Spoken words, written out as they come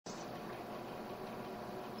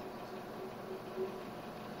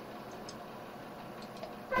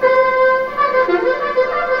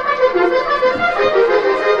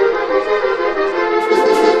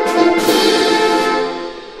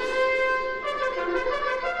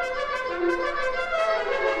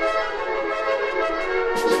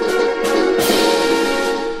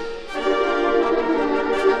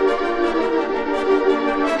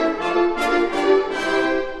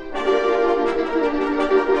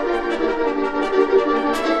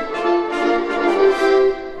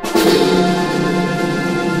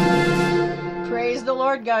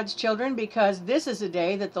God's children, because this is a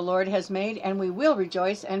day that the Lord has made, and we will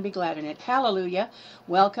rejoice and be glad in it. Hallelujah.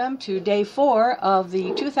 Welcome to day 4 of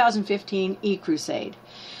the 2015 eCRUSADE.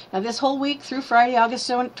 Now, this whole week through Friday, August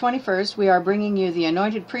 21st, we are bringing you the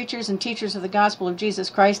anointed preachers and teachers of the gospel of Jesus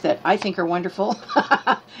Christ that I think are wonderful,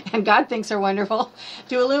 and God thinks are wonderful,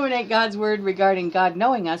 to illuminate God's word regarding God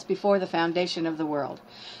knowing us before the foundation of the world.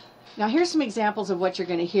 Now, here's some examples of what you're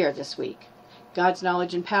going to hear this week. God's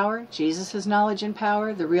knowledge and power, Jesus' knowledge and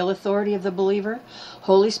power, the real authority of the believer,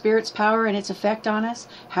 Holy Spirit's power and its effect on us,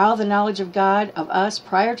 how the knowledge of God, of us,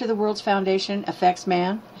 prior to the world's foundation affects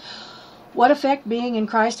man, what effect being in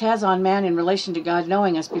Christ has on man in relation to God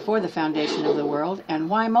knowing us before the foundation of the world, and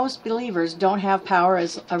why most believers don't have power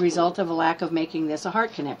as a result of a lack of making this a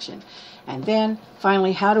heart connection. And then,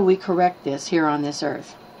 finally, how do we correct this here on this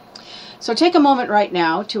earth? So take a moment right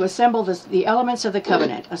now to assemble the elements of the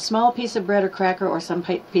covenant, a small piece of bread or cracker or some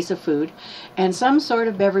piece of food, and some sort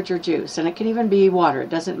of beverage or juice, and it can even be water,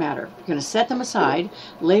 it doesn't matter. You're going to set them aside.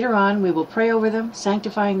 Later on, we will pray over them,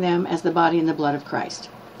 sanctifying them as the body and the blood of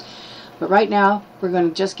Christ. But right now, we're going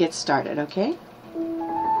to just get started, okay?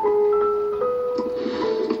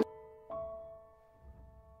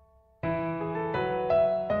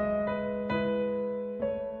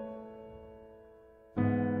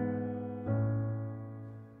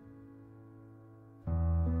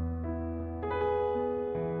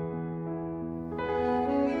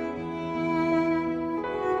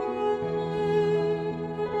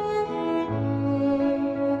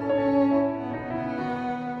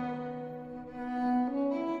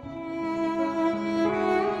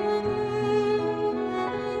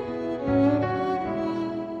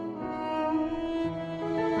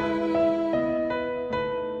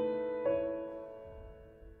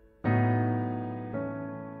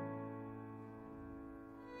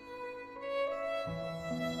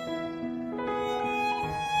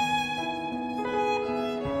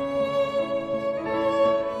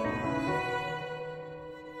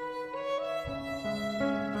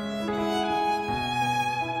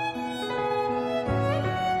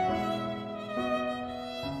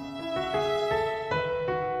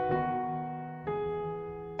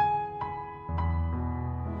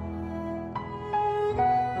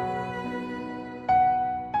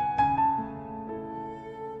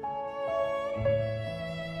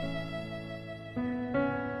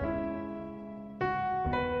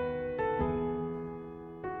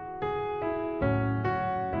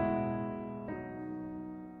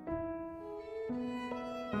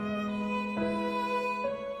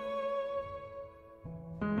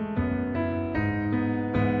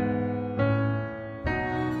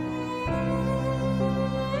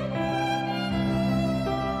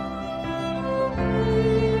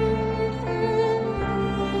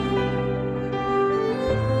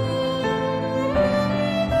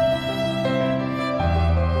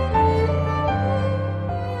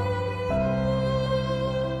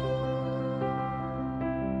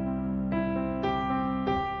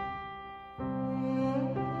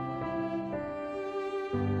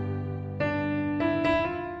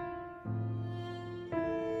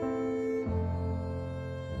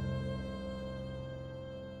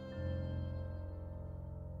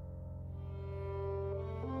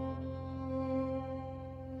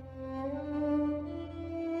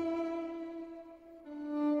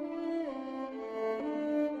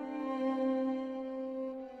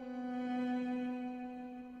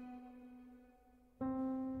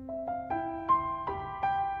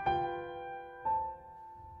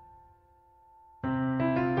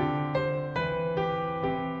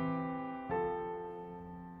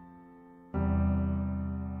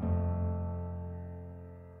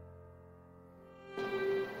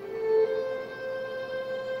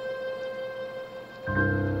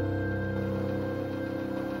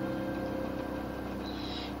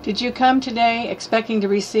 Did you come today expecting to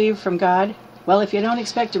receive from God? Well, if you don't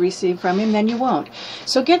expect to receive from Him, then you won't.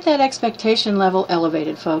 So get that expectation level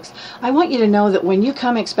elevated, folks. I want you to know that when you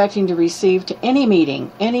come expecting to receive to any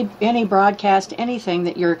meeting, any broadcast, anything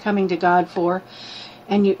that you're coming to God for,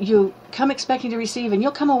 and you come expecting to receive, and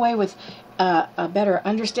you'll come away with a better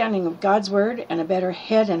understanding of God's Word and a better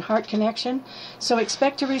head and heart connection. So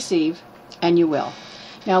expect to receive, and you will.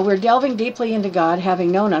 Now, we're delving deeply into God,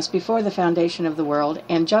 having known us before the foundation of the world,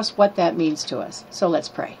 and just what that means to us. So let's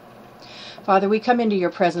pray. Father, we come into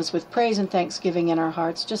your presence with praise and thanksgiving in our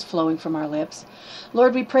hearts, just flowing from our lips.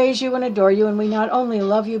 Lord, we praise you and adore you, and we not only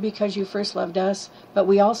love you because you first loved us, but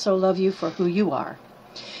we also love you for who you are.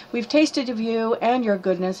 We've tasted of you and your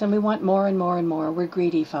goodness, and we want more and more and more. We're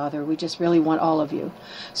greedy, Father. We just really want all of you.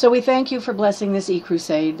 So we thank you for blessing this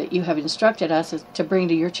eCRUSADE that you have instructed us to bring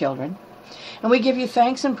to your children. And we give you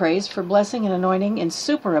thanks and praise for blessing and anointing in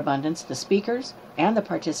superabundance the speakers and the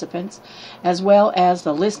participants, as well as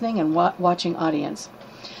the listening and watching audience.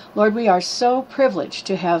 Lord, we are so privileged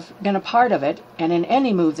to have been a part of it and in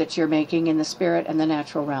any move that you're making in the spirit and the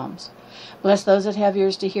natural realms. Bless those that have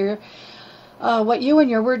ears to hear what you and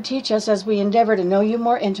your word teach us as we endeavor to know you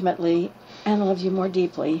more intimately and love you more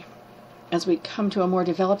deeply as we come to a more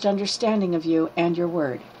developed understanding of you and your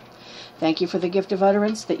word. Thank you for the gift of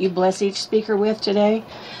utterance that you bless each speaker with today.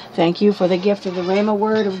 Thank you for the gift of the Rhema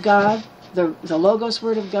word of God, the Logos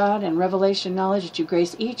word of God, and revelation knowledge that you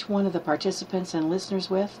grace each one of the participants and listeners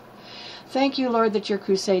with. Thank you, Lord, that your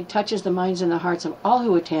crusade touches the minds and the hearts of all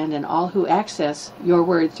who attend and all who access your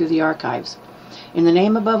word through the archives. In the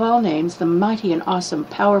name above all names, the mighty and awesome,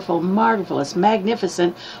 powerful, marvelous,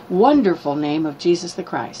 magnificent, wonderful name of Jesus the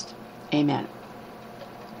Christ. Amen.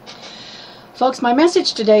 Folks, my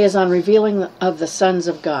message today is on revealing of the sons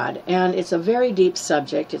of God, and it's a very deep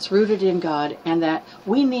subject. It's rooted in God, and that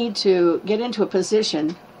we need to get into a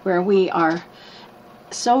position where we are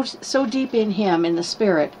so deep in Him, in the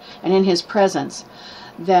Spirit, and in His presence,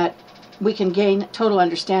 that we can gain total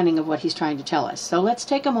understanding of what He's trying to tell us. So let's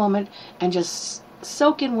take a moment and just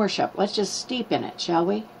soak in worship. Let's just steep in it, shall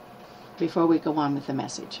we? Before we go on with the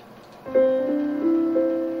message.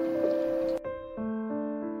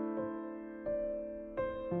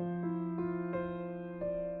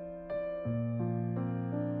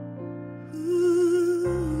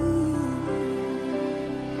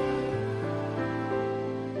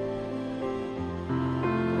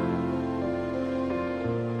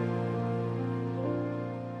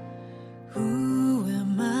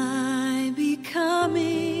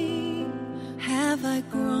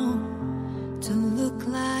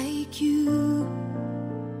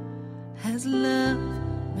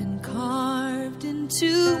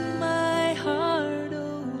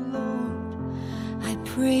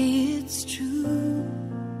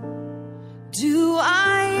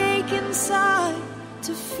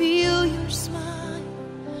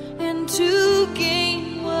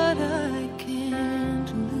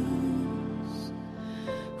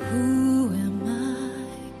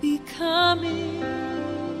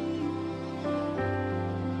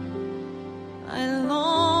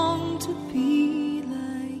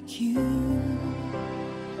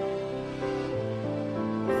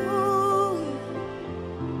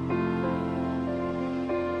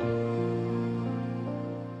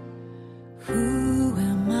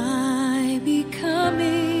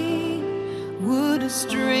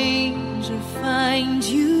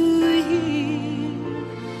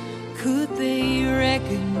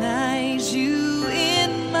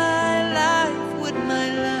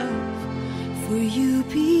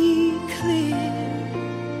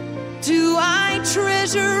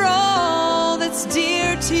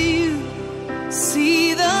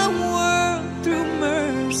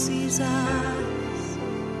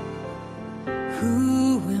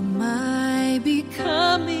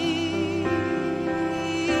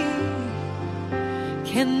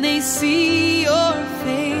 Can they see your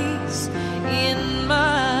face in mine?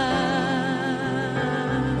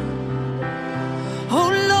 Oh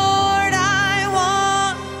Lord, I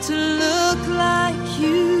want to look like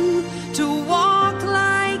you, to walk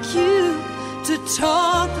like you, to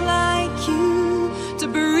talk like you, to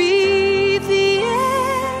breathe the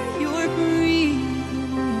air you're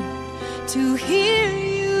breathing, to hear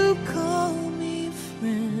you call me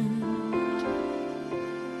friend.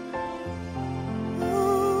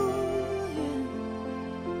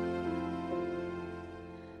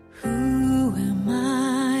 Who am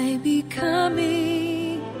I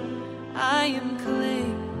becoming? I am clay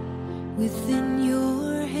within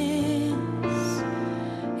your hands,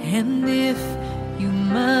 and if you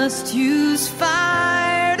must use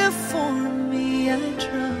fire to form me, I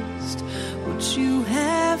trust what you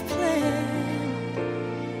have planned.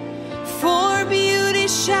 For beauty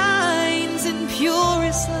shines in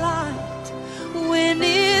purest light when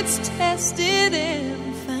it's tested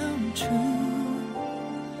and found true.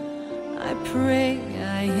 I pray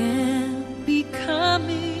I am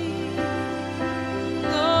becoming,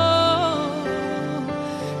 oh,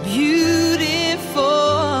 beautiful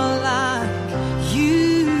like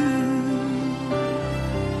you.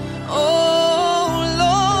 Oh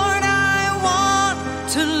Lord, I want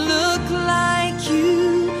to look like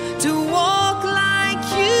you, to walk like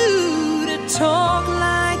you, to talk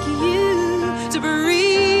like you, to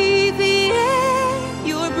breathe the air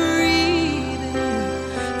you're breathing,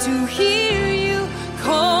 to hear you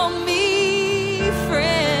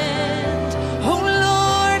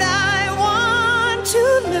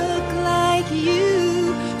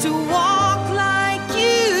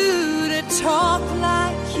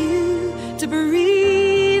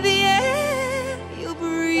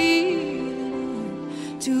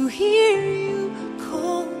you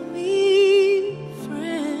call me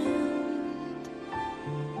friend.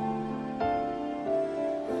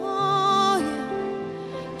 Oh,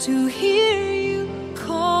 yeah, to hear you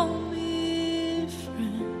call me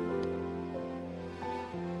friend.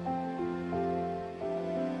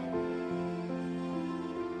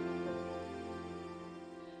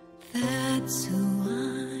 That's who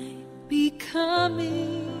I'm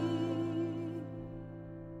becoming.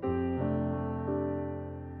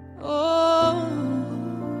 Oh,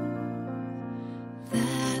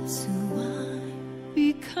 that's who I'm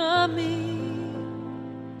becoming.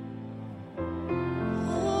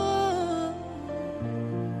 Oh,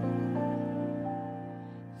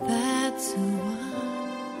 that's who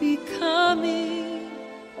I'm becoming.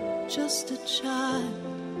 Just a child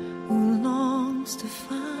who longs to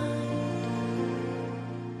find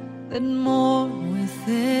that more with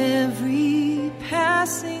every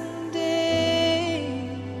passing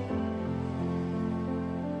day.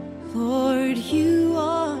 Lord, you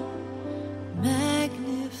are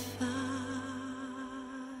magnified.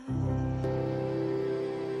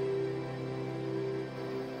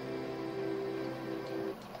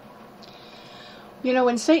 You know,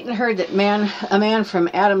 when Satan heard that a man from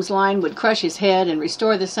Adam's line would crush his head and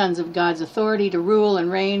restore the sons of God's authority to rule and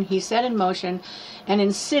reign, he set in motion an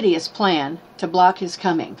insidious plan to block his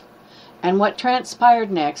coming. And what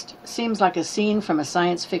transpired next seems like a scene from a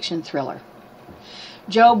science fiction thriller.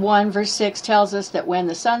 Job 1 verse 6 tells us that when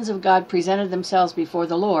the sons of God presented themselves before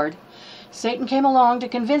the Lord, Satan came along to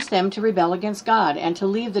convince them to rebel against God and to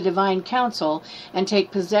leave the divine counsel and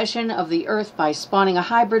take possession of the earth by spawning a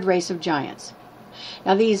hybrid race of giants.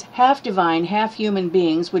 Now these half-divine, half-human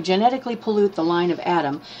beings would genetically pollute the line of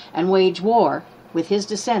Adam and wage war with his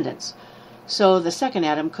descendants, so the second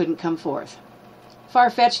Adam couldn't come forth.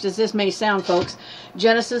 Far-fetched as this may sound, folks,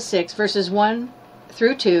 Genesis 6 verses 1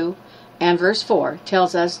 through 2 and verse 4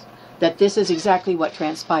 tells us that this is exactly what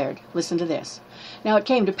transpired. Listen to this. Now it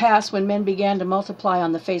came to pass, when men began to multiply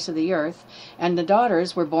on the face of the earth, and the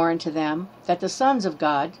daughters were born to them, that the sons of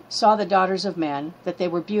God saw the daughters of men, that they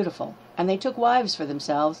were beautiful, and they took wives for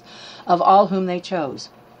themselves of all whom they chose.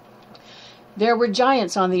 There were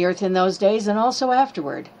giants on the earth in those days, and also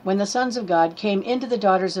afterward, when the sons of God came into the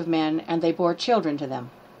daughters of men, and they bore children to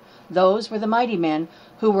them. Those were the mighty men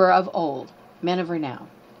who were of old, men of renown.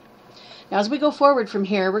 Now, as we go forward from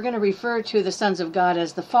here, we're going to refer to the sons of God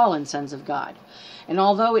as the fallen sons of God. And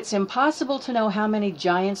although it's impossible to know how many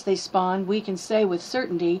giants they spawned, we can say with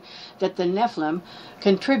certainty that the Nephilim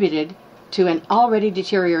contributed to an already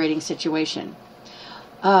deteriorating situation.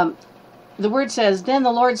 The word says, "Then the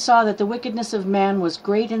Lord saw that the wickedness of man was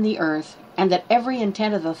great in the earth, and that every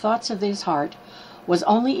intent of the thoughts of his heart was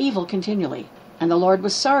only evil continually. And the Lord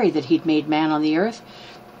was sorry that he'd made man on the earth,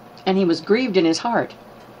 and he was grieved in his heart.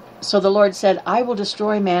 So the Lord said, I will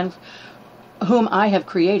destroy man whom I have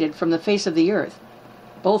created from the face of the earth,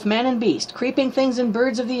 both man and beast, creeping things and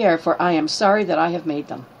birds of the air, for I am sorry that I have made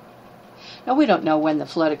them." Now, we don't know when the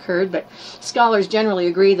flood occurred, but scholars generally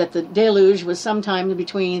agree that the deluge was sometime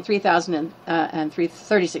between 3000 and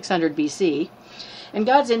 3600 BC, and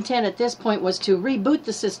God's intent at this point was to reboot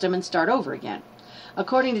the system and start over again.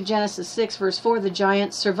 According to Genesis 6, verse 4, the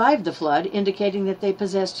giants survived the flood, indicating that they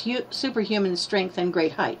possessed superhuman strength and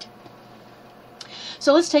great height.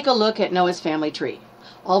 So let's take a look at Noah's family tree.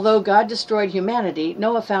 Although God destroyed humanity,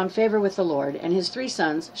 Noah found favor with the Lord, and his three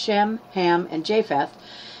sons, Shem, Ham, and Japheth,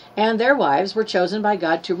 and their wives were chosen by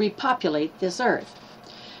God to repopulate this earth.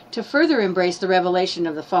 To further embrace the revelation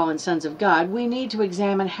of the fallen sons of God, we need to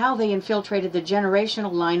examine how they infiltrated the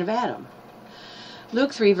generational line of Adam.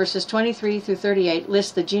 Luke 3, verses 23 through 38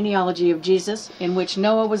 lists the genealogy of Jesus, in which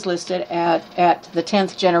Noah was listed at the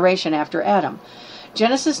 10th generation after Adam.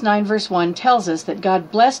 Genesis 9, verse 1 tells us that God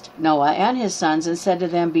blessed Noah and his sons and said to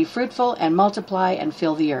them, "Be fruitful and multiply and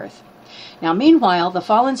fill the earth." Now, meanwhile, the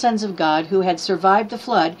fallen sons of God who had survived the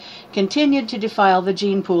flood continued to defile the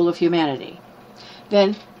gene pool of humanity.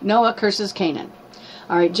 Then Noah curses Canaan.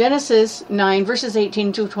 All right, Genesis 9, verses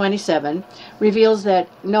 18 to 27 reveals that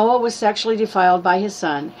Noah was sexually defiled by his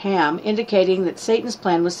son, Ham, indicating that Satan's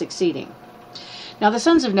plan was succeeding. Now, the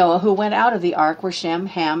sons of Noah who went out of the ark were Shem,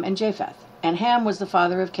 Ham, and Japheth, and Ham was the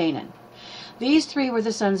father of Canaan. These three were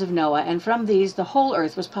the sons of Noah, and from these the whole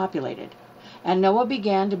earth was populated. And Noah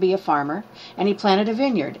began to be a farmer, and he planted a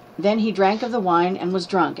vineyard. Then he drank of the wine and was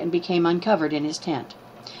drunk, and became uncovered in his tent.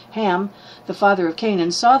 Ham, the father of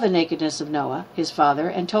Canaan, saw the nakedness of Noah, his father,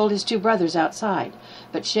 and told his two brothers outside.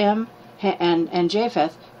 But Shem and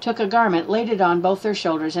Japheth took a garment, laid it on both their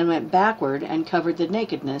shoulders, and went backward and covered the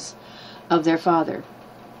nakedness of their father.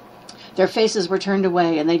 Their faces were turned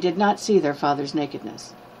away, and they did not see their father's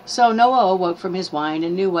nakedness. So Noah awoke from his wine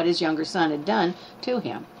and knew what his younger son had done to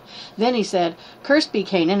him. Then he said, "Cursed be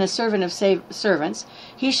Canaan, a servant of servants.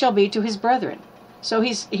 He shall be to his brethren." So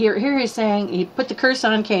he's he's saying he put the curse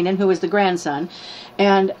on Canaan, who was the grandson,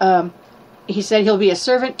 and he said he'll be a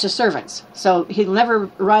servant to servants. So he'll never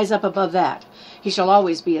rise up above that. He shall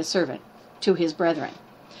always be a servant to his brethren.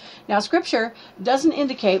 Now, Scripture doesn't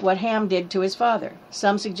indicate what Ham did to his father.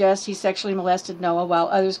 Some suggest he sexually molested Noah, while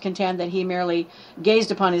others contend that he merely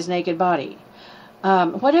gazed upon his naked body.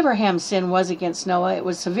 Whatever Ham's sin was against Noah, it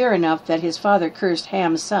was severe enough that his father cursed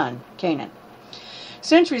Ham's son, Canaan.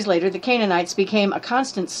 Centuries later, the Canaanites became a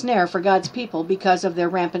constant snare for God's people because of their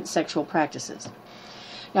rampant sexual practices.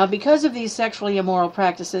 Now, because of these sexually immoral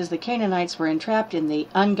practices, the Canaanites were entrapped in the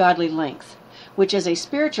ungodly length, which is a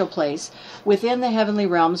spiritual place within the heavenly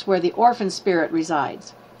realms where the orphan spirit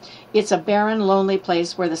resides. It's a barren, lonely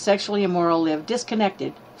place where the sexually immoral live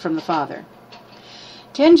disconnected from the Father.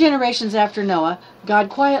 10 generations after Noah, God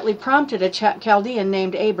quietly prompted a Chaldean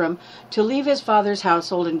named Abram to leave his father's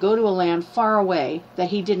household and go to a land far away that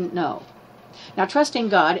he didn't know. Now, trusting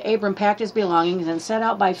God, Abram packed his belongings and set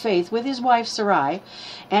out by faith with his wife Sarai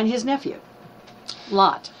and his nephew,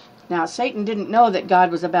 Lot. Now, Satan didn't know that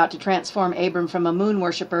God was about to transform Abram from a moon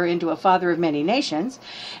worshiper into a father of many nations,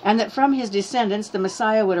 and that from his descendants the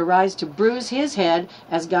Messiah would arise to bruise his head,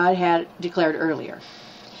 as God had declared earlier.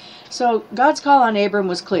 So God's call on Abram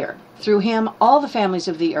was clear. Through him, all the families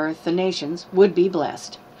of the earth, the nations, would be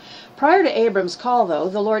blessed. Prior to Abram's call, though,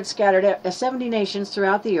 the Lord scattered 70 nations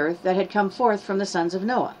throughout the earth that had come forth from the sons of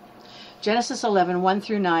Noah. Genesis 11, 1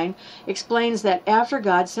 through 9, explains that after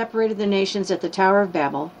God separated the nations at the Tower of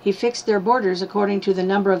Babel, he fixed their borders according to the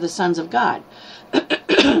number of the sons of God.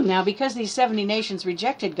 Now, because these 70 nations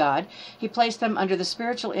rejected God, he placed them under the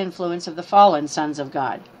spiritual influence of the fallen sons of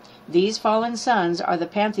God. These fallen sons are the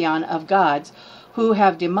pantheon of gods who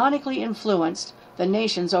have demonically influenced the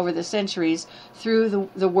nations over the centuries through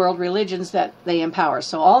the world religions that they empower.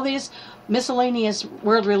 So all these miscellaneous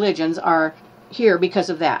world religions are here because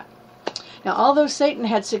of that. Now, although Satan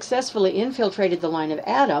had successfully infiltrated the line of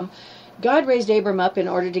Adam, God raised Abram up in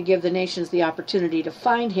order to give the nations the opportunity to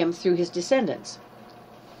find him through his descendants.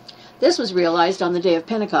 This was realized on the day of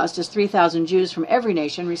Pentecost as 3,000 Jews from every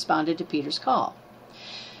nation responded to Peter's call.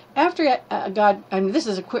 After God, this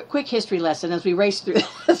is a quick history lesson as we race through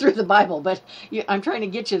through the Bible, but I'm trying to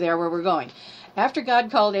get you there where we're going. After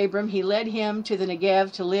God called Abram, he led him to the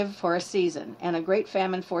Negev to live for a season, and a great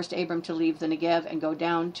famine forced Abram to leave the Negev and go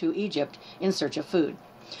down to Egypt in search of food.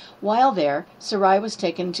 While there, Sarai was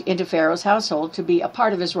taken into Pharaoh's household to be a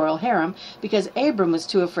part of his royal harem because Abram was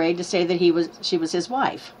too afraid to say that she was his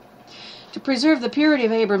wife. To preserve the purity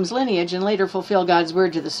of Abram's lineage and later fulfill God's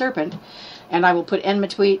word to the serpent, "And I will put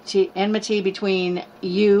enmity between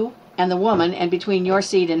you and the woman, and between your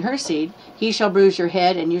seed and her seed. He shall bruise your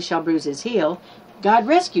head, and you shall bruise his heel," God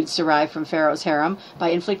rescued Sarai from Pharaoh's harem by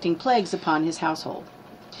inflicting plagues upon his household.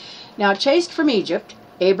 Now, chased from Egypt,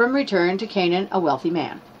 Abram returned to Canaan a wealthy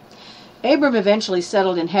man. Abram eventually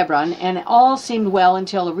settled in Hebron, and all seemed well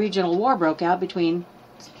until a regional war broke out between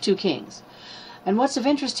two kings. And what's of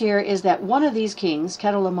interest here is that one of these kings,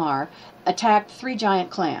 Chedorlaomer, attacked 3 giant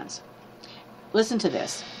clans. Listen to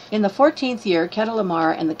this. In the 14th year,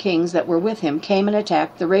 Chedorlaomer and the kings that were with him came and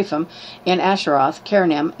attacked the Rephaim in Asheroth,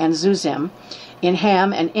 Karnaim, and Zuzim. In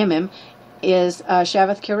Ham and Imim is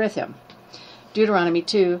Shavath Kirithim. Deuteronomy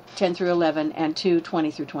 2, 10 through 11, and 2, 20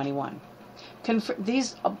 through 21.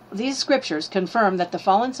 These scriptures confirm that the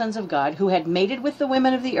fallen sons of God, who had mated with the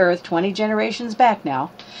women of the earth 20 generations back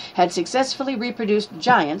now, had successfully reproduced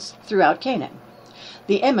giants throughout Canaan.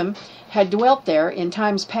 The Emim had dwelt there in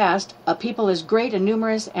times past, a people as great and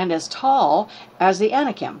numerous and as tall as the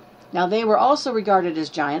Anakim. Now they were also regarded as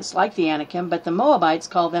giants like the Anakim, but the Moabites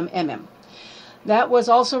called them Emim. That was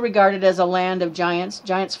also regarded as a land of giants.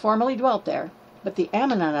 Giants formerly dwelt there, but the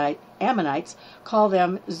Ammonites call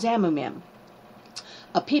them Zamumim,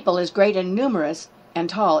 a people as great and numerous and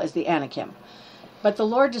tall as the Anakim. But the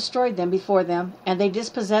Lord destroyed them before them, and they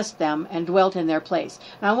dispossessed them and dwelt in their place.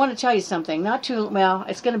 Now I want to tell you something. I'm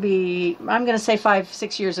going to say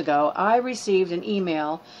 5-6 years ago, I received an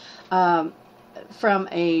email from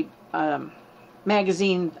a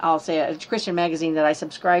magazine, I'll say a Christian magazine that I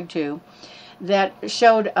subscribe to, that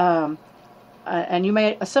showed, and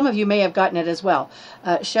some of you may have gotten it as well,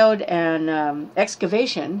 showed an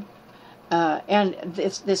excavation. And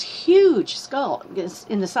this huge skull,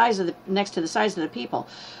 in the size of next to the size of the people,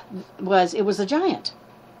 it was a giant.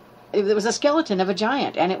 It was a skeleton of a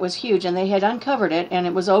giant, and it was huge. And they had uncovered it, and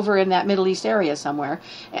it was over in that Middle East area somewhere.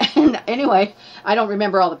 And anyway, I don't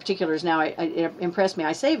remember all the particulars now. It impressed me.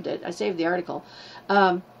 I saved it. I saved the article.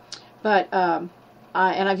 But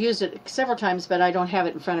and I've used it several times, but I don't have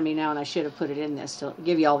it in front of me now, and I should have put it in this to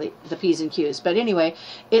give you all the P's and Q's. But anyway,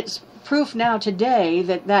 it's proof now today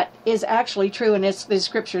that that is actually true, and the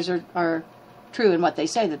scriptures are true in what they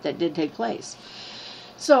say, that did take place.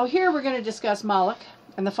 So here we're going to discuss Moloch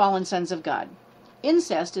and the fallen sons of God.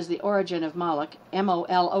 Incest is the origin of Moloch,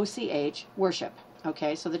 M-O-L-O-C-H, worship.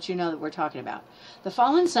 Okay, so that you know that we're talking about. The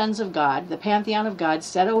fallen sons of God, the pantheon of gods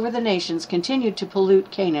set over the nations, continued to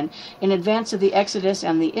pollute Canaan in advance of the Exodus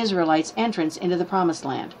and the Israelites' entrance into the Promised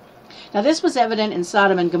Land. Now this was evident in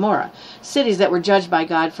Sodom and Gomorrah, cities that were judged by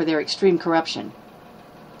God for their extreme corruption.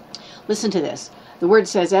 Listen to this. The word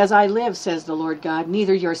says, "As I live, says the Lord God,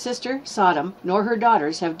 neither your sister, Sodom, nor her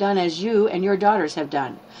daughters have done as you and your daughters have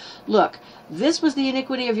done. Look, this was the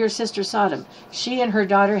iniquity of your sister Sodom. She and her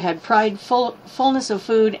daughter had pride, fullness of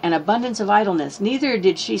food, and abundance of idleness. Neither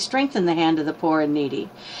did she strengthen the hand of the poor and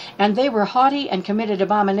needy. And they were haughty and committed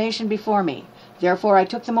abomination before me. Therefore I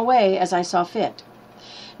took them away as I saw fit."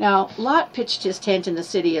 Now, Lot pitched his tent in the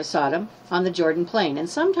city of Sodom on the Jordan plain, and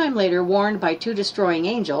sometime later, warned by 2 destroying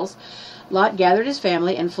angels, Lot gathered his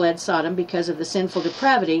family and fled Sodom because of the sinful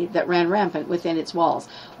depravity that ran rampant within its walls.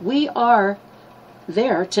 We are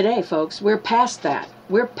there today, folks. We're past that.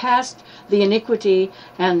 We're past the iniquity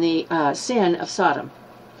and the sin of Sodom.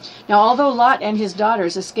 Now, although Lot and his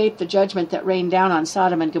daughters escaped the judgment that rained down on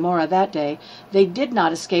Sodom and Gomorrah that day, they did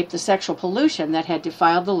not escape the sexual pollution that had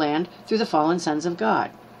defiled the land through the fallen sons of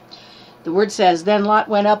God. The word says, "Then Lot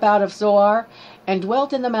went up out of Zoar and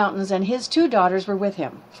dwelt in the mountains, and his 2 daughters were with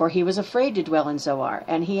him, for he was afraid to dwell in Zoar,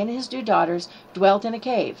 and he and his 2 daughters dwelt in a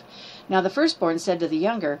cave. Now the firstborn said to the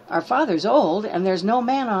younger, Our father's old, and there's no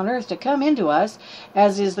man on earth to come into us,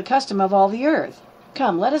 as is the custom of all the earth.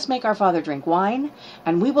 Come, let us make our father drink wine,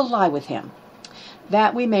 and we will lie with him,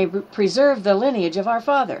 that we may preserve the lineage of our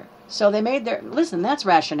father." So they made their, listen, that's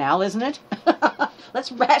rationale, isn't it?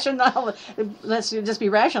 Let's just be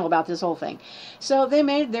rational about this whole thing. So they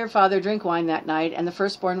made their father drink wine that night, and the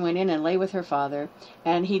firstborn went in and lay with her father,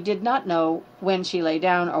 and he did not know when she lay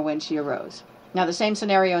down or when she arose. Now the same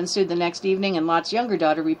scenario ensued the next evening, and Lot's younger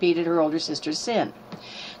daughter repeated her older sister's sin.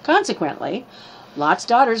 Consequently, Lot's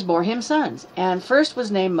daughters bore him sons, and first was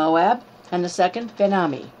named Moab, and the second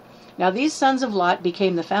Ben-Ami. Now these sons of Lot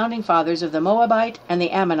became the founding fathers of the Moabite and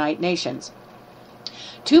the Ammonite nations,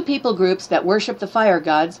 2 people groups that worship the fire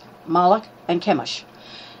gods, Moloch and Chemosh.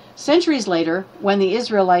 Centuries later, when the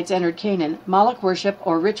Israelites entered Canaan, Moloch worship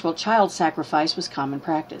or ritual child sacrifice was common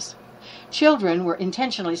practice. Children were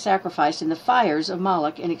intentionally sacrificed in the fires of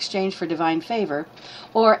Moloch in exchange for divine favor,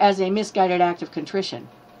 or as a misguided act of contrition.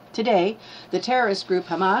 Today, the terrorist group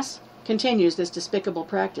Hamas continues this despicable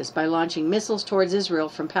practice by launching missiles towards Israel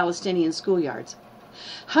from Palestinian schoolyards.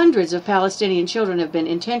 Hundreds of Palestinian children have been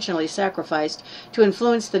intentionally sacrificed to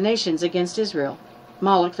influence the nations against Israel.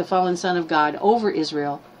 Moloch, the fallen son of God over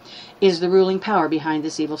Israel, is the ruling power behind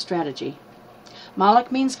this evil strategy.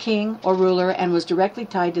 Moloch means king or ruler and was directly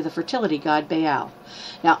tied to the fertility god Baal.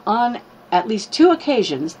 Now, on at least 2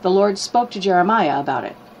 occasions, the Lord spoke to Jeremiah about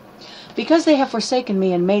it. "Because they have forsaken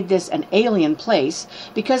me and made this an alien place,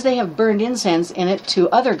 because they have burned incense in it to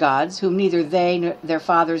other gods, whom neither they, their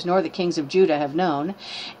fathers, nor the kings of Judah have known,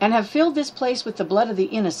 and have filled this place with the blood of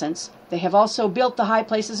the innocents, they have also built the high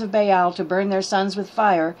places of Baal to burn their sons with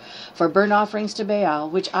fire for burnt offerings to Baal,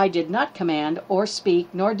 which I did not command or speak,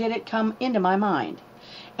 nor did it come into my mind.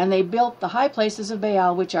 And they built the high places of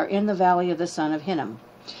Baal, which are in the valley of the son of Hinnom,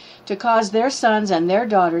 to cause their sons and their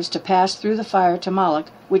daughters to pass through the fire to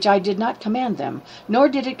Moloch, which I did not command them, nor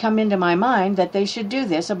did it come into my mind that they should do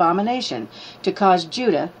this abomination, to cause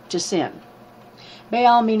Judah to sin."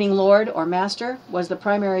 Baal, meaning Lord or Master, was the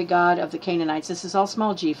primary god of the Canaanites. This is all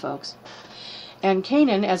small g, folks. And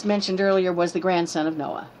Canaan, as mentioned earlier, was the grandson of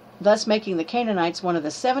Noah, thus making the Canaanites one of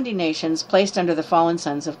the 70 nations placed under the fallen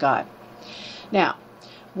sons of God. Now,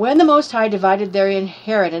 when the Most High divided their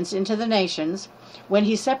inheritance into the nations, when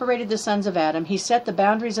he separated the sons of Adam, he set the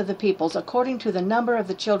boundaries of the peoples according to the number of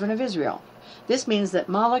the children of Israel. This means that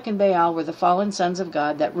Moloch and Baal were the fallen sons of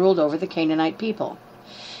God that ruled over the Canaanite people.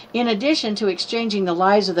 In addition to exchanging the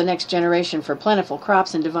lives of the next generation for plentiful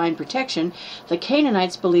crops and divine protection, the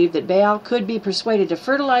Canaanites believed that Baal could be persuaded to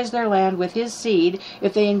fertilize their land with his seed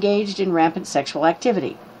if they engaged in rampant sexual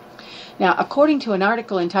activity. Now, according to an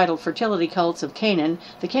article entitled Fertility Cults of Canaan,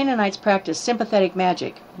 the Canaanites practiced sympathetic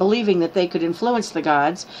magic, believing that they could influence the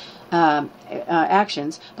gods'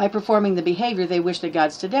 actions by performing the behavior they wished the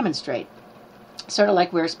gods to demonstrate. Sort of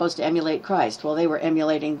like we're supposed to emulate Christ. Well, they were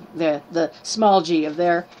emulating the small g of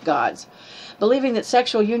their gods. Believing that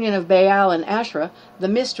sexual union of Baal and Asherah, the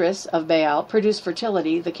mistress of Baal, produced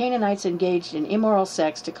fertility, the Canaanites engaged in immoral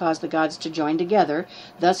sex to cause the gods to join together,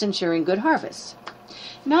 thus ensuring good harvests.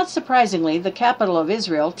 Not surprisingly, the capital of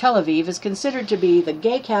Israel, Tel Aviv, is considered to be the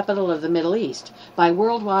gay capital of the Middle East by the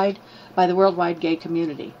worldwide gay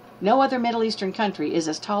community. No other Middle Eastern country is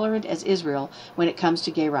as tolerant as Israel when it comes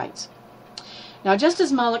to gay rights. Now, just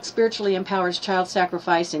as Moloch spiritually empowers child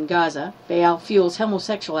sacrifice in Gaza, Baal fuels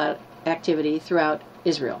homosexual activity throughout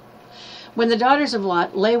Israel. When the daughters of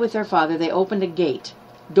Lot lay with their father, they opened a gate,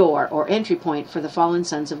 door, or entry point for the fallen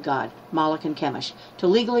sons of God, Moloch and Chemosh, to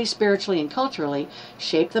legally, spiritually, and culturally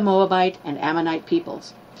shape the Moabite and Ammonite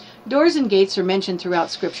peoples. Doors and gates are mentioned throughout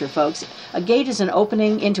Scripture, folks. A gate is an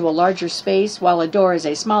opening into a larger space, while a door is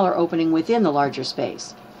a smaller opening within the larger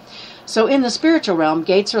space. So in the spiritual realm,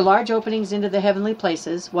 gates are large openings into the heavenly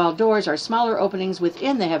places, while doors are smaller openings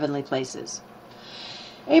within the heavenly places.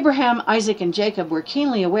 Abraham, Isaac, and Jacob were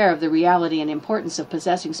keenly aware of the reality and importance of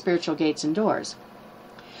possessing spiritual gates and doors.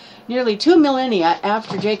 Nearly 2 millennia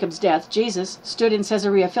after Jacob's death, Jesus stood in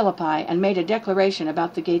Caesarea Philippi and made a declaration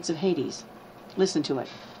about the gates of Hades. Listen to it.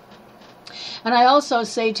 And I also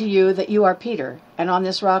say to you that you are Peter, and on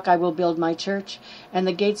this rock I will build my church, and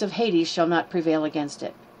the gates of Hades shall not prevail against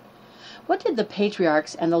it. What did the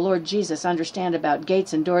patriarchs and the Lord Jesus understand about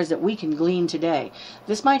gates and doors that we can glean today?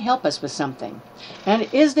 This might help us with something. And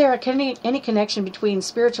is there any connection between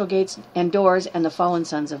spiritual gates and doors and the fallen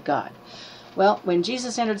sons of God? Well, when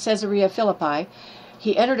Jesus entered Caesarea Philippi,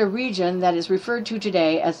 he entered a region that is referred to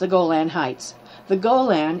today as the Golan Heights. The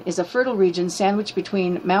Golan is a fertile region sandwiched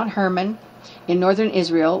between Mount Hermon in northern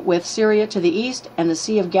Israel with Syria to the east and the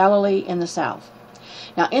Sea of Galilee in the south.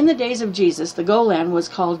 Now, in the days of Jesus, the Golan was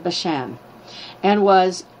called Bashan, and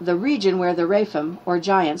was the region where the Rephaim, or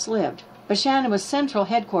giants, lived. Bashan was central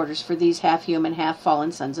headquarters for these half-human,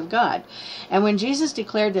 half-fallen sons of God. And when Jesus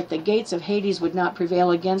declared that the gates of Hades would not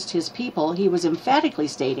prevail against his people, he was emphatically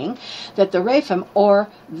stating that the Rephaim, or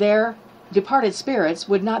their departed spirits,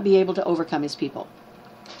 would not be able to overcome his people.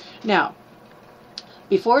 Now,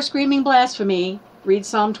 before screaming blasphemy, read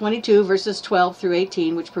Psalm 22, verses 12 through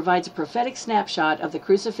 18, which provides a prophetic snapshot of the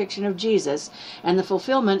crucifixion of Jesus and the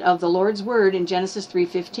fulfillment of the Lord's word in Genesis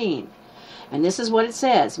 3:15. And this is what it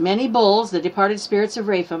says: Many bulls, the departed spirits of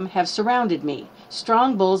Rephaim, have surrounded me.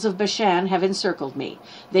 Strong bulls of Bashan have encircled me.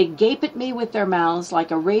 They gape at me with their mouths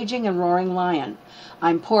like a raging and roaring lion.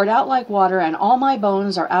 I'm poured out like water, and all my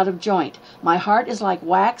bones are out of joint. My heart is like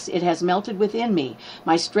wax, it has melted within me.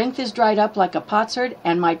 My strength is dried up like a potsherd,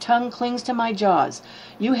 and my tongue clings to my jaws.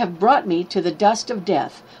 You have brought me to the dust of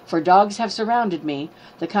death, for dogs have surrounded me.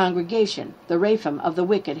 The congregation, the Rephaim of the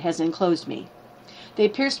wicked, has enclosed me. They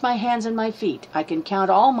pierced my hands and my feet. I can count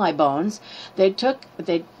all my bones. They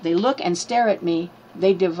look and stare at me.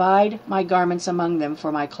 They divide my garments among them.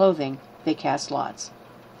 For my clothing they cast lots.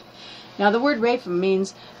 Now, the word Rephaim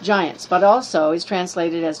means giants, but also is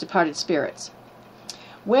translated as departed spirits.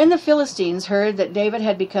 When the Philistines heard that David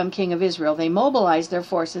had become king of Israel, they mobilized their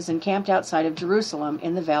forces and camped outside of Jerusalem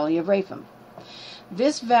in the valley of Rephaim.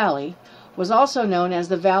 This valley was also known as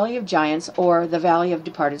the Valley of Giants, or the Valley of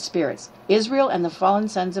Departed Spirits. Israel and the fallen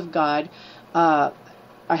sons of God have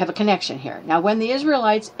a connection here. Now, when the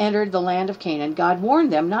Israelites entered the land of Canaan, God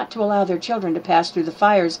warned them not to allow their children to pass through the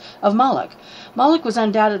fires of Moloch. Moloch was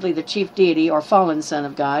undoubtedly the chief deity, or fallen son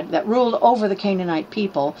of God, that ruled over the Canaanite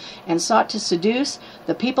people and sought to seduce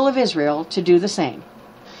the people of Israel to do the same.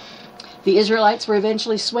 The Israelites were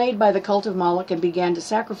eventually swayed by the cult of Moloch and began to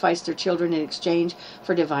sacrifice their children in exchange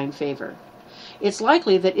for divine favor. It's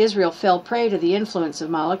likely that Israel fell prey to the influence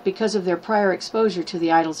of Moloch because of their prior exposure to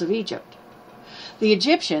the idols of Egypt. The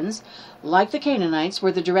Egyptians, like the Canaanites,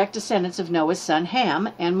 were the direct descendants of Noah's son Ham,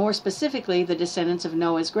 and more specifically the descendants of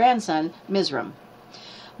Noah's grandson Mizraim.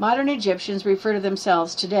 Modern Egyptians refer to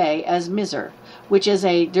themselves today as Mizr, which is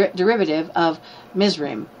a derivative of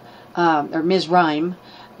Mizraim, or Mizraim.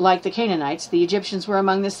 Like the Canaanites, the Egyptians were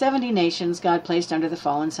among the 70 nations God placed under the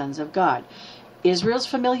fallen sons of God. Israel's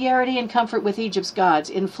familiarity and comfort with Egypt's gods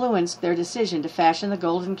influenced their decision to fashion the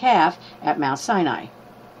golden calf at Mount Sinai.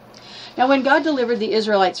 Now, when God delivered the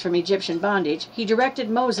Israelites from Egyptian bondage, he directed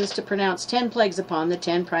Moses to pronounce 10 plagues upon the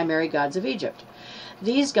 10 primary gods of Egypt.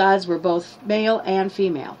 These gods were both male and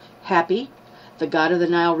female. Hapi, the god of the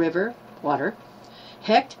Nile River, water.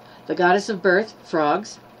 Hecht, the goddess of birth,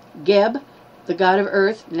 frogs. Geb, the god of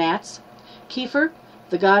earth, gnats. Kepher,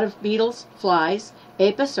 the god of beetles, flies.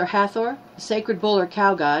 Apis, or Hathor, the sacred bull or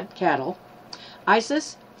cow god, cattle.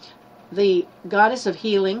 Isis, the goddess of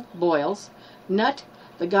healing, boils. Nut,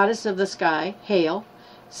 the goddess of the sky, hail;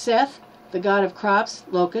 Seth, the god of crops,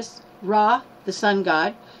 locusts; Ra, the sun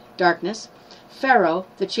god, darkness; Pharaoh,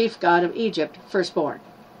 the chief god of Egypt, firstborn.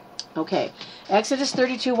 Okay, Exodus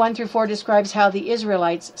 32, 1-4 describes how the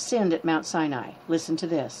Israelites sinned at Mount Sinai. Listen to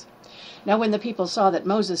this. Now when the people saw that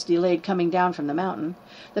Moses delayed coming down from the mountain,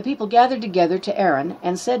 the people gathered together to Aaron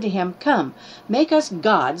and said to him, Come, make us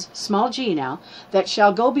gods, small g now, that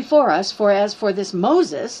shall go before us, for as for this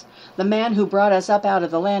Moses, the man who brought us up out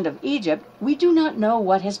of the land of Egypt, we do not know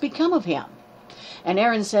what has become of him. And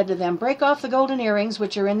Aaron said to them, Break off the golden earrings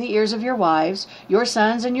which are in the ears of your wives, your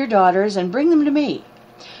sons and your daughters, and bring them to me.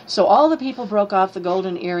 So all the people broke off the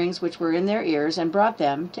golden earrings which were in their ears and brought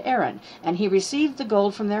them to Aaron. And he received the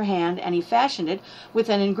gold from their hand, and he fashioned it with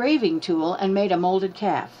an engraving tool and made a molded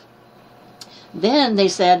calf. Then they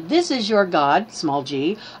said, This is your God, small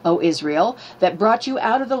g, O Israel, that brought you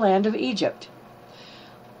out of the land of Egypt.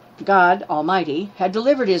 God Almighty had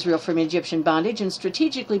delivered Israel from Egyptian bondage and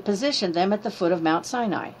strategically positioned them at the foot of Mount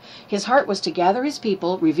Sinai. His heart was to gather his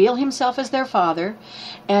people, reveal himself as their father,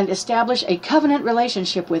 and establish a covenant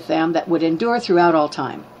relationship with them that would endure throughout all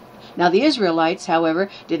time. Now the Israelites,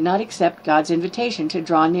 however, did not accept God's invitation to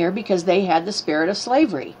draw near because they had the spirit of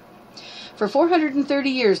slavery. For 430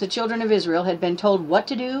 years, the children of Israel had been told what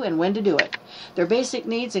to do and when to do it. Their basic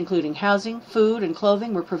needs, including housing, food, and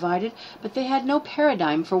clothing, were provided, but they had no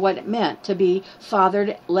paradigm for what it meant to be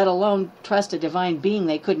fathered, let alone trust a divine being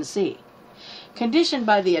they couldn't see. Conditioned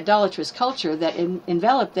by the idolatrous culture that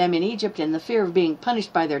enveloped them in Egypt and the fear of being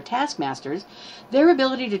punished by their taskmasters, their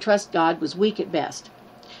ability to trust God was weak at best.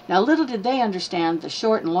 Now little did they understand the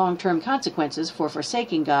short and long-term consequences for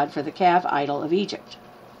forsaking God for the calf idol of Egypt.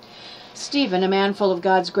 Stephen, a man full of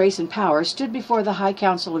God's grace and power, stood before the High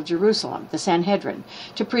Council of Jerusalem, the Sanhedrin,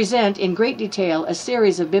 to present in great detail a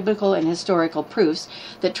series of biblical and historical proofs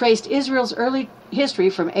that traced Israel's early history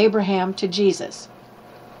from Abraham to Jesus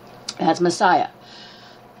as Messiah.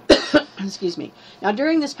 Excuse me. Now,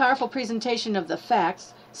 during this powerful presentation of the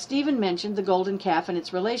facts, Stephen mentioned the golden calf and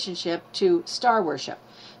its relationship to star worship.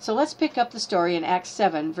 So let's pick up the story in Acts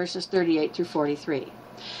 7, verses 38 through 43.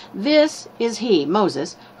 This is he,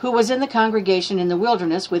 Moses, who was in the congregation in the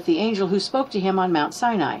wilderness with the angel who spoke to him on Mount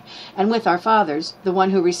Sinai, and with our fathers, the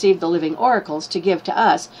one who received the living oracles to give to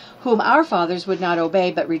us, whom our fathers would not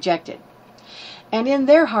obey but rejected. And in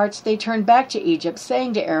their hearts they turned back to Egypt,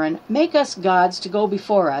 saying to Aaron, Make us gods to go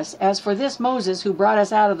before us. As for this Moses who brought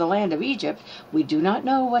us out of the land of Egypt, we do not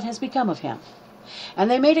know what has become of him.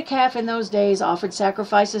 And they made a calf in those days, offered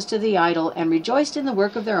sacrifices to the idol, and rejoiced in the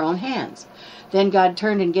work of their own hands. Then God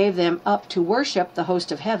turned and gave them up to worship the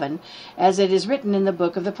host of heaven, as it is written in the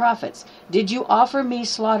book of the prophets. Did you offer me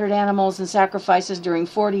slaughtered animals and sacrifices during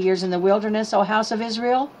 40 years in the wilderness, O house of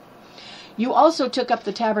Israel? You also took up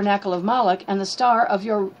the tabernacle of Moloch and the star of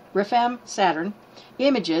your Rephan Saturn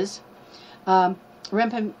images,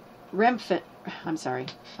 Remphan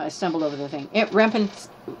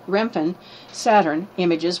Saturn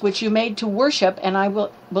images, which you made to worship, and I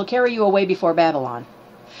will carry you away before Babylon.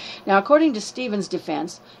 Now, according to Stephen's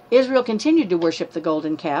defense, Israel continued to worship the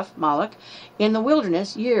golden calf, Moloch, in the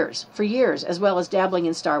wilderness for years, as well as dabbling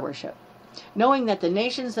in star worship. Knowing that the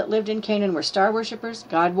nations that lived in Canaan were star worshippers,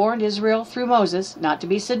 God warned Israel through Moses not to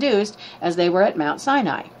be seduced as they were at Mount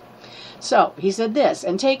Sinai. So, he said this,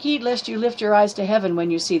 And take heed lest you lift your eyes to heaven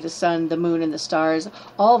when you see the sun, the moon, and the stars,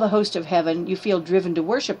 all the host of heaven, you feel driven to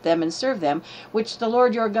worship them and serve them, which the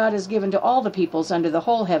Lord your God has given to all the peoples under the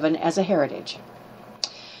whole heaven as a heritage.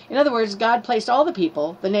 In other words, God placed all the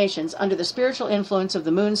people, the nations, under the spiritual influence of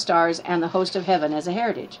the moon, stars, and the host of heaven as a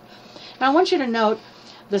heritage. Now, I want you to note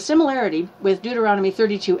the similarity with Deuteronomy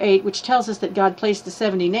 32:8, which tells us that God placed the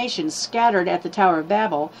 70 nations scattered at the Tower of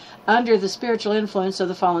Babel under the spiritual influence of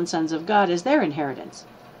the fallen sons of God as their inheritance.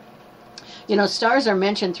 You know, stars are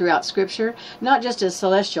mentioned throughout Scripture, not just as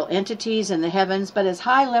celestial entities in the heavens, but as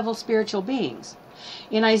high-level spiritual beings.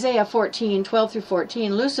 In Isaiah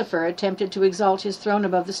 14:12-14, Lucifer attempted to exalt his throne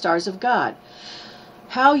above the stars of God.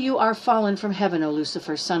 How you are fallen from heaven, O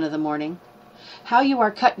Lucifer, son of the morning! How you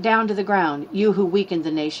are cut down to the ground, you who weakened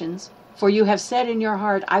the nations! For you have said in your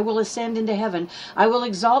heart, I will ascend into heaven, I will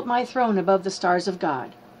exalt my throne above the stars of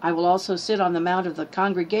God. I will also sit on the mount of the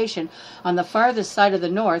congregation on the farthest side of the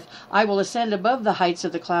north. I will ascend above the heights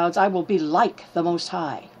of the clouds. I will be like the Most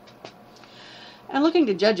High. And looking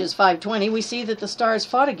to Judges 5:20, we see that the stars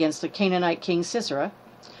fought against the Canaanite king Sisera.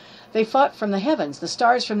 They fought from the heavens. The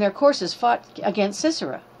stars from their courses fought against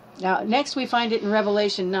Sisera. Now, next we find it in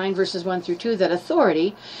Revelation 9, verses 1-2, that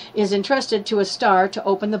authority is entrusted to a star to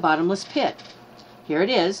open the bottomless pit. Here it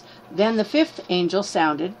is. Then the fifth angel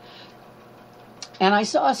sounded, And I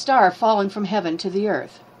saw a star falling from heaven to the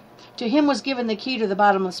earth. To him was given the key to the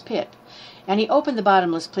bottomless pit. And he opened the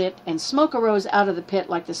bottomless pit, and smoke arose out of the pit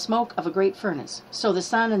like the smoke of a great furnace. So the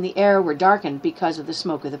sun and the air were darkened because of the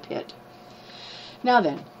smoke of the pit. Now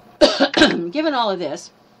then, given all of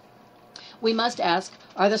this, we must ask,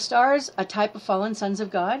 are the stars a type of fallen sons of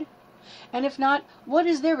God? And if not, what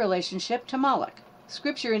is their relationship to Moloch?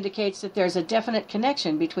 Scripture indicates that there's a definite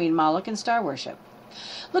connection between Moloch and star worship.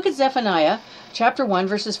 Look at Zephaniah chapter 1,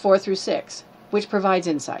 verses 4 through 6, which provides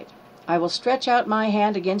insight. I will stretch out my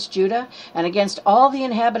hand against Judah and against all the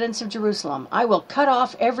inhabitants of Jerusalem. I will cut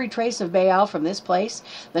off every trace of Baal from this place,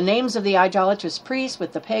 the names of the idolatrous priests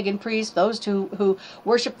with the pagan priests, those who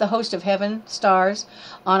worship the host of heaven, stars,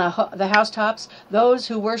 on the housetops, those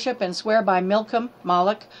who worship and swear by Milcom,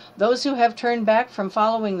 Moloch, those who have turned back from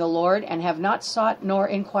following the Lord and have not sought nor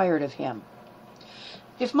inquired of him.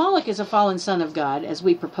 If Moloch is a fallen son of God, as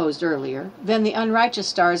we proposed earlier, then the unrighteous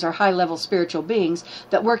stars are high-level spiritual beings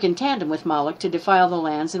that work in tandem with Moloch to defile the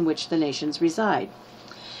lands in which the nations reside.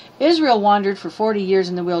 Israel wandered for 40 years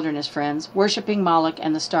in the wilderness, friends, worshiping Moloch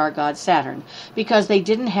and the star god Saturn, because they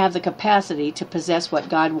didn't have the capacity to possess what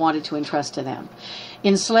God wanted to entrust to them.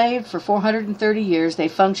 Enslaved for 430 years, they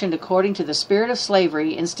functioned according to the spirit of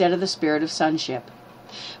slavery instead of the spirit of sonship.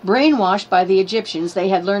 Brainwashed by the Egyptians, they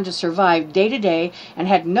had learned to survive day to day and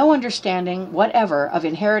had no understanding whatever of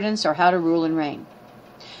inheritance or how to rule and reign.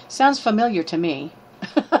 Sounds familiar to me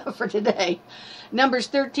for today. Numbers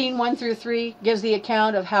 13, 1 through 3 gives the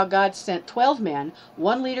account of how God sent 12 men,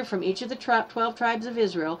 one leader from each of the 12 tribes of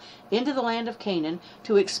Israel, into the land of Canaan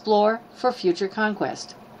to explore for future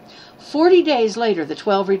conquest. 40 days later, the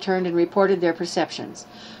 12 returned and reported their perceptions.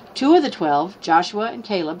 2 of the 12, Joshua and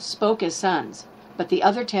Caleb, spoke as sons, but the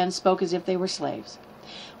other 10 spoke as if they were slaves.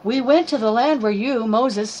 We went to the land where you,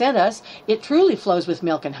 Moses, sent us. It truly flows with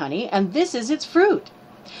milk and honey, and this is its fruit.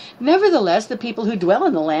 Nevertheless, the people who dwell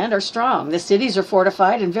in the land are strong. The cities are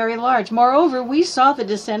fortified and very large. Moreover, we saw the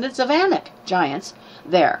descendants of Anak, giants,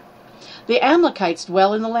 there. The Amalekites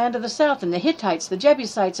dwell in the land of the south, and the Hittites, the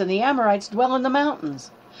Jebusites, and the Amorites dwell in the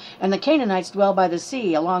mountains. And the Canaanites dwell by the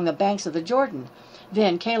sea, along the banks of the Jordan.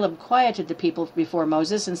 Then Caleb quieted the people before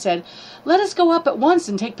Moses and said, Let us go up at once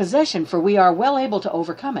and take possession, for we are well able to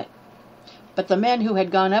overcome it. But the men who had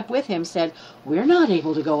gone up with him said, We're not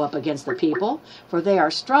able to go up against the people, for they are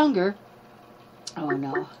stronger.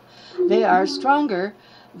 They are stronger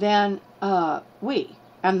than we.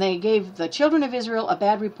 And they gave the children of Israel a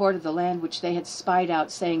bad report of the land which they had spied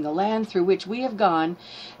out, saying, The land through which we have gone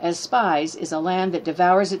as spies is a land that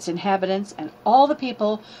devours its inhabitants, and all the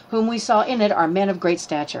people whom we saw in it are men of great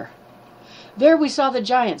stature. There we saw the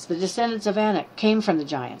giants, the descendants of Anak came from the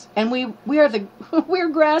giants, and we're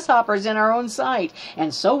grasshoppers in our own sight,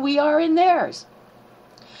 and so we are in theirs.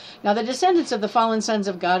 Now the descendants of the fallen sons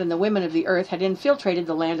of God and the women of the earth had infiltrated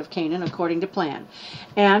the land of Canaan according to plan,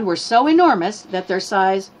 and were so enormous that their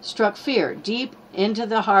size struck fear deep into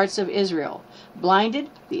the hearts of Israel.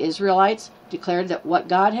 Blinded, the Israelites declared that what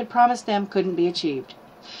God had promised them couldn't be achieved.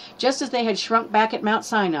 Just as they had shrunk back at Mount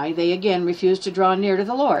Sinai, they again refused to draw near to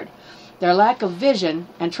the Lord. Their lack of vision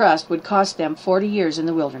and trust would cost them 40 years in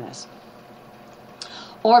the wilderness.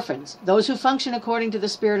 Orphans, those who function according to the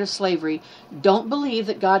spirit of slavery, don't believe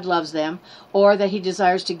that God loves them or that he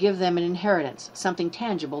desires to give them an inheritance, something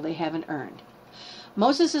tangible they haven't earned.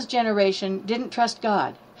 Moses' generation didn't trust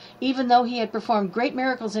God, even though he had performed great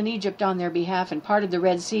miracles in Egypt on their behalf and parted the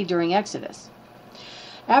Red Sea during Exodus.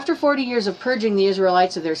 After 40 years of purging the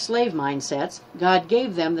Israelites of their slave mindsets, God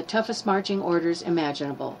gave them the toughest marching orders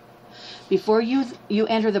imaginable. Before you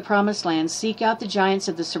enter the promised land, seek out the giants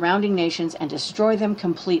of the surrounding nations and destroy them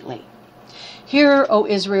completely. Hear, O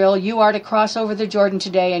Israel, you are to cross over the Jordan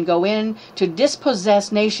today and go in to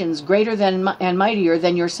dispossess nations greater than and mightier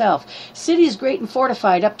than yourself, cities great and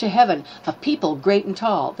fortified up to heaven, a people great and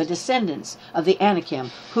tall, the descendants of the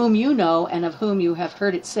Anakim, whom you know and of whom you have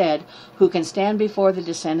heard it said, who can stand before the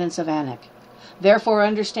descendants of Anak. Therefore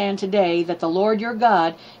understand today that the Lord your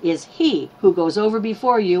God is he who goes over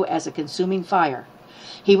before you as a consuming fire.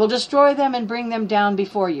 He will destroy them and bring them down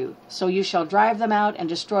before you. So you shall drive them out and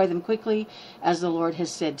destroy them quickly, as the Lord has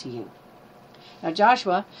said to you. Now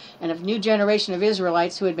Joshua and a new generation of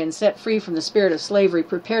Israelites who had been set free from the spirit of slavery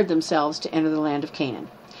prepared themselves to enter the land of Canaan.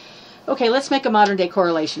 Okay, let's make a modern day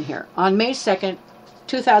correlation here. On May 2nd,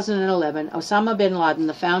 2011, Osama bin Laden,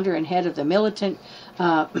 the founder and head of the militant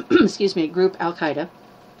group Al-Qaeda,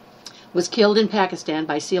 was killed in Pakistan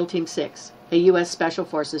by SEAL Team 6. a U.S. Special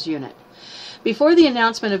Forces unit. Before the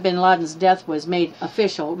announcement of bin Laden's death was made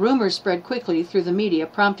official, rumors spread quickly through the media,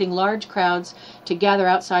 prompting large crowds to gather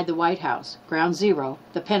outside the White House, Ground Zero,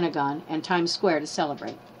 the Pentagon, and Times Square to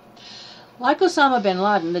celebrate. Like Osama bin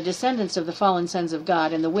Laden, the descendants of the fallen sons of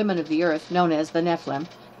God and the women of the earth, known as the Nephilim,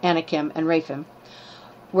 Anakim, and Raphim,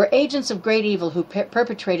 were agents of great evil who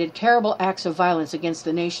perpetrated terrible acts of violence against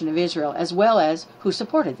the nation of Israel, as well as who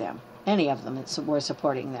supported them. Any of them that were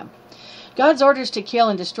supporting them. God's orders to kill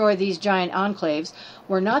and destroy these giant enclaves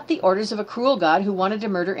were not the orders of a cruel God who wanted to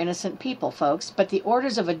murder innocent people, folks, but the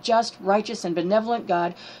orders of a just, righteous, and benevolent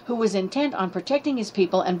God who was intent on protecting his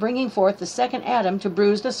people and bringing forth the second Adam to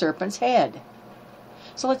bruise the serpent's head.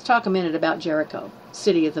 So let's talk a minute about Jericho,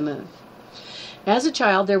 City of the Moon. As a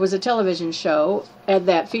child, there was a television show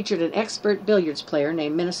that featured an expert billiards player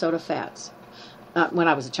named Minnesota Fats. When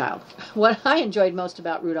I was a child. What I enjoyed most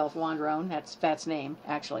about Rudolph Wanderone, that's Fats' name,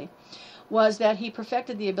 actually, was that he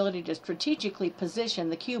perfected the ability to strategically position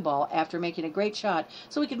the cue ball after making a great shot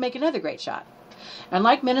so he could make another great shot. And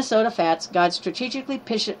like Minnesota Fats, God strategically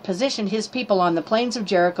positioned his people on the plains of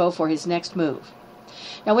Jericho for his next move.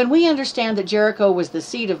 Now, when we understand that Jericho was the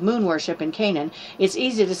seat of moon worship in Canaan, it's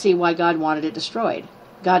easy to see why God wanted it destroyed.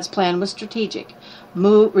 God's plan was strategic.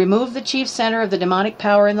 Remove the chief center of the demonic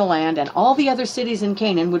power in the land, and all the other cities in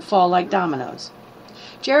Canaan would fall like dominoes.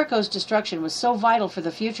 Jericho's destruction was so vital for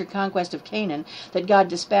the future conquest of Canaan that God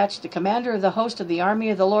dispatched the commander of the host of the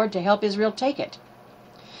army of the Lord to help Israel take it.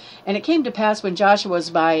 And it came to pass when Joshua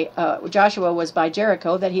was by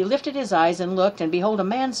Jericho that he lifted his eyes and looked, and behold, a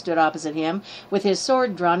man stood opposite him with his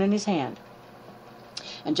sword drawn in his hand.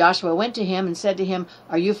 And Joshua went to him and said to him,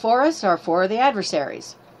 "Are you for us or for the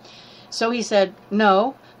adversaries?" So he said,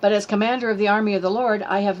 "No, but as commander of the army of the Lord,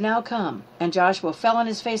 I have now come." And Joshua fell on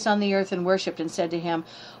his face on the earth and worshipped and said to him,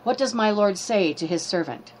 "What does my Lord say to his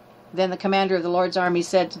servant?" Then the commander of the Lord's army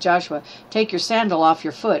said to Joshua, "Take your sandal off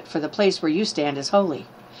your foot, for the place where you stand is holy."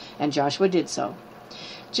 And Joshua did so.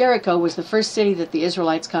 Jericho was the first city that the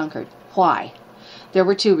Israelites conquered. Why? There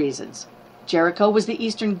were two reasons. Jericho was the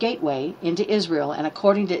eastern gateway into Israel, and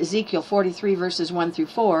according to Ezekiel 43 verses 1 through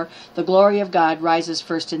 4, the glory of God rises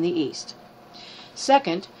first in the east.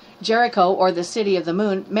 Second, Jericho, or the City of the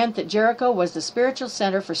Moon, meant that Jericho was the spiritual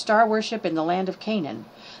center for star worship in the land of Canaan.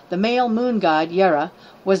 The male moon god, Yera,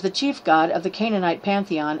 was the chief god of the Canaanite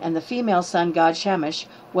pantheon, and the female sun god, Shamash,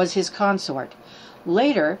 was his consort.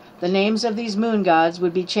 Later, the names of these moon gods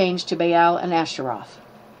would be changed to Baal and Asheroth.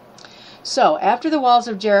 So, after the walls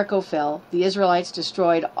of Jericho fell, the Israelites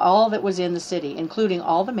destroyed all that was in the city, including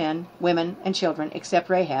all the men, women, and children,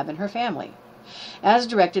 except Rahab and her family. As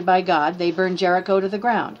directed by God, they burned Jericho to the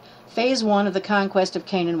ground. Phase 1 of the conquest of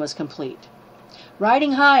Canaan was complete.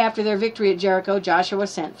 Riding high after their victory at Jericho, Joshua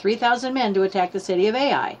sent 3,000 men to attack the city of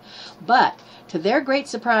Ai. But, to their great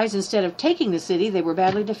surprise, instead of taking the city, they were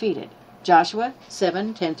badly defeated. Joshua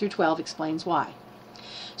 7:10-12 explains why.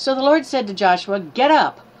 So the Lord said to Joshua, "Get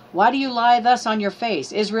up! Why do you lie thus on your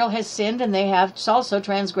face? Israel has sinned, and they have also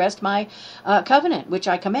transgressed my covenant, which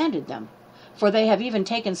I commanded them. For they have even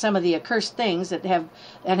taken some of the accursed things that have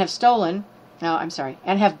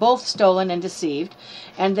both stolen and deceived,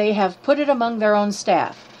 and they have put it among their own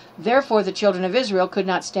staff. Therefore the children of Israel could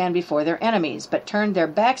not stand before their enemies, but turned their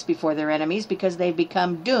backs before their enemies, because they've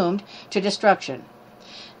become doomed to destruction.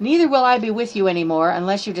 Neither will I be with you any more,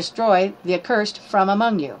 unless you destroy the accursed from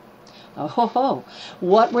among you." Oh ho ho!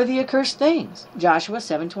 What were the accursed things? Joshua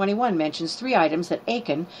 7:21 mentions 3 items that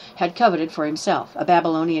Achan had coveted for himself: a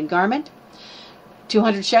Babylonian garment,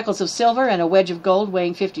 200 shekels of silver, and a wedge of gold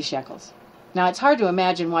weighing 50 shekels. Now, it's hard to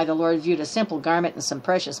imagine why the Lord viewed a simple garment and some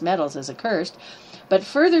precious metals as accursed, but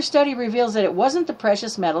further study reveals that it wasn't the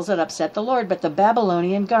precious metals that upset the Lord, but the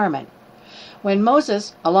Babylonian garment. When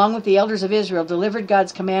Moses, along with the elders of Israel, delivered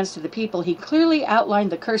God's commands to the people, he clearly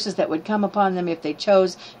outlined the curses that would come upon them if they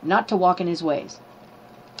chose not to walk in his ways.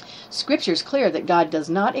 Scripture is clear that God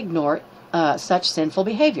does not ignore such sinful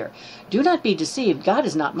behavior. Do not be deceived. God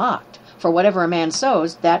is not mocked. For whatever a man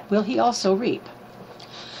sows, that will he also reap.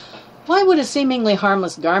 Why would a seemingly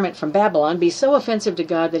harmless garment from Babylon be so offensive to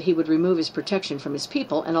God that he would remove his protection from his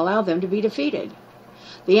people and allow them to be defeated?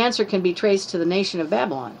 The answer can be traced to the nation of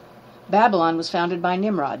Babylon. Babylon was founded by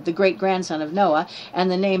Nimrod, the great-grandson of Noah,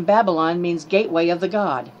 and the name Babylon means gateway of the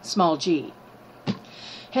god, small g.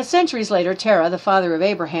 Centuries later, Terah, the father of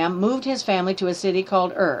Abraham, moved his family to a city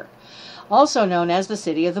called Ur, also known as the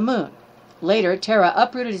City of the Moon. Later, Terah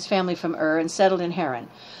uprooted his family from Ur and settled in Haran,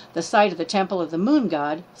 the site of the temple of the moon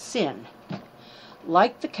god, Sin.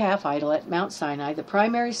 Like the calf idol at Mount Sinai, the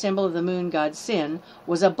primary symbol of the moon god Sin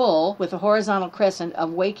was a bull with a horizontal crescent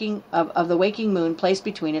of the waking moon placed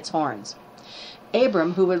between its horns.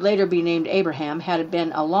 Abram, who would later be named Abraham, had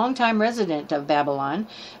been a long-time resident of Babylon,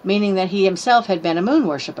 meaning that he himself had been a moon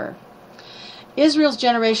worshiper. Israel's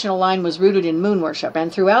generational line was rooted in moon worship,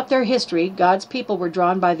 and throughout their history, God's people were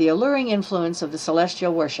drawn by the alluring influence of the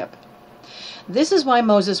celestial worship. This is why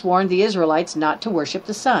Moses warned the Israelites not to worship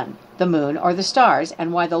the sun, the moon, or the stars,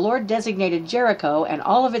 and why the Lord designated Jericho and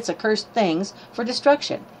all of its accursed things for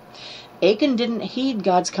destruction. Achan didn't heed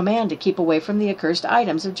God's command to keep away from the accursed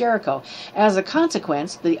items of Jericho. As a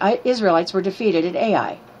consequence, the Israelites were defeated at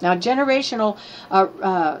Ai. Now, this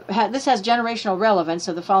has generational relevance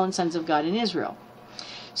of the fallen sons of God in Israel.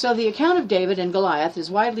 So the account of David and Goliath is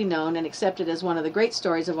widely known and accepted as one of the great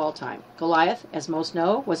stories of all time. Goliath, as most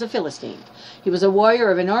know, was a Philistine. He was a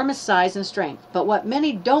warrior of enormous size and strength, but what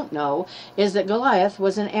many don't know is that Goliath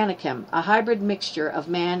was an Anakim, a hybrid mixture of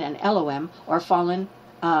man and Elohim, or fallen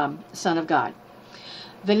son of God.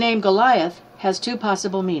 The name Goliath has two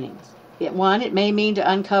possible meanings. One, it may mean to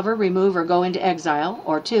uncover, remove, or go into exile,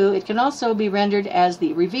 or two, it can also be rendered as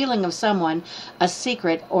the revealing of someone a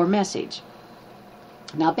secret or message.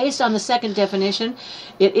 Now, based on the second definition,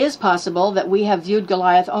 it is possible that we have viewed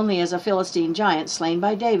Goliath only as a Philistine giant slain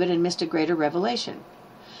by David and missed a greater revelation.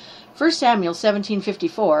 1 Samuel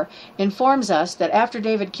 17:54 informs us that after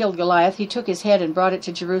David killed Goliath, he took his head and brought it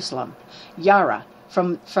to Jerusalem. Yara,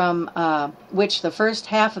 from which the first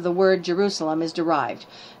half of the word Jerusalem is derived,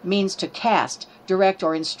 means to cast, direct,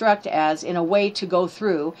 or instruct as in a way to go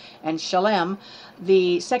through, and Shalem,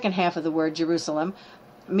 the second half of the word Jerusalem,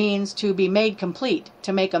 means to be made complete,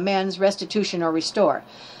 to make amends, restitution, or restore.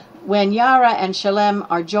 When Yara and Shalem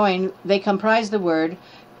are joined, they comprise the word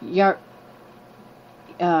wait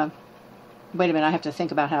a minute, I have to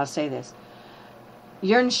think about how to say this.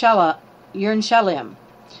 Yern-Shalim,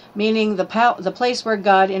 meaning the place where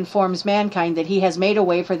God informs mankind that he has made a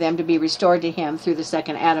way for them to be restored to him through the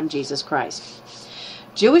second Adam, Jesus Christ.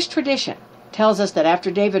 Jewish tradition tells us that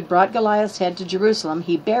after David brought Goliath's head to Jerusalem,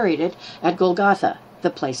 he buried it at Golgotha, the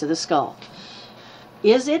place of the skull.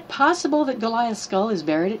 Is it possible that Goliath's skull is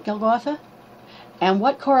buried at Golgotha? And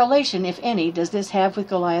what correlation, if any, does this have with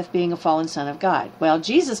Goliath being a fallen son of God? Well,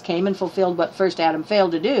 Jesus came and fulfilled what first Adam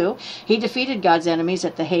failed to do. He defeated God's enemies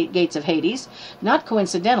at the gates of Hades. Not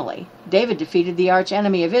coincidentally, David defeated the arch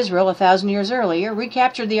enemy of Israel 1,000 years earlier,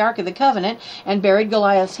 recaptured the Ark of the Covenant, and buried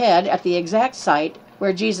Goliath's head at the exact site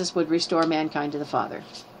where Jesus would restore mankind to the Father.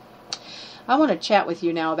 I want to chat with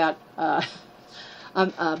you now about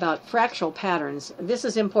fractal patterns. This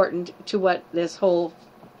is important to what this whole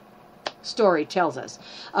story tells us.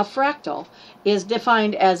 A fractal is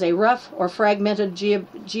defined as a rough or fragmented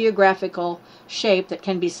geographical shape that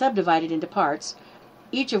can be subdivided into parts,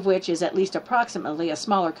 each of which is at least approximately a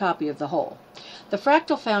smaller copy of the whole. The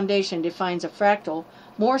fractal foundation defines a fractal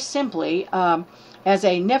more simply as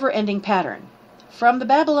a never-ending pattern. From the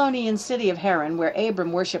Babylonian city of Haran, where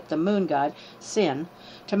Abram worshipped the moon god, Sin,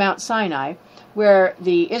 to Mount Sinai, where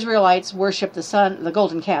the Israelites worshiped the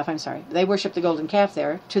golden calf, they worshiped the golden calf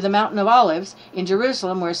there, to the Mountain of Olives in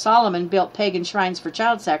Jerusalem, where Solomon built pagan shrines for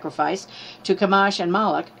child sacrifice, to Chemosh and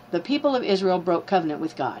Moloch, the people of Israel broke covenant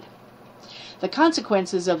with God. The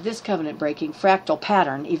consequences of this covenant-breaking fractal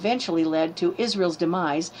pattern eventually led to Israel's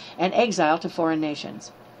demise and exile to foreign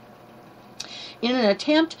nations. In an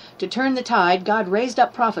attempt to turn the tide, God raised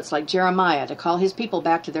up prophets like Jeremiah to call his people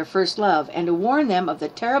back to their first love and to warn them of the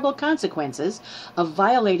terrible consequences of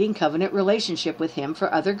violating covenant relationship with him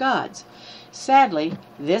for other gods. Sadly,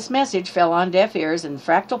 this message fell on deaf ears, and the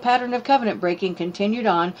fractal pattern of covenant breaking continued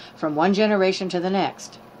on from one generation to the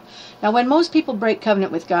next. Now, when most people break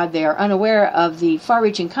covenant with God, they are unaware of the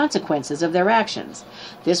far-reaching consequences of their actions.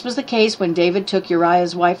 This was the case when David took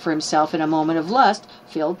Uriah's wife for himself in a moment of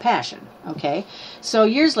lust-filled passion. Okay? So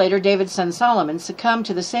years later, David's son Solomon succumbed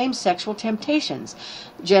to the same sexual temptations.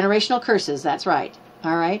 Generational curses, that's right.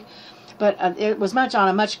 All right? But it was on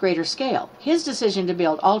a much greater scale. His decision to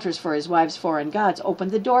build altars for his wife's foreign gods opened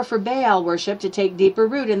the door for Baal worship to take deeper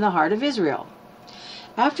root in the heart of Israel.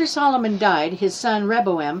 After Solomon died, his son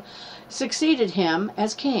Rehoboam succeeded him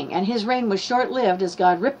as king, and his reign was short-lived as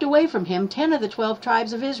God ripped away from him 10 of the 12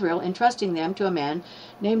 tribes of Israel, entrusting them to a man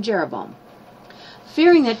named Jeroboam.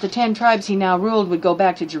 Fearing that the 10 tribes he now ruled would go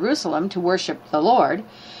back to Jerusalem to worship the Lord,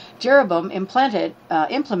 Jeroboam implemented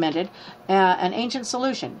an ancient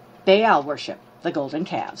solution: Baal worship, the golden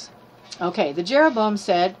calves. Okay, Jeroboam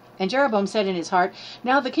said in his heart,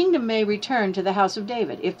 "Now the kingdom may return to the house of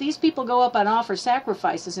David. If these people go up and offer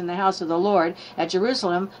sacrifices in the house of the Lord at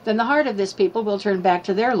Jerusalem, then the heart of this people will turn back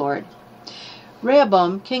to their Lord,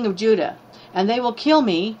 Rehoboam, king of Judah, and they will kill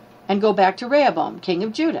me and go back to Rehoboam, king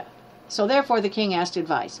of Judah." So therefore the king asked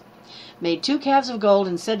advice. made 2 calves of gold,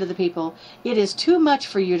 and said to the people, "It is too much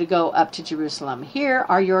for you to go up to Jerusalem. Here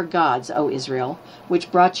are your gods, O Israel,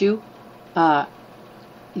 which brought you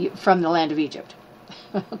from the land of Egypt."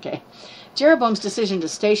 Okay. Jeroboam's decision to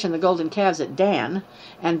station the golden calves at Dan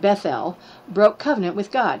and Bethel broke covenant with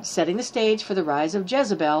God, setting the stage for the rise of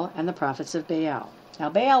Jezebel and the prophets of Baal. Now,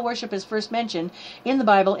 Baal worship is first mentioned in the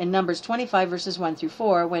Bible in Numbers 25, verses 1 through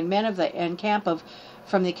 4, when men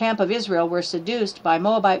from the camp of Israel were seduced by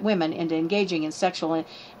Moabite women into engaging in sexual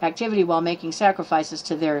activity while making sacrifices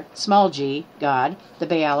to their small g god, the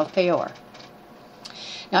Baal of Peor.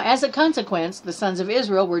 Now, as a consequence, the sons of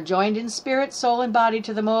Israel were joined in spirit, soul, and body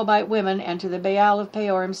to the Moabite women and to the Baal of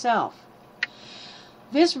Peor himself.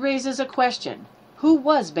 This raises a question. Who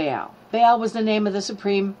was Baal? Baal was the name of the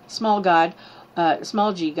supreme small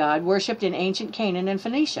g god, worshipped in ancient Canaan and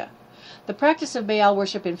Phoenicia. The practice of Baal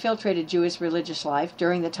worship infiltrated Jewish religious life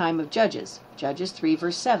during the time of Judges, Judges 3,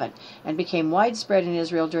 verse 7, and became widespread in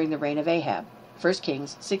Israel during the reign of Ahab. 1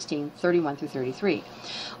 Kings 16, 31 through 33.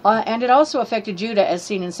 And it also affected Judah, as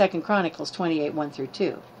seen in 2 Chronicles 28, 1 through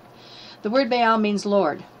 2. The word Baal means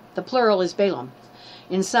Lord. The plural is Balaam.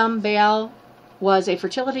 In sum, Baal was a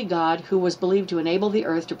fertility god who was believed to enable the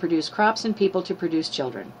earth to produce crops and people to produce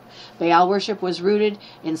children. Baal worship was rooted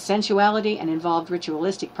in sensuality and involved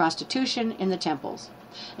ritualistic prostitution in the temples.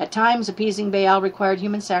 At times, appeasing Baal required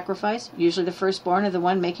human sacrifice, usually the firstborn of the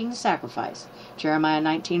one making the sacrifice. Jeremiah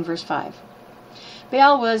 19, verse 5.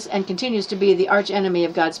 Baal was and continues to be the archenemy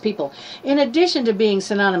of God's people. In addition to being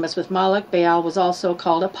synonymous with Moloch, Baal was also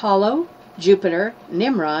called Apollo, Jupiter,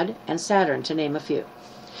 Nimrod, and Saturn, to name a few.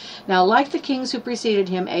 Now, like the kings who preceded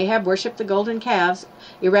him, Ahab worshipped the golden calves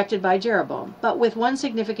erected by Jeroboam, but with one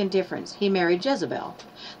significant difference. He married Jezebel,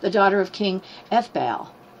 the daughter of King Ethbaal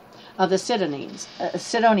of the Sidonians.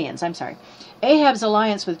 Ahab's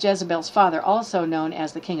alliance with Jezebel's father, also known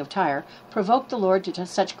as the king of Tyre, provoked the Lord to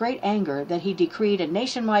such great anger that he decreed a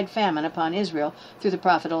nationwide famine upon Israel through the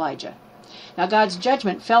prophet Elijah. Now, God's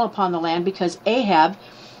judgment fell upon the land because Ahab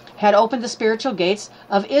had opened the spiritual gates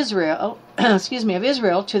of Israel,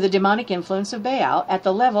 to the demonic influence of Baal at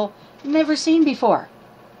the level never seen before.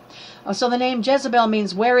 So the name Jezebel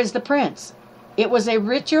means, "Where is the prince?" It was a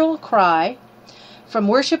ritual cry from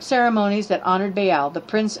worship ceremonies that honored Baal, the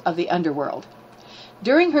prince of the underworld.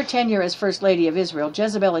 During her tenure as First Lady of Israel,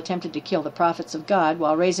 Jezebel attempted to kill the prophets of God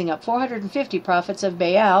while raising up 450 prophets of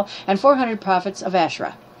Baal and 400 prophets of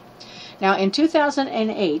Asherah. Now, in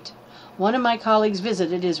 2008, one of my colleagues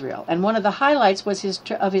visited Israel, and one of the highlights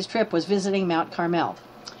of his trip was visiting Mount Carmel,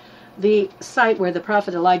 the site where the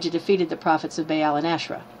prophet Elijah defeated the prophets of Baal and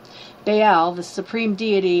Asherah. Baal, the supreme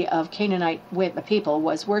deity of Canaanite people,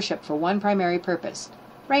 was worshipped for one primary purpose: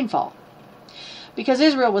 rainfall. Because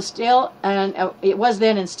Israel was it was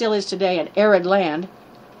then and still is today, an arid land,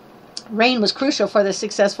 rain was crucial for the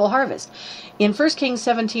successful harvest. In 1 Kings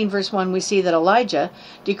 17, verse 1, we see that Elijah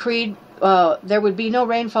decreed there would be no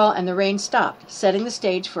rainfall, and the rain stopped, setting the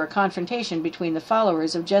stage for a confrontation between the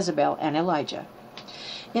followers of Jezebel and Elijah.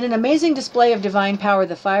 In an amazing display of divine power,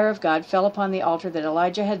 the fire of God fell upon the altar that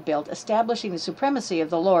Elijah had built, establishing the supremacy of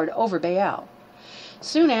the Lord over Baal.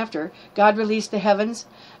 Soon after, God released the heavens,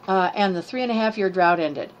 and the 3.5-year drought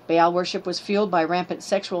ended. Baal worship was fueled by rampant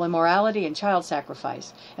sexual immorality and child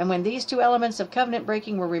sacrifice, and when these two elements of covenant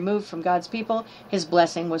breaking were removed from God's people, his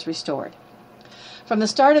blessing was restored. From the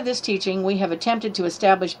start of this teaching, we have attempted to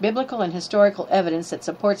establish biblical and historical evidence that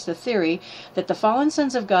supports the theory that the fallen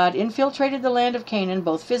sons of God infiltrated the land of Canaan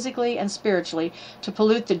both physically and spiritually to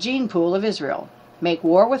pollute the gene pool of Israel, make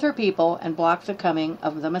war with her people, and block the coming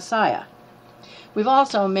of the Messiah. We've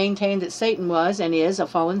also maintained that Satan was and is a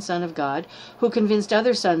fallen son of God who convinced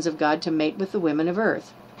other sons of God to mate with the women of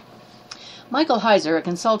earth. Michael Heiser, a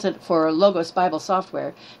consultant for Logos Bible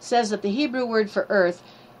Software, says that the Hebrew word for earth,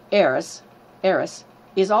 eris,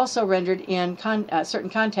 is also rendered in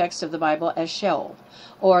certain contexts of the Bible as Sheol,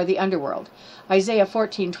 or the underworld. Isaiah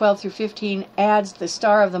 14:12 through 15 adds the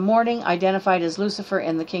star of the morning, identified as Lucifer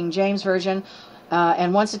in the King James Version,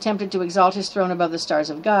 and once attempted to exalt his throne above the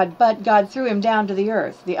stars of God, but God threw him down to the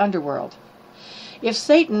earth, the underworld. If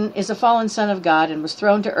Satan is a fallen son of God and was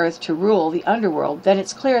thrown to earth to rule the underworld, then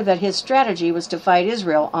it's clear that his strategy was to fight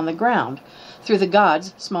Israel on the ground through the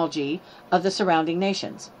gods, small g, of the surrounding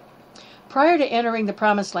nations. Prior to entering the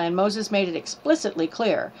Promised Land, Moses made it explicitly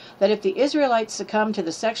clear that if the Israelites succumbed to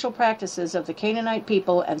the sexual practices of the Canaanite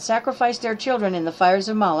people and sacrificed their children in the fires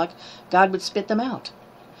of Moloch, God would spit them out.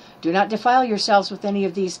 "Do not defile yourselves with any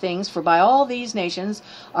of these things, for by all these nations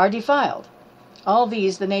are defiled." All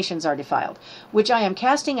these the nations are defiled, which I am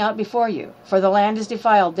casting out before you. For the land is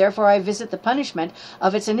defiled, therefore I visit the punishment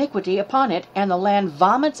of its iniquity upon it, and the land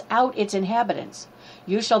vomits out its inhabitants.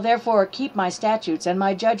 You shall therefore keep my statutes and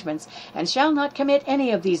my judgments, and shall not commit any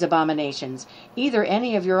of these abominations, either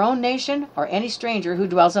any of your own nation, or any stranger who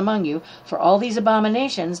dwells among you, for all these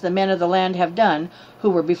abominations the men of the land have done, who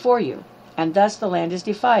were before you, and thus the land is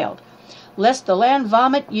defiled. Lest the land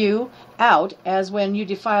vomit you out, as when you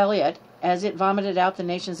defile it, as it vomited out the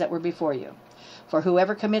nations that were before you. For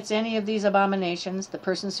whoever commits any of these abominations, the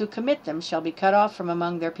persons who commit them shall be cut off from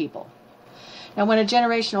among their people. Now when a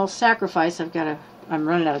generational sacrifice, I'm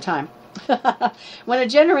running out of time. When a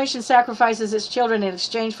generation sacrifices its children in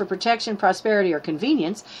exchange for protection, prosperity, or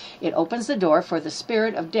convenience, it opens the door for the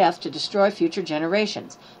spirit of death to destroy future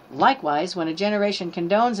generations. Likewise, when a generation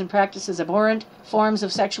condones and practices abhorrent forms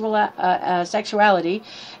of sexuality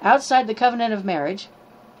outside the covenant of marriage,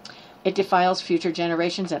 it defiles future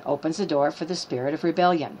generations and opens the door for the spirit of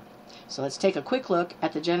rebellion. So let's take a quick look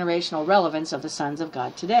at the generational relevance of the sons of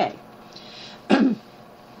God today.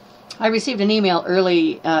 I received an email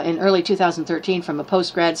in early 2013 from a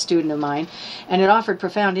post-grad student of mine, and it offered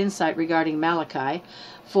profound insight regarding Malachi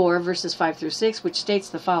 4, verses 5 through 6, which states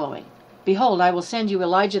the following. Behold, I will send you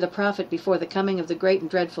Elijah the prophet before the coming of the great and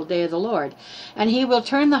dreadful day of the Lord, and he will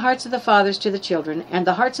turn the hearts of the fathers to the children, and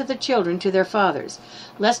the hearts of the children to their fathers,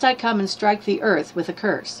 lest I come and strike the earth with a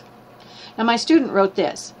curse. Now my student wrote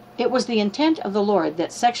this. It was the intent of the Lord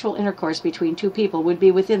that sexual intercourse between two people would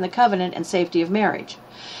be within the covenant and safety of marriage.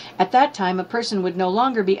 At that time, a person would no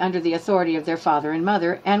longer be under the authority of their father and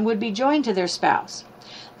mother, and would be joined to their spouse.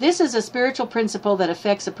 This is a spiritual principle that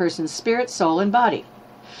affects a person's spirit, soul, and body.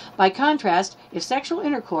 By contrast, if sexual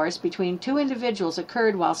intercourse between two individuals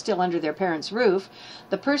occurred while still under their parents' roof,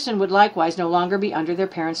 the person would likewise no longer be under their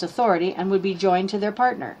parents' authority and would be joined to their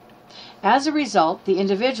partner. As a result, the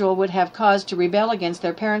individual would have cause to rebel against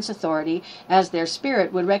their parents' authority, as their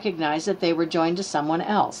spirit would recognize that they were joined to someone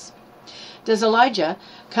else. Does Elijah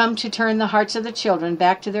come to turn the hearts of the children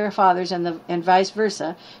back to their fathers and vice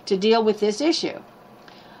versa to deal with this issue?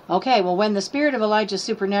 Okay, well, when the spirit of Elijah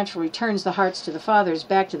supernaturally turns the hearts to the fathers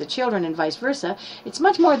back to the children and vice versa, it's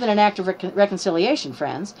much more than an act of reconciliation,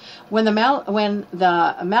 friends. When the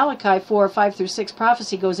Malachi 4, 5 through 6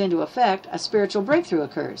 prophecy goes into effect, a spiritual breakthrough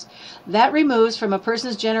occurs. That removes from a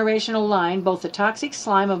person's generational line both the toxic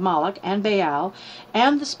slime of Moloch and Baal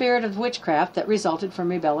and the spirit of witchcraft that resulted from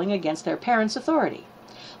rebelling against their parents' authority.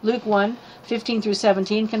 Luke 1, 15 through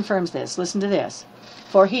 17 confirms this. Listen to this.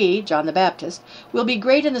 For he, John the Baptist, will be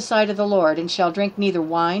great in the sight of the Lord, and shall drink neither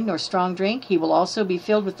wine nor strong drink. He will also be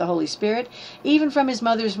filled with the Holy Spirit, even from his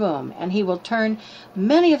mother's womb. And he will turn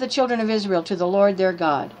many of the children of Israel to the Lord their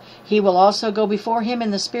God. He will also go before him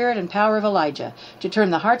in the spirit and power of Elijah, to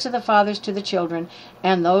turn the hearts of the fathers to the children,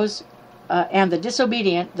 and the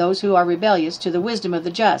disobedient, those who are rebellious, to the wisdom of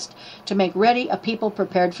the just, to make ready a people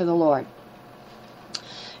prepared for the Lord.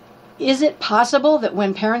 Is it possible that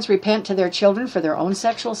when parents repent to their children for their own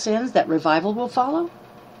sexual sins, that revival will follow?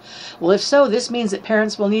 Well, if so, this means that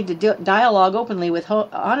parents will need to dialogue openly with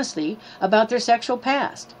honesty about their sexual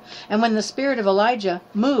past. And when the spirit of Elijah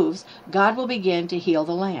moves, God will begin to heal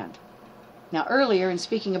the land. Now, earlier, in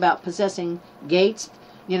speaking about possessing gates,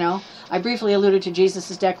 I briefly alluded to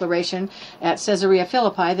Jesus' declaration at Caesarea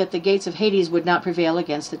Philippi that the gates of Hades would not prevail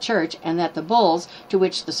against the church, and that the bulls, to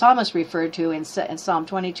which the psalmist referred to in Psalm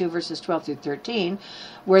 22, verses 12 through 13,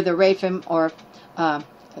 were the Raphim,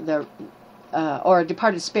 or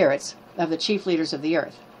departed spirits of the chief leaders of the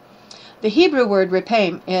earth. The Hebrew word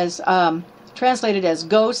Raphim is translated as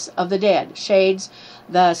ghosts of the dead, shades,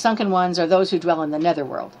 the sunken ones, or those who dwell in the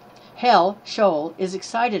netherworld. Hell, Sheol, is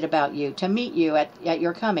excited about you, to meet you at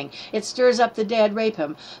your coming. It stirs up the dead,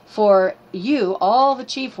 Raphim, for you, all the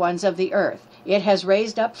chief ones of the earth. It has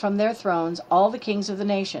raised up from their thrones all the kings of the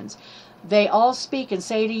nations. They all speak and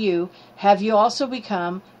say to you, have you also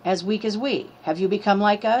become as weak as we? Have you become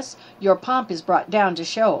like us? Your pomp is brought down to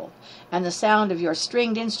Sheol, and the sound of your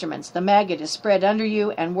stringed instruments. The maggot is spread under you,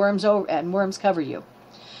 and worms cover you.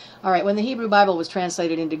 All right, when the Hebrew Bible was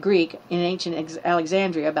translated into Greek in ancient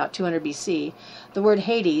Alexandria about 200 BC, the word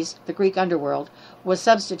Hades, the Greek underworld, was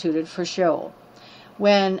substituted for Sheol.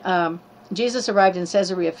 When Jesus arrived in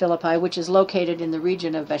Caesarea Philippi, which is located in the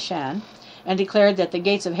region of Bashan, and declared that the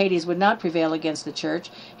gates of Hades would not prevail against the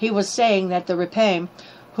church, he was saying that the Raphim,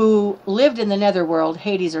 who lived in the netherworld,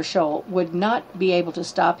 Hades or Sheol, would not be able to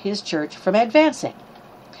stop his church from advancing.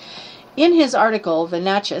 In his article, The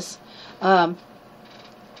Natchez,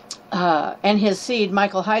 and his seed,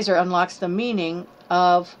 Michael Heiser unlocks the meaning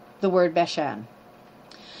of the word Bashan.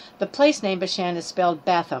 The place name Bashan is spelled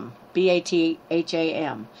Batham,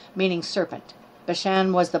 B-A-T-H-A-M, meaning serpent.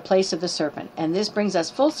 Bashan was the place of the serpent, and this brings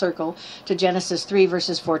us full circle to Genesis 3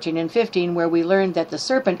 verses 14 and 15, where we learned that the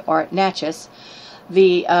serpent, or Nachis,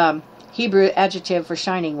 the Hebrew adjective for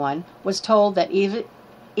shining one, was told that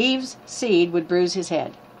Eve's seed would bruise his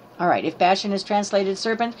head. All right, if Bashan is translated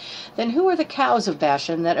serpent, then who are the cows of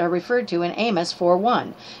Bashan that are referred to in Amos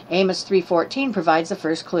 4:1? Amos 3:14 provides the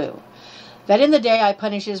first clue. That in the day I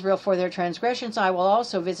punish Israel for their transgressions, I will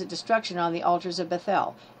also visit destruction on the altars of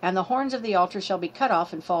Bethel, and the horns of the altar shall be cut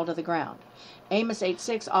off and fall to the ground. Amos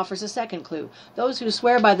 8:6 offers a second clue. Those who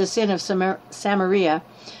swear by the sin of Samaria,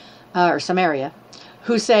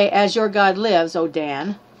 who say, as your God lives, O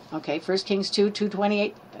Dan. Okay, 1 Kings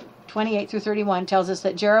 2:28 through 31 tells us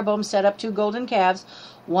that Jeroboam set up 2 golden calves,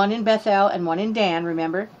 one in Bethel and one in Dan,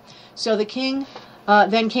 remember? So the king,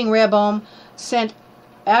 then King Rehoboam sent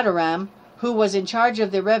Adoram, who was in charge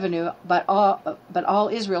of the revenue, but all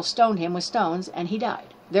Israel stoned him with stones, and he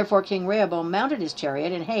died. Therefore King Rehoboam mounted his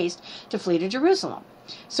chariot in haste to flee to Jerusalem.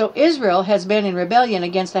 So Israel has been in rebellion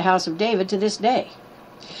against the house of David to this day.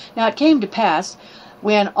 Now it came to pass,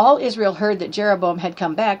 when all Israel heard that Jeroboam had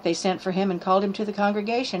come back, they sent for him and called him to the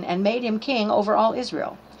congregation, and made him king over all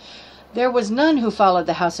Israel. There was none who followed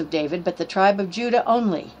the house of David, but the tribe of Judah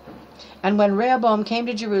only. And when Rehoboam came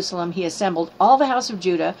to Jerusalem, he assembled all the house of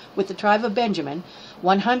Judah with the tribe of Benjamin,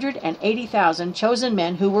 180,000 chosen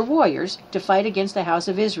men who were warriors, to fight against the house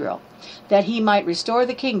of Israel, that he might restore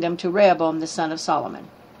the kingdom to Rehoboam the son of Solomon.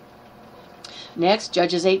 Next,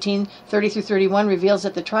 Judges 18:30 through 31 reveals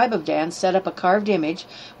that the tribe of Dan set up a carved image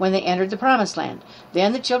when they entered the promised land.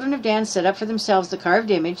 Then the children of Dan set up for themselves the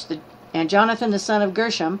carved image, and Jonathan the son of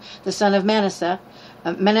Gershom, the son of Manasseh,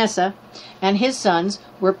 and his sons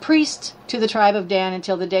were priests to the tribe of Dan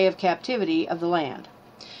until the day of captivity of the land.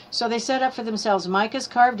 So they set up for themselves Micah's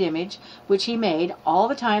carved image, which he made all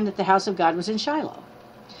the time that the house of God was in Shiloh.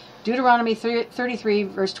 Deuteronomy 33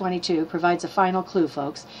 verse 22 provides a final clue,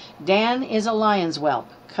 folks. Dan is a lion's whelp,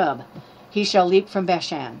 cub. He shall leap from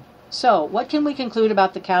Bashan. So, what can we conclude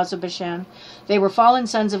about the cows of Bashan? They were fallen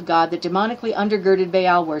sons of God that demonically undergirded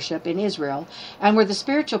Baal worship in Israel, and were the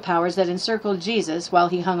spiritual powers that encircled Jesus while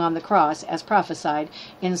he hung on the cross, as prophesied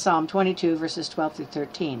in Psalm 22, verses 12 through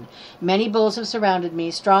 13. Many bulls have surrounded me,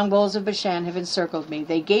 strong bulls of Bashan have encircled me.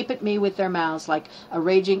 They gape at me with their mouths like a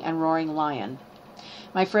raging and roaring lion.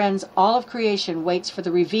 My friends, all of creation waits for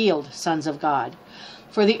the revealed sons of God.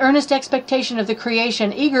 For the earnest expectation of the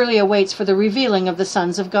creation eagerly awaits for the revealing of the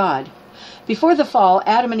sons of God. Before the fall,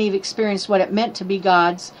 Adam and Eve experienced what it meant to be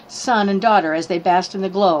God's son and daughter as they basked in the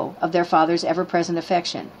glow of their Father's ever-present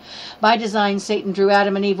affection. By design, Satan drew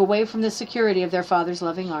Adam and Eve away from the security of their Father's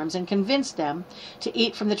loving arms and convinced them to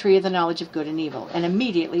eat from the tree of the knowledge of good and evil. And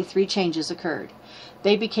immediately 3 changes occurred.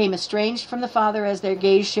 They became estranged from the Father as their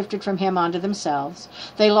gaze shifted from him onto themselves.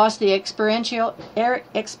 They lost the experiential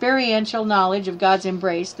knowledge of God's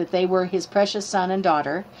embrace, that they were his precious son and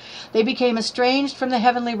daughter. They became estranged from the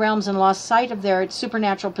heavenly realms and lost sight of their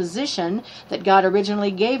supernatural position that God originally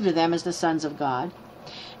gave to them as the sons of God.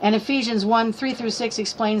 And Ephesians 1:3 through 6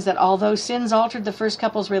 explains that although sins altered the first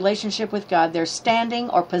couple's relationship with God, their standing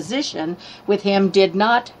or position with him did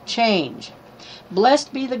not change.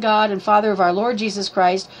 Blessed be the God and Father of our Lord Jesus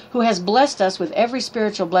Christ, who has blessed us with every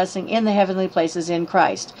spiritual blessing in the heavenly places in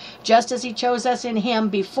Christ, just as he chose us in him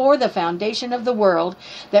before the foundation of the world,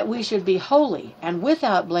 that we should be holy and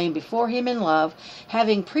without blame before him in love,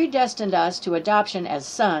 having predestined us to adoption as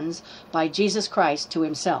sons by Jesus Christ to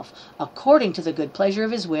himself, according to the good pleasure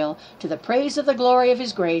of his will, to the praise of the glory of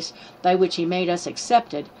his grace, by which he made us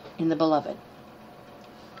accepted in the beloved.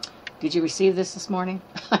 Did you receive this morning?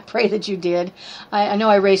 I pray that you did. I know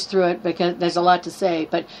I raced through it because there's a lot to say,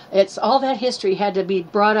 but it's all that history had to be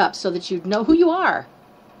brought up so that you'd know who you are.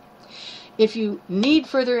 If you need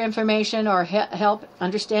further information or help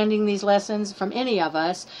understanding these lessons from any of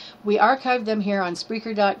us, we archive them here on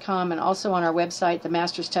Spreaker.com and also on our website,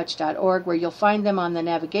 themasterstouch.org, where you'll find them on the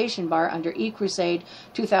navigation bar under eCRUSADE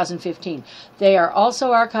 2015. They are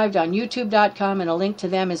also archived on YouTube.com, and a link to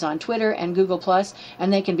them is on Twitter and Google+,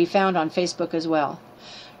 and they can be found on Facebook as well.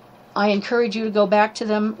 I encourage you to go back to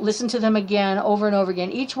them, listen to them again, over and over again.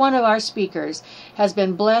 Each one of our speakers has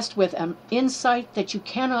been blessed with an insight that you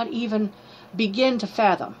cannot even begin to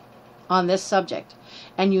fathom on this subject.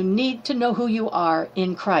 And you need to know who you are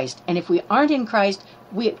in Christ. And if we aren't in Christ,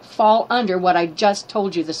 we fall under what I just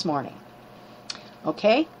told you this morning.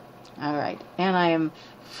 Okay? All right. And I am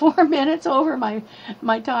 4 minutes over my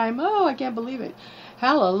time. Oh, I can't believe it.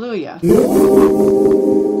 Hallelujah.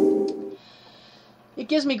 It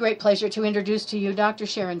gives me great pleasure to introduce to you Dr.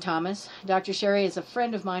 Sharon Thomas. Dr. Sherry is a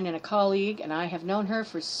friend of mine and a colleague, and I have known her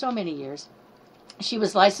for so many years. She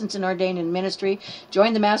was licensed and ordained in ministry,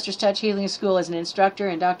 joined the Master's Touch Healing School as an instructor,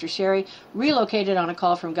 and Dr. Sherry relocated on a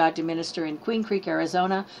call from God to minister in Queen Creek,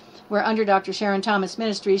 Arizona, where under Dr. Sharon Thomas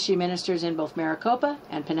Ministries, she ministers in both Maricopa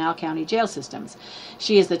and Pinal County jail systems.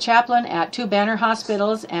 She is the chaplain at 2 Banner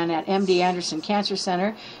Hospitals and at MD Anderson Cancer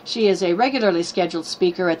Center. She is a regularly scheduled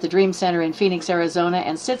speaker at the Dream Center in Phoenix, Arizona,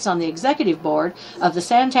 and sits on the executive board of the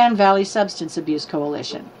Santan Valley Substance Abuse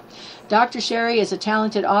Coalition. Dr. Sherry is a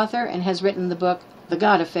talented author and has written the book The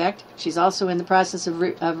God Effect. She's also in the process of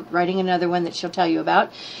writing another one that she'll tell you about,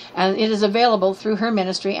 and it is available through her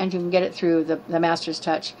ministry, and you can get it through the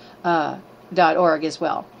masterstouch.org as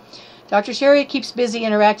well. Dr. Sherry keeps busy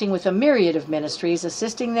interacting with a myriad of ministries,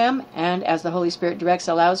 assisting them, and as the Holy Spirit directs,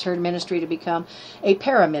 allows her ministry to become a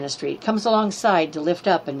para-ministry. It comes alongside to lift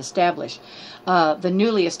up and establish the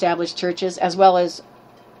newly established churches, as well as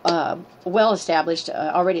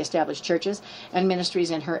already established churches and ministries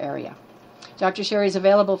in her area. Dr. Sherry is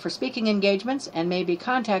available for speaking engagements and may be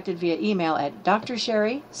contacted via email at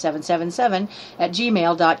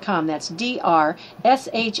drsherry777@gmail.com. That's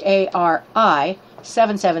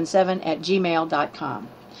DRSHARI777@gmail.com.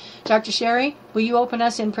 Dr. Sherry, will you open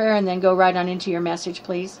us in prayer and then go right on into your message,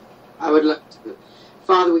 please? I would love to.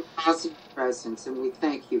 Father, we ask your presence, and we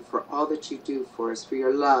thank you for all that you do for us, for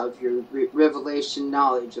your love, your revelation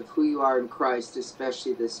knowledge of who you are in Christ,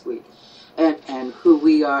 especially this week, and who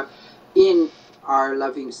we are in our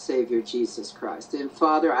loving Savior, Jesus Christ. And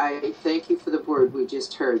Father, I thank you for the word we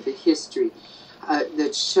just heard, the history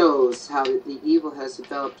that shows how the evil has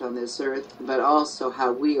developed on this earth, but also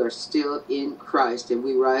how we are still in Christ, and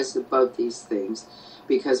we rise above these things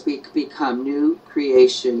because we become new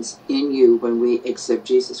creations in you when we accept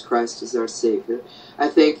Jesus Christ as our Savior. I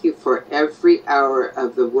thank you for every hour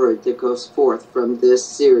of the word that goes forth from this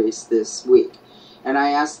series this week. And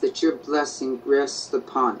I ask that your blessing rests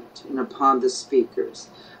upon it and upon the speakers.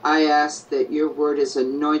 I ask that your word is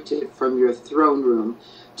anointed from your throne room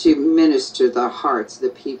to minister the hearts of the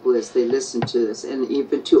people as they listen to this, and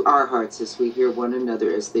even to our hearts as we hear one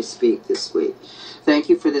another as they speak this week. Thank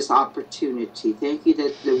you for this opportunity. Thank you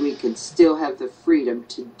that we can still have the freedom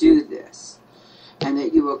to do this, and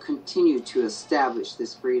that you will continue to establish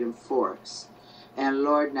this freedom for us. And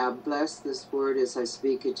Lord, now bless this word as I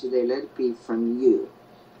speak it today. Let it be from you.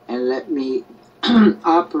 And let me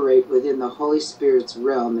operate within the Holy Spirit's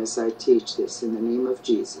realm as I teach this in the name of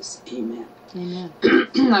Jesus. Amen. Amen.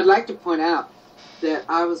 I'd like to point out that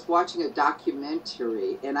I was watching a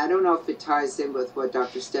documentary, and I don't know if it ties in with what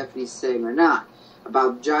Dr. Stephanie's saying or not,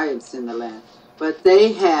 about giants in the land. But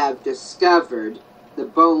they have discovered the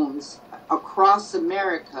bones across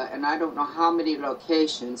America, and I don't know how many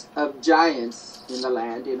locations of giants in the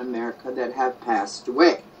land in America that have passed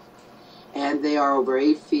away. And they are over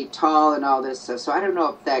 8 feet tall and all this stuff. So I don't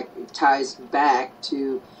know if that ties back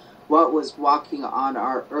to what was walking on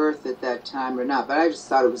our earth at that time or not, but I just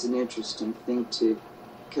thought it was an interesting thing to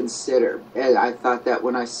consider. And I thought that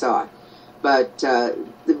when I saw it. But the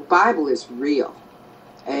Bible is real.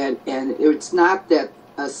 And it's not that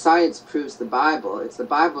science proves the Bible. It's the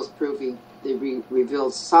Bible's proving the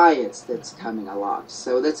revealed science that's coming along.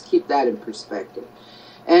 So let's keep that in perspective.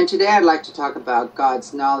 And today I'd like to talk about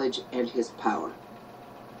God's knowledge and his power.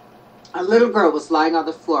 A little girl was lying on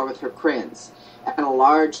the floor with her crayons and a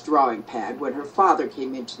large drawing pad when her father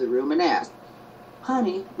came into the room and asked,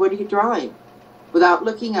 "Honey, what are you drawing?" Without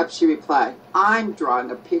looking up, she replied, "I'm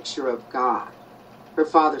drawing a picture of God." Her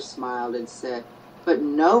father smiled and said, "But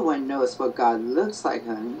no one knows what God looks like,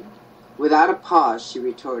 honey." Without a pause, she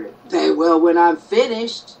retorted, "They will when I'm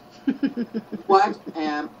finished." What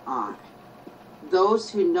am I? Those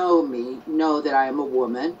who know me know that I am a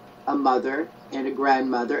woman, a mother, and a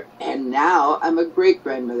grandmother, and now I'm a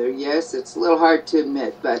great-grandmother. Yes, it's a little hard to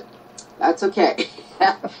admit, but that's okay.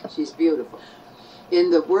 She's beautiful. In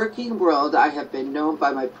the working world, I have been known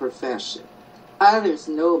by my profession. Others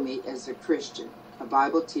know me as a Christian, a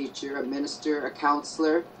Bible teacher, a minister, a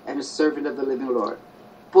counselor, and a servant of the living Lord.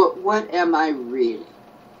 But what am I really?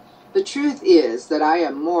 The truth is that I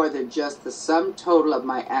am more than just the sum total of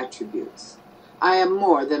my attributes. I am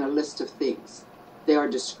more than a list of things. They are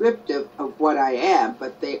descriptive of what I am,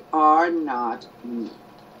 but they are not me.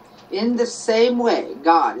 In the same way,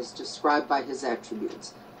 God is described by his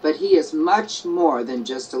attributes, but he is much more than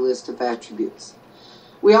just a list of attributes.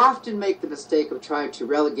 We often make the mistake of trying to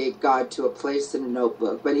relegate God to a place in a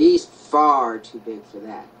notebook, but he's far too big for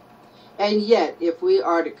that. And yet, if we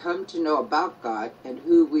are to come to know about God and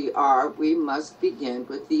who we are, we must begin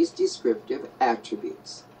with these descriptive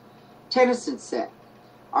attributes. Tennyson said,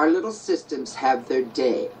 Our little systems have their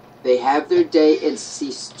day. They have their day and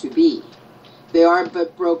cease to be. They are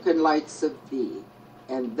but broken lights of thee,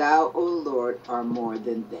 and thou, O Lord, are more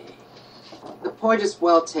than they. The point is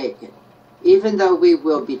well taken. Even though we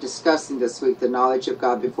will be discussing this week the knowledge of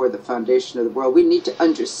God before the foundation of the world, we need to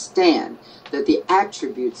understand that the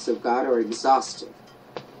attributes of God are exhaustive.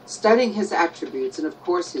 Studying his attributes and, of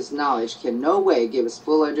course, his knowledge can no way give us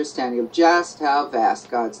full understanding of just how vast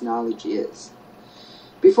God's knowledge is.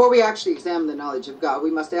 Before we actually examine the knowledge of God,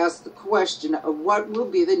 we must ask the question of what will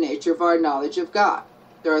be the nature of our knowledge of God.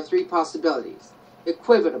 There are three possibilities.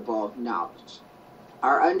 Equivocal knowledge.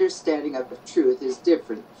 Our understanding of the truth is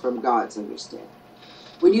different from God's understanding.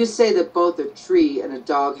 When you say that both a tree and a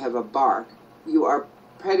dog have a bark, you are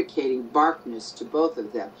predicating barkness to both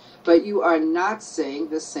of them, but you are not saying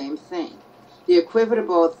the same thing. The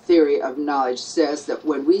equivocal theory of knowledge says that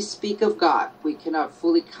when we speak of God, we cannot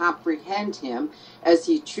fully comprehend him as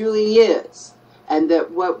he truly is, and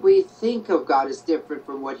that what we think of God is different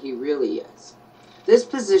from what he really is. This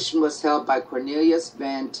position was held by Cornelius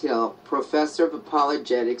Van Til, professor of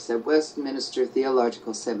apologetics at Westminster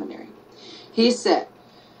Theological Seminary. He said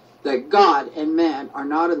that God and man are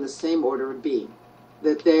not in the same order of being,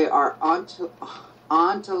 that they are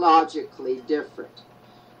ontologically different.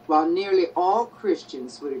 While nearly all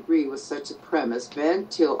Christians would agree with such a premise, Van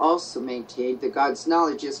Til also maintained that God's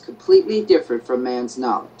knowledge is completely different from man's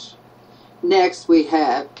knowledge. Next, we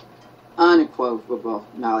have unequivocal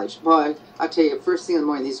knowledge. Boy, I'll tell you, first thing in the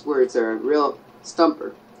morning, these words are a real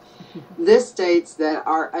stumper. This states that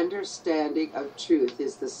our understanding of truth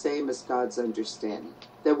is the same as God's understanding,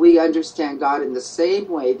 that we understand God in the same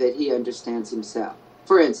way that he understands himself.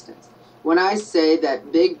 For instance, when I say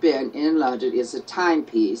that Big Ben in London is a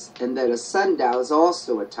timepiece and that a sundial is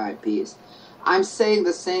also a timepiece, I'm saying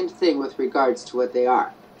the same thing with regards to what they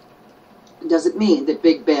are. It doesn't mean that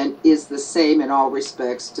Big Ben is the same in all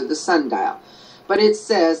respects to the sundial, but it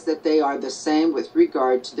says that they are the same with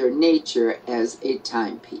regard to their nature as a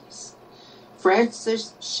timepiece.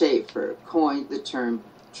 Francis Schaeffer coined the term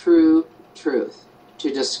true truth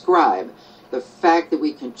to describe the fact that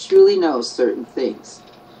we can truly know certain things.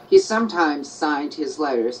 He sometimes signed his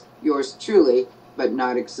letters, yours truly, but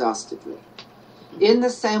not exhaustively. In the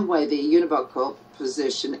same way, the univocal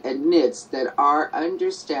position admits that our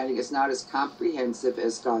understanding is not as comprehensive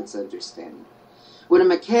as God's understanding. When a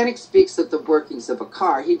mechanic speaks of the workings of a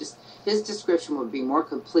car, his description would be more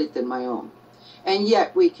complete than my own. And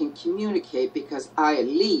yet we can communicate because I at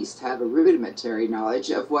least have a rudimentary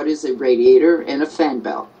knowledge of what is a radiator and a fan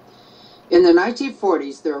belt. In the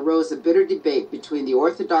 1940s, there arose a bitter debate between the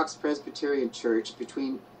Orthodox Presbyterian Church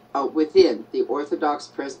within the Orthodox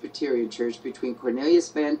Presbyterian Church between Cornelius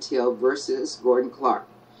Van Til versus Gordon Clark.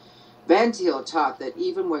 Van Til taught that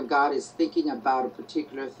even when God is thinking about a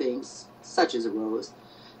particular thing, such as a rose,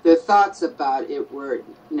 their thoughts about it were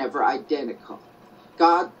never identical.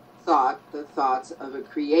 God thought the thoughts of a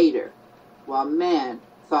creator, while man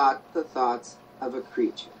thought the thoughts of a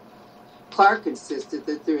creature. Clark insisted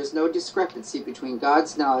that there is no discrepancy between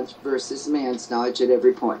God's knowledge versus man's knowledge at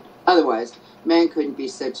every point. Otherwise, man couldn't be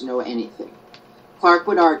said to know anything. Clark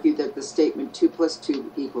would argue that the statement 2 +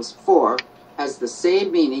 2 = 4 has the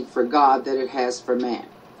same meaning for God that it has for man.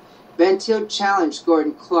 Van Til challenged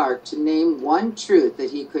Gordon Clark to name one truth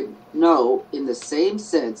that he could know in the same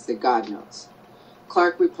sense that God knows.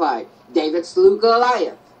 Clark replied, David slew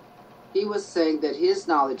Goliath. He was saying that his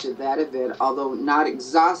knowledge of that event, although not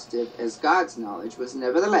exhaustive as God's knowledge, was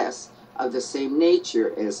nevertheless of the same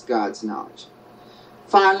nature as God's knowledge.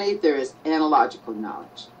 Finally, there is analogical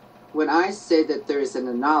knowledge. When I say that there is an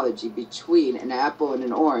analogy between an apple and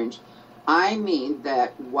an orange, I mean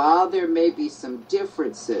that while there may be some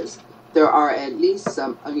differences, there are at least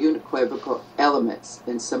some unequivocal elements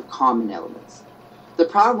and some common elements. The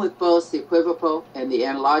problem with both the equivocal and the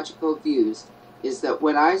analogical views is that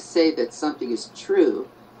when I say that something is true,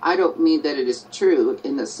 I don't mean that it is true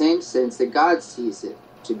in the same sense that God sees it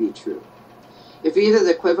to be true. If either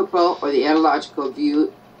the equivocal or the analogical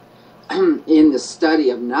view in the study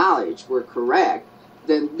of knowledge were correct,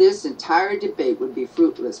 then this entire debate would be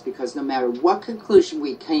fruitless, because no matter what conclusion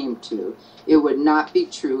we came to, it would not be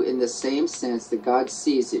true in the same sense that God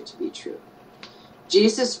sees it to be true.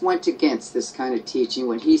 Jesus went against this kind of teaching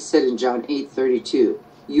when he said in John 8:32,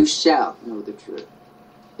 you shall know the truth.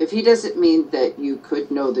 If he doesn't mean that you could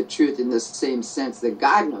know the truth in the same sense that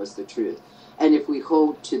God knows the truth, and if we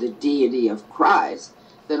hold to the deity of Christ,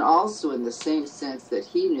 then also in the same sense that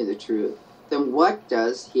he knew the truth, then what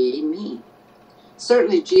does he mean?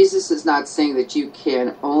 Certainly Jesus is not saying that you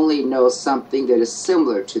can only know something that is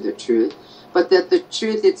similar to the truth, but that the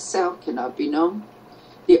truth itself cannot be known.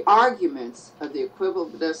 The arguments of the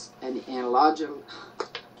equivalentist and the analogical,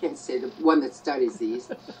 can't say the one that studies these,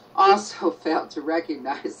 also failed to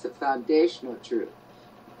recognize the foundational truth.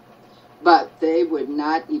 But they would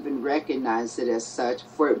not even recognize it as such,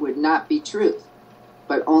 for it would not be truth,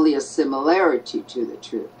 but only a similarity to the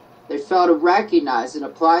truth. They fail to recognize and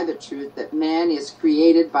apply the truth that man is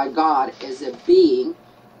created by God as a being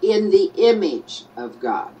in the image of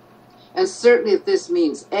God. And certainly if this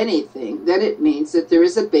means anything, then it means that there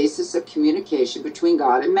is a basis of communication between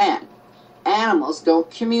God and man. Animals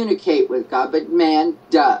don't communicate with God, but man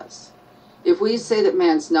does. If we say that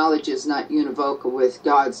man's knowledge is not univocal with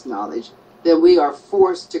God's knowledge, then we are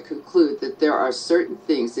forced to conclude that there are certain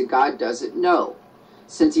things that God doesn't know,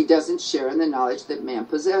 since he doesn't share in the knowledge that man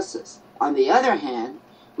possesses. On the other hand,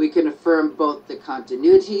 we can affirm both the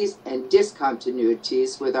continuities and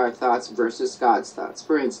discontinuities with our thoughts versus God's thoughts.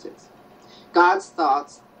 For instance, God's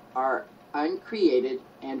thoughts are uncreated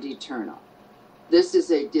and eternal. This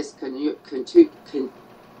is a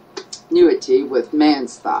discontinuity with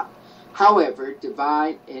man's thought. However,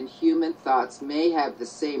 divine and human thoughts may have the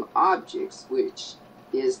same objects, which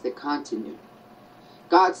is the continuity.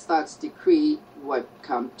 God's thoughts decree what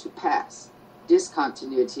come to pass.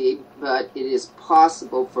 Discontinuity, but it is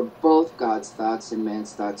possible for both God's thoughts and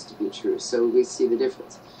man's thoughts to be true. So we see the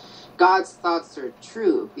difference. God's thoughts are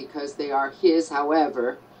true because they are his,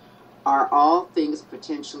 however, are all things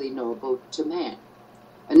potentially knowable to man.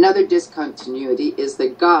 Another discontinuity is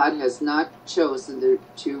that God has not chosen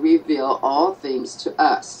to reveal all things to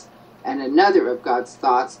us. And another of God's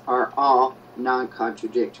thoughts are all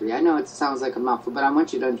non-contradictory. I know it sounds like a mouthful, but I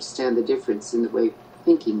want you to understand the difference in the way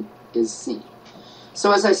thinking is seen.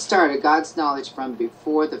 So as I started, God's knowledge from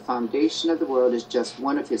before the foundation of the world is just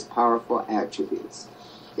one of his powerful attributes.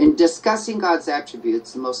 In discussing God's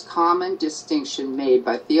attributes, the most common distinction made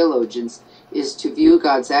by theologians is to view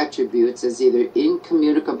God's attributes as either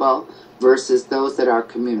incommunicable versus those that are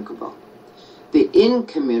communicable. The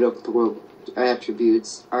incommunicable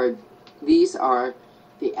attributes are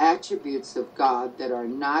the attributes of God that are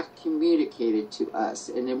not communicated to us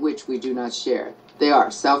and in which we do not share. They are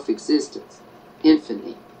self-existence,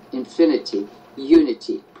 infinity,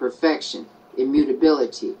 unity, perfection,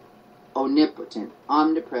 immutability, omnipotent,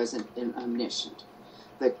 omnipresent, and omniscient.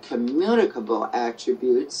 The communicable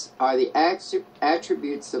attributes are the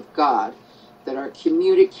attributes of God that are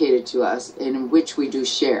communicated to us and in which we do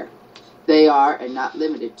share. They are, and not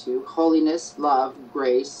limited to, holiness, love,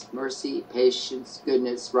 grace, mercy, patience,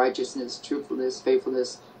 goodness, righteousness, truthfulness,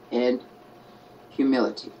 faithfulness, and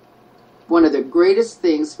humility. One of the greatest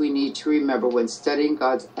things we need to remember when studying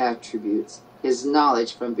God's attributes, his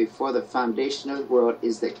knowledge from before the foundation of the world,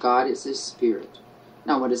 is that God is a spirit.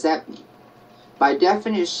 Now, what does that mean? By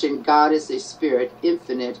definition, God is a spirit,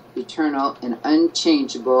 infinite, eternal, and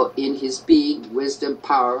unchangeable in his being, wisdom,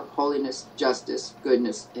 power, holiness, justice,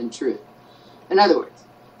 goodness, and truth. In other words,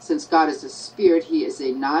 since God is a spirit, he is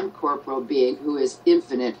a non-corporeal being who is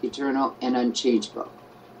infinite, eternal, and unchangeable.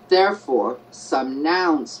 Therefore, some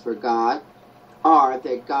nouns for God are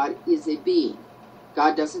that God is a being.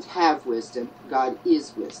 God doesn't have wisdom, God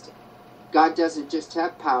is wisdom. God doesn't just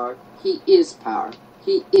have power, he is power.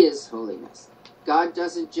 He is holiness. God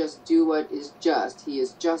doesn't just do what is just, he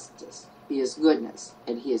is justice, he is goodness,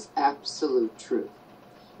 and he is absolute truth.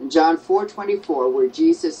 In John 4:24, where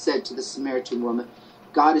Jesus said to the Samaritan woman,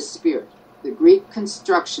 God is spirit, the Greek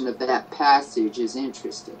construction of that passage is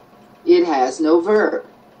interesting. It has no verb.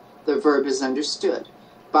 The verb is understood.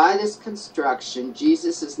 By this construction,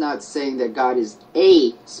 Jesus is not saying that God is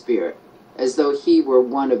a spirit, as though he were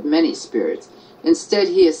one of many spirits. Instead,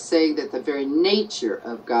 he is saying that the very nature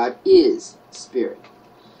of God is spirit.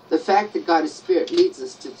 The fact that God is spirit leads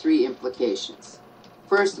us to three implications.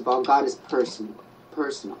 First of all, God is personal.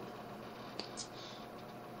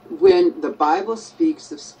 When the Bible speaks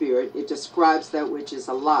of spirit, it describes that which is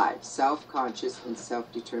alive, self-conscious, and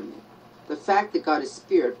self-determined. The fact that God is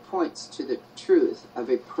spirit points to the truth of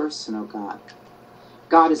a personal God.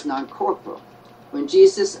 God is non-corporeal. When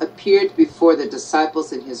Jesus appeared before the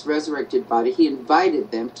disciples in his resurrected body, he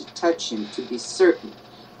invited them to touch him to be certain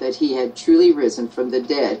that he had truly risen from the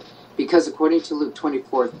dead, because according to Luke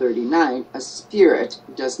 24:39, a spirit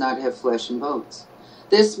does not have flesh and bones.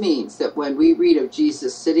 This means that when we read of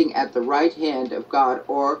Jesus sitting at the right hand of God,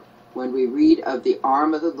 or when we read of the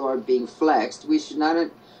arm of the Lord being flexed, we should not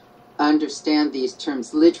understand these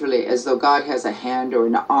terms literally as though God has a hand or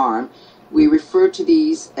an arm. We refer to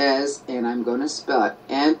these as, and I'm going to spell it,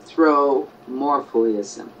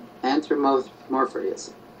 anthropomorphism.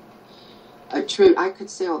 Anthropomorphism. I could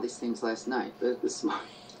say all these things last night, but this morning.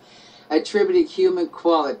 attributing human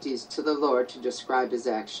qualities to the Lord to describe his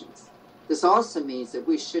actions. This also means that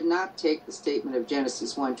we should not take the statement of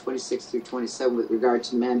Genesis 1:26 through 27 with regard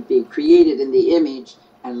to man being created in the image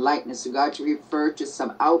and likeness of God to refer to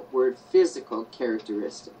some outward physical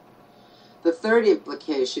characteristic. The third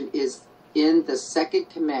implication is in the second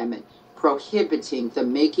commandment, prohibiting the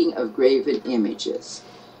making of graven images.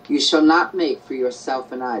 You shall not make for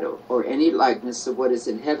yourself an idol, or any likeness of what is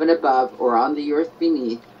in heaven above, or on the earth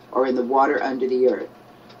beneath, or in the water under the earth.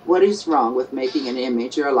 What is wrong with making an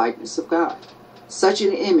image or a likeness of God? Such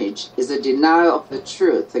an image is a denial of the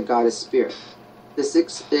truth that God is spirit. This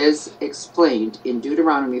is explained in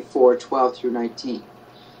Deuteronomy 4:12 through 19.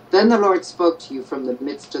 Then the Lord spoke to you from the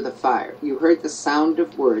midst of the fire. You heard the sound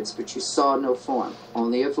of words, but you saw no form,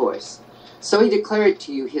 only a voice. So he declared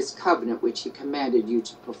to you his covenant which he commanded you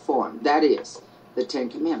to perform, that is, the 10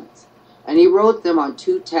 Commandments. And he wrote them on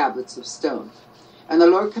 2 tablets of stone. And the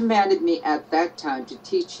Lord commanded me at that time to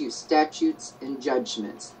teach you statutes and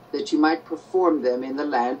judgments, that you might perform them in the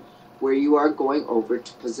land where you are going over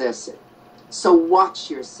to possess it. So watch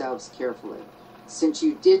yourselves carefully, since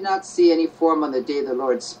you did not see any form on the day the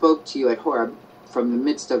Lord spoke to you at Horeb from the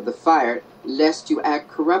midst of the fire, lest you act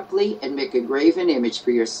corruptly and make a graven image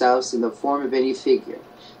for yourselves in the form of any figure,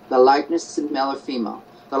 the likeness of male or female,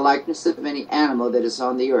 the likeness of any animal that is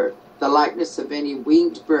on the earth, the likeness of any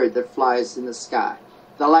winged bird that flies in the sky,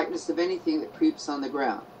 the likeness of anything that creeps on the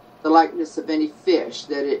ground, the likeness of any fish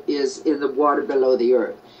that is in the water below the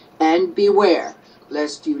earth. And beware,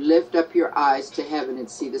 lest you lift up your eyes to heaven and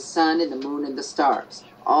see the sun and the moon and the stars,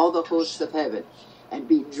 all the hosts of heaven, and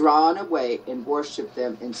be drawn away and worship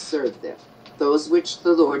them and serve them, those which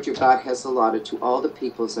the Lord your God has allotted to all the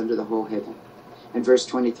peoples under the whole heaven. And verse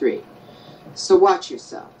 23. So watch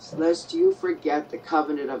yourselves, lest you forget the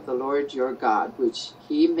covenant of the Lord your God, which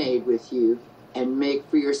he made with you, and make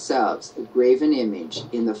for yourselves a graven image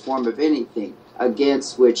in the form of anything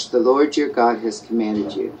against which the Lord your God has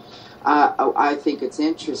commanded you. I think it's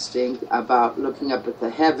interesting about looking up at the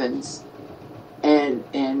heavens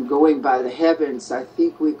and going by the heavens. I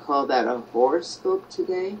think we call that a horoscope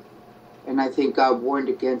today, and I think God warned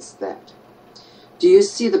against that. Do you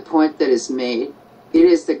see the point that is made? It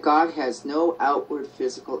is that God has no outward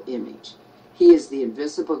physical image. He is the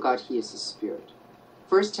invisible God. He is a spirit.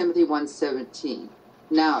 1 Timothy 1:17.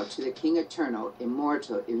 Now to the King eternal,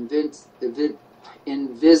 immortal,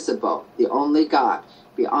 invisible, the only God,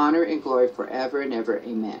 be honor and glory forever and ever.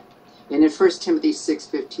 Amen. And in 1 Timothy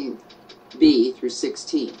 6:15b through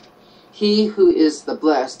 16. He who is the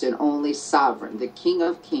blessed and only sovereign, the King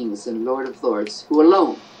of kings and Lord of lords, who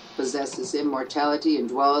alone possesses immortality and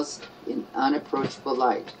dwells in unapproachable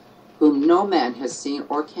light, whom no man has seen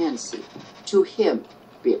or can see. To him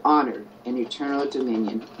be honor and eternal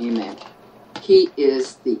dominion. Amen. He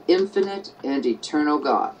is the infinite and eternal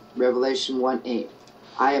God. Revelation 1:8.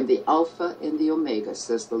 I am the Alpha and the Omega,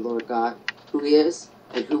 says the Lord God, who is,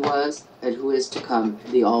 and who was, and who is to come,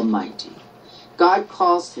 the Almighty. God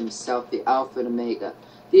calls himself the Alpha and Omega.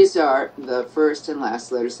 These are the first and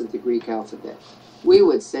last letters of the Greek alphabet. We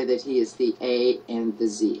would say that he is the A and the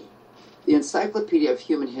Z. The Encyclopedia of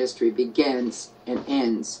Human History begins and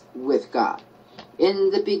ends with God.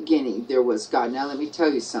 In the beginning, there was God. Now, let me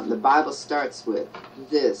tell you something. The Bible starts with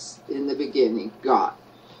this, in the beginning, God.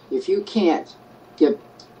 If you can't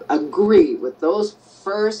agree with those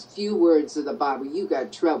first few words of the Bible, you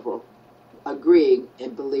got trouble agreeing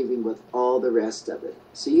and believing with all the rest of it.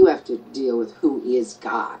 So you have to deal with who is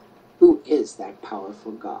God. Who is that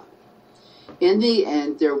powerful God? In the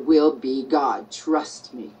end, there will be God.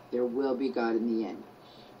 Trust me, there will be God in the end.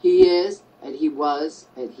 He is, and he was,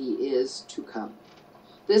 and he is to come.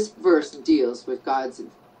 This verse deals with God's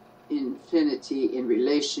infinity in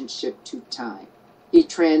relationship to time. He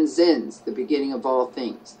transcends the beginning of all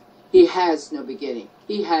things. He has no beginning.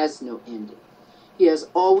 He has no ending. He has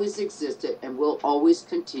always existed and will always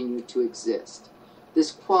continue to exist.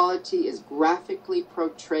 This quality is graphically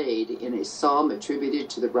portrayed in a psalm attributed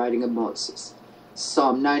to the writing of Moses,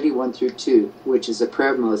 Psalm 91 through 2, which is a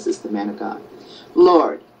prayer of Moses, the man of God.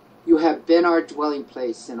 Lord, you have been our dwelling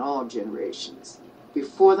place in all generations.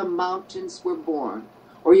 Before the mountains were born,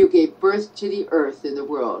 or you gave birth to the earth and the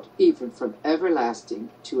world, even from everlasting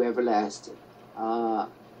to everlasting.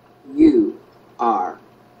 You are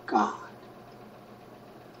God.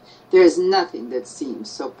 There is nothing that seems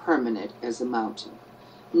so permanent as a mountain.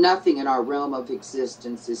 Nothing in our realm of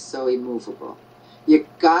existence is so immovable. Yet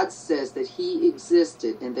God says that he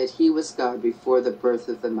existed and that he was God before the birth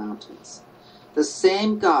of the mountains. The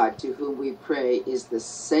same God to whom we pray is the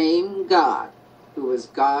same God who was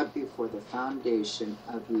God before the foundation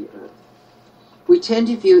of the earth. We tend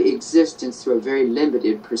to view existence through a very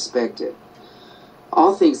limited perspective.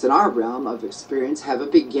 All things in our realm of experience have a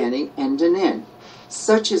beginning and an end.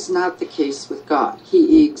 Such is not the case with God.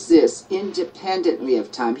 He exists independently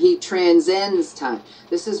of time. He transcends time.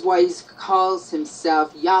 This is why he calls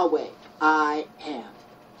himself Yahweh, I am.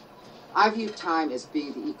 I view time as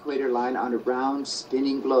being the equator line on a round,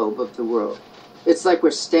 spinning globe of the world. It's like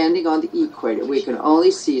we're standing on the equator. We can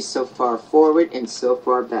only see so far forward and so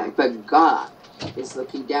far back. But God is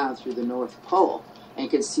looking down through the North Pole and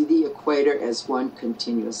can see the equator as one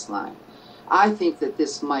continuous line. I think that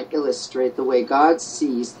this might illustrate the way God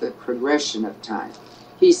sees the progression of time.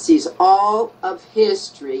 He sees all of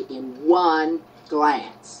history in one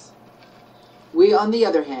glance. We, on the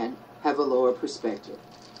other hand, have a lower perspective.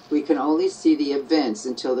 We can only see the events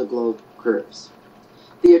until the globe curves.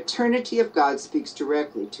 The eternity of God speaks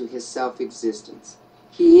directly to his self-existence.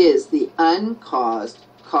 He is the uncaused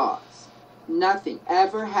cause. Nothing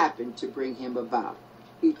ever happened to bring him about.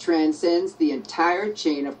 He transcends the entire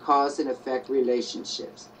chain of cause and effect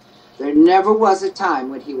relationships. There never was a time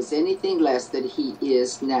when he was anything less than he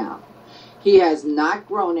is now. He has not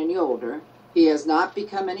grown any older. He has not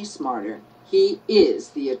become any smarter. He is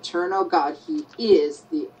the eternal God. He is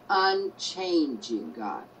the unchanging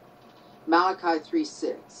God. Malachi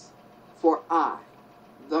 3:6. For I,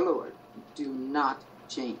 the Lord, do not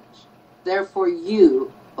change. Therefore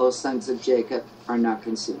you, O sons of Jacob, are not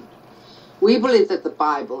consumed. We believe that the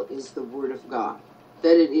Bible is the Word of God,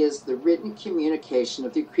 that it is the written communication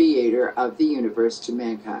of the Creator of the universe to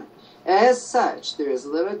mankind. As such, there is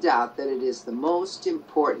little doubt that it is the most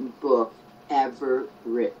important book ever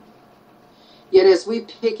written. Yet as we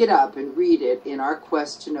pick it up and read it in our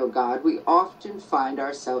quest to know God, we often find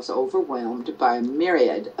ourselves overwhelmed by a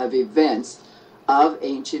myriad of events of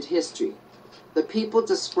ancient history. The people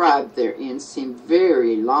described therein seem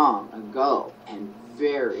very long ago and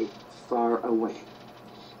very far away.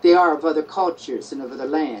 They are of other cultures and of other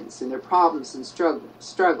lands, and their problems and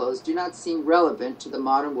struggles do not seem relevant to the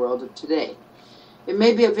modern world of today. It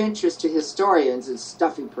may be of interest to historians and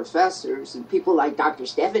stuffy professors and people like Dr.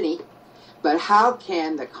 Stephanie, but how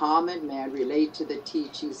can the common man relate to the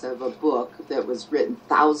teachings of a book that was written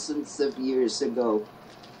thousands of years ago?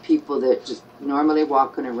 People that just normally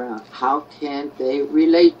walking around, how can they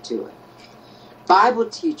relate to it? Bible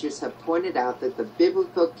teachers have pointed out that the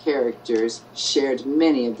biblical characters shared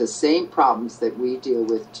many of the same problems that we deal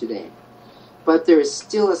with today. But there is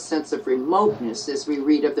still a sense of remoteness as we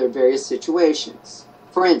read of their various situations.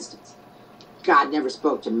 For instance, God never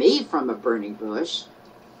spoke to me from a burning bush.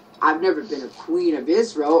 I've never been a queen of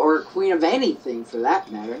Israel or a queen of anything for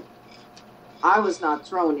that matter. I was not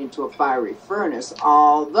thrown into a fiery furnace,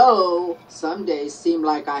 although some days seem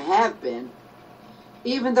like I have been.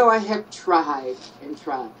 Even though I have tried and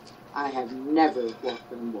tried, I have never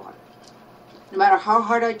walked on water. No matter how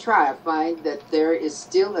hard I try, I find that there is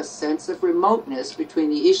still a sense of remoteness between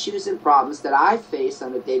the issues and problems that I face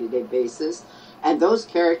on a day-to-day basis and those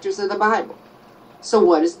characters of the Bible. So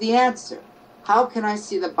what is the answer? How can I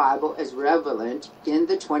see the Bible as relevant in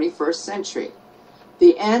the 21st century?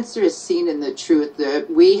 The answer is seen in the truth that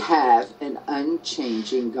we have an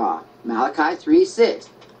unchanging God. Malachi 3:6.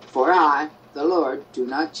 For I, the Lord, do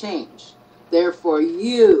not change. Therefore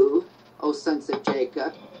you, O sons of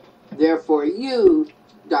Jacob, therefore you,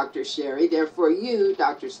 Dr. Sherry, therefore you,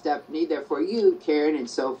 Dr. Stephanie, therefore you, Karen, and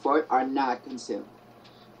so forth, are not consumed.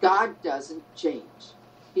 God doesn't change.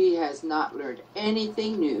 He has not learned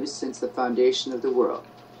anything new since the foundation of the world.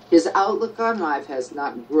 His outlook on life has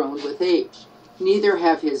not grown with age. Neither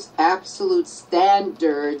have his absolute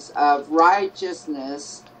standards of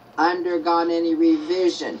righteousness undergone any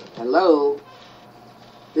revision. Hello?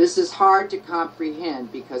 This is hard to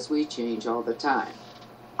comprehend because we change all the time.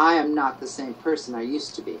 I am not the same person I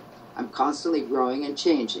used to be. I'm constantly growing and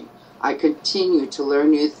changing. I continue to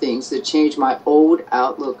learn new things that change my old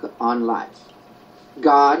outlook on life.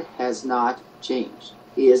 God has not changed.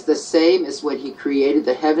 He is the same as when he created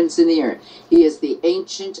the heavens and the earth. He is the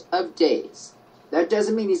Ancient of Days. That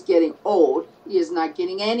doesn't mean he's getting old. He is not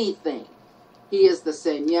getting anything. He is the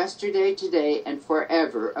same yesterday, today, and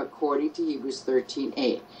forever, according to Hebrews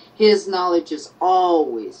 13:8. His knowledge is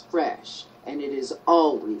always fresh, and it is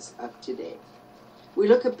always up to date. We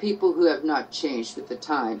look at people who have not changed with the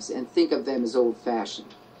times and think of them as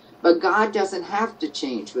old-fashioned. But God doesn't have to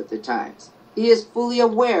change with the times. He is fully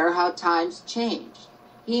aware how times change.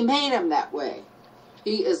 He made him that way.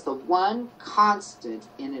 He is the one constant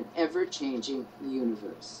in an ever-changing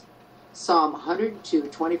universe. Psalm 102,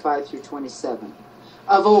 25 through 27.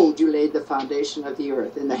 Of old you laid the foundation of the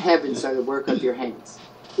earth, and the heavens are the work of your hands.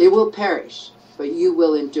 They will perish, but you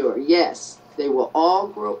will endure. Yes, They will all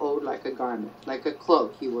grow old like a garment, like a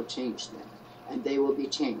cloak he will change them, and they will be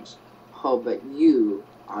changed. Oh, but you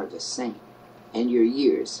are the same, and your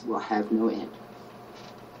years will have no end.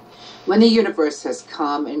 When the universe has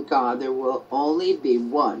come and gone, there will only be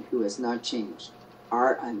one who has not changed,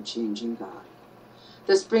 our unchanging God.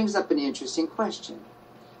 This brings up an interesting question.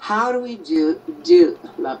 How do we deal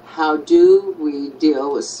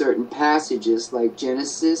with certain passages like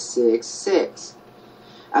Genesis 6:6?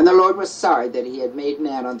 And the Lord was sorry that he had made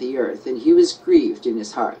man on the earth, and he was grieved in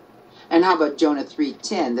his heart. And how about Jonah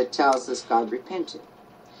 3:10 that tells us God repented?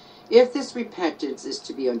 If this repentance is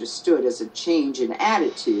to be understood as a change in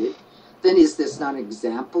attitude, then is this not an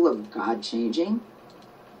example of God changing?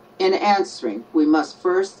 In answering, we must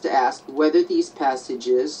first ask whether these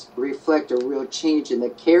passages reflect a real change in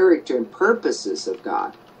the character and purposes of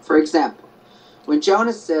God. For example, when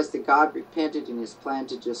Jonah says that God repented in his plan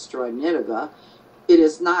to destroy Nineveh, it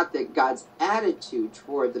is not that God's attitude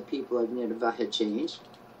toward the people of Nineveh had changed,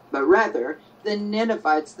 but rather the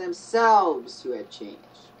Ninevites themselves who had changed.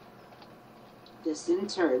 This in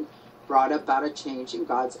turn brought about a change in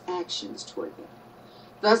God's actions toward them.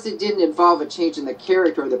 Thus, it didn't involve a change in the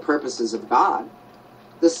character or the purposes of God.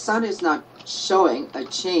 The sun is not showing a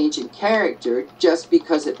change in character just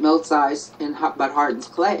because it melts ice but hardens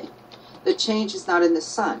clay. The change is not in the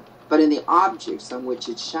sun, but in the objects on which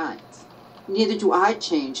it shines. Neither do I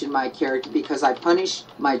change in my character because I punish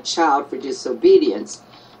my child for disobedience,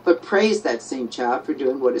 but praise that same child for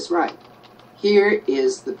doing what is right. Here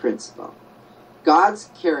is the principle. God's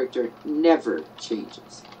character never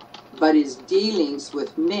changes, but his dealings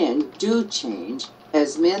with men do change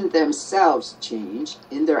as men themselves change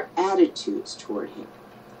in their attitudes toward him.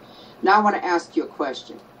 Now I want to ask you a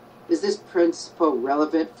question. Is this principle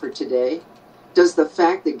relevant for today? Does the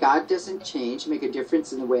fact that God doesn't change make a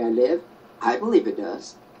difference in the way I live? I believe it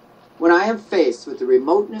does. When I am faced with the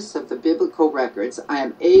remoteness of the biblical records, I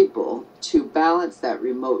am able to balance that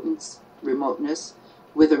remoteness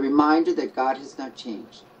with a reminder that God has not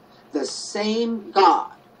changed. The same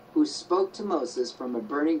God who spoke to Moses from a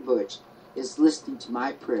burning bush is listening to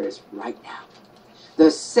my prayers right now.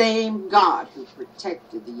 The same God who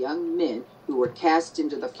protected the young men who were cast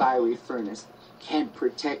into the fiery furnace can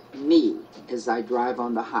protect me as I drive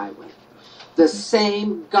on the highway. The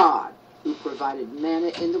same God who provided manna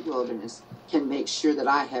in the wilderness can make sure that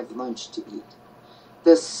I have lunch to eat.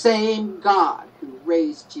 The same God who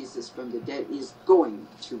raised Jesus from the dead is going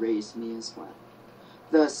to raise me as well.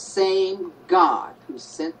 The same God who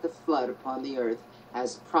sent the flood upon the earth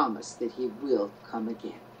has promised that he will come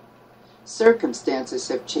again. Circumstances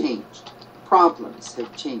have changed. Problems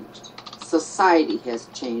have changed. Society has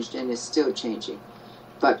changed and is still changing.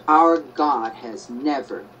 But our God has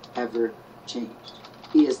never, ever changed.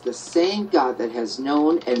 He is the same God that has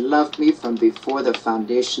known and loved me from before the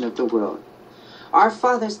foundation of the world. Our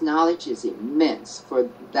Father's knowledge is immense. For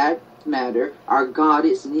that matter, our God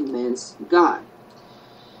is an immense God.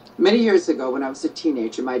 Many years ago, when I was a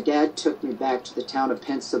teenager, my dad took me back to the town of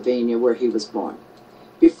Pennsylvania where he was born.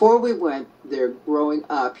 Before we went there growing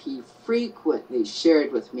up, he frequently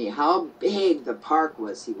shared with me how big the park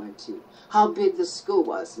was he went to, how big the school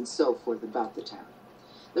was, and so forth about the town.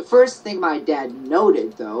 The first thing my dad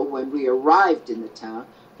noted, though, when we arrived in the town,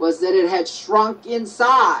 was that it had shrunk in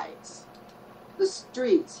size. The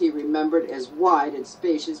streets, he remembered as wide and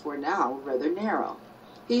spacious, were now rather narrow.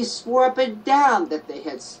 He swore up and down that they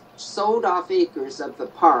had sold off acres of the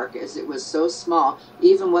park as it was so small,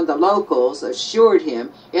 even when the locals assured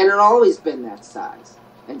him it had always been that size.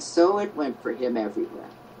 And so it went for him everywhere.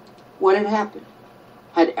 What had happened?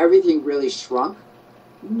 Had everything really shrunk?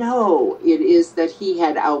 No, it is that he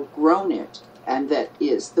had outgrown it, and that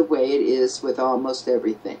is the way it is with almost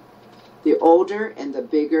everything. The older and the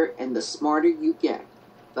bigger and the smarter you get,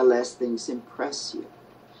 the less things impress you.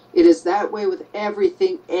 It is that way with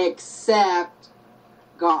everything except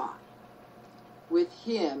God. With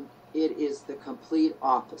him, it is the complete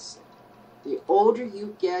opposite. The older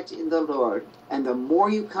you get in the Lord, and the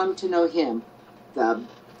more you come to know him, the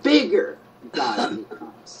bigger God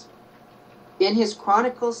becomes. In his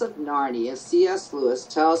Chronicles of Narnia, C.S. Lewis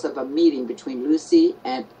tells of a meeting between Lucy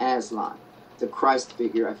and Aslan, the Christ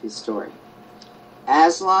figure of his story.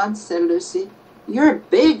 "Aslan," said Lucy, "you're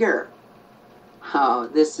bigger." "Oh,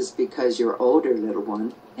 this is because you're older, little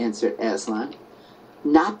one," answered Aslan.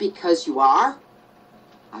 "Not because you are?"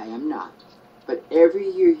 "I am not, but every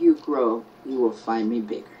year you grow, you will find me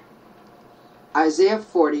bigger." Isaiah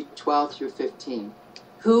 40:12-15.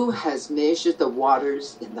 Who has measured the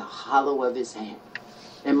waters in the hollow of his hand,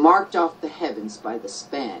 and marked off the heavens by the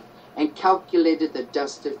span, and calculated the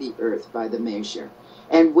dust of the earth by the measure?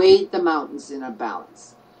 and weighed the mountains in a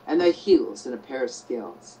balance, and the hills in a pair of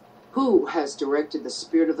scales? Who has directed the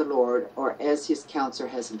Spirit of the Lord, or as his counselor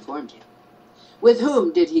has informed him? With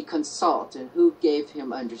whom did he consult, and who gave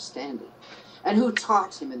him understanding? And who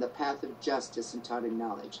taught him in the path of justice, and taught him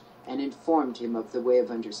knowledge, and informed him of the way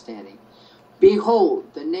of understanding?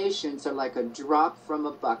 Behold, the nations are like a drop from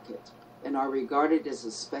a bucket, and are regarded as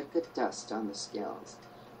a speck of dust on the scales.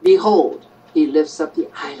 Behold, he lifts up the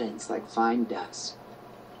islands like fine dust.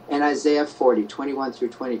 And Isaiah 40, 21 through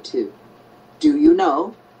 22. Do you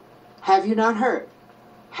know? Have you not heard?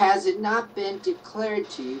 Has it not been declared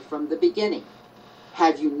to you from the beginning?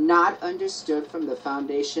 Have you not understood from the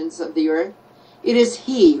foundations of the earth? It is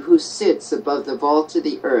he who sits above the vault of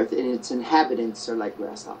the earth, and its inhabitants are like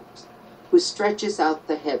grasshoppers, who stretches out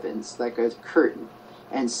the heavens like a curtain,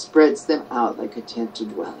 and spreads them out like a tent to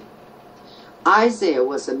dwell in. Isaiah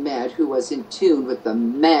was a man who was in tune with the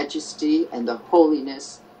majesty and the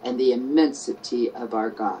holiness and the immensity of our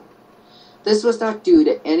God. This was not due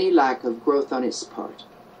to any lack of growth on his part.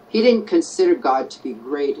 He didn't consider God to be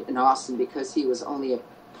great and awesome because he was only a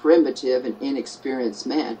primitive and inexperienced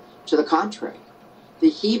man. To the contrary, the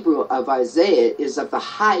Hebrew of Isaiah is of the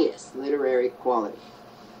highest literary quality.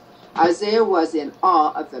 Isaiah was in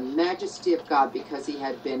awe of the majesty of God because he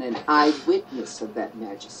had been an eyewitness of that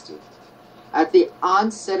majesty. At the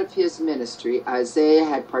onset of his ministry, Isaiah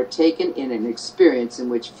had partaken in an experience in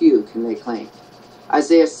which few can lay claim.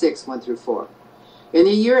 Isaiah 6, 1 through 4. In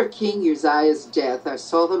the year of King Uzziah's death, I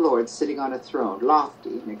saw the Lord sitting on a throne,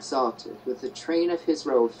 lofty and exalted, with the train of his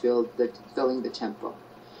robe filling the temple.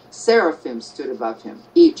 Seraphim stood above him,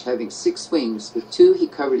 each having 6 wings. With 2 he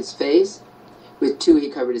covered his face, with 2 he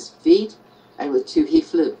covered his feet, and with 2 he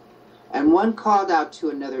flew. And one called out to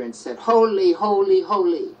another and said, Holy, holy,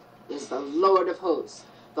 holy is the Lord of hosts.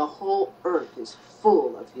 The whole earth is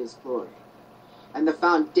full of his glory. And the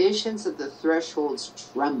foundations of the thresholds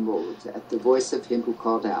trembled at the voice of him who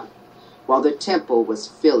called out, while the temple was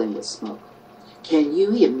filling with smoke. Can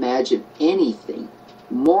you imagine anything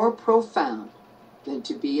more profound than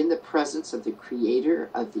to be in the presence of the Creator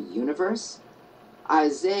of the universe?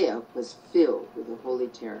 Isaiah was filled with a holy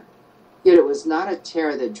terror. Yet it was not a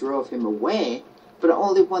terror that drove him away, but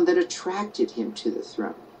only one that attracted him to the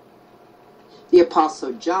throne. The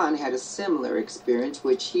Apostle John had a similar experience,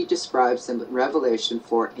 which he describes in Revelation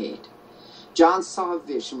 4:8. John saw a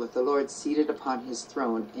vision with the Lord seated upon his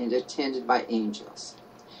throne and attended by angels.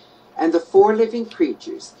 And the 4 living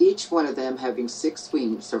creatures, each one of them having 6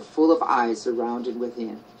 wings, are full of eyes around and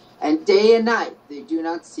within. And day and night they do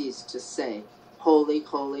not cease to say, Holy,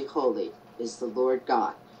 holy, holy is the Lord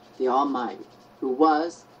God, the Almighty, who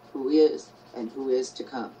was, who is, and who is to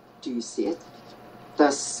come. Do you see it?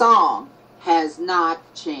 The song has not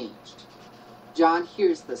changed. John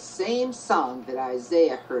hears the same song that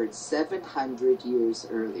Isaiah heard 700 years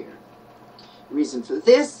earlier. The reason for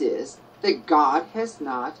this is that God has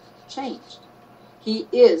not changed. He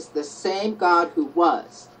is the same God who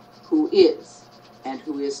was, who is, and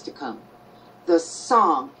who is to come. The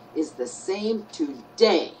song is the same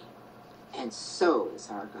today, and so is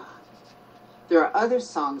our God. There are other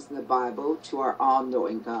songs in the Bible to our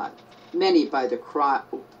all-knowing God, many by the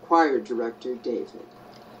choir director David.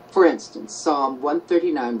 For instance, Psalm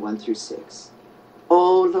 139, 1 through 6.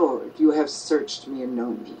 O Lord, you have searched me and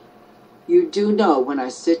known me. You do know when I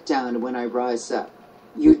sit down and when I rise up.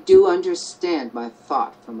 You do understand my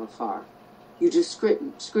thought from afar. You do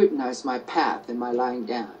scrutinize my path and my lying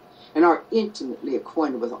down, and are intimately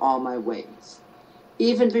acquainted with all my ways.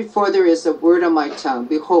 Even before there is a word on my tongue,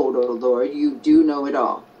 behold, O Lord, you do know it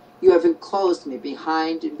all. You have enclosed me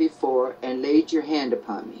behind and before, and laid your hand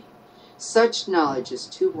upon me. Such knowledge is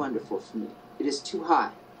too wonderful for me. It is too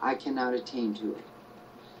high. I cannot attain to it.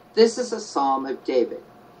 This is a psalm of David.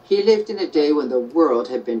 He lived in a day when the world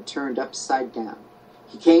had been turned upside down.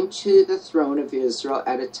 He came to the throne of Israel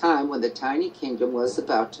at a time when the tiny kingdom was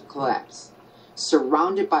about to collapse.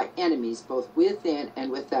 Surrounded by enemies both within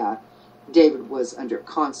and without, David was under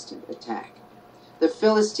constant attack. The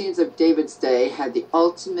Philistines of David's day had the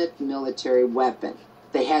ultimate military weapon.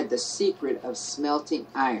 They had the secret of smelting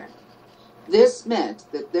iron. This meant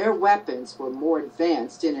that their weapons were more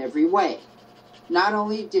advanced in every way. Not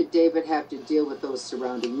only did David have to deal with those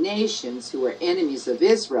surrounding nations who were enemies of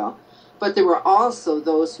Israel, but there were also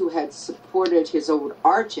those who had supported his old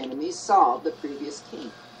archenemy, Saul, the previous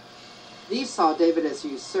king. These saw David as a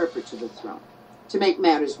usurper to the throne. To make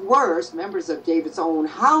matters worse, members of David's own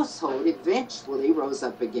household eventually rose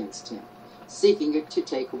up against him, seeking to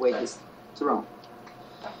take away his throne.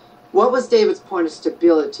 What was David's point of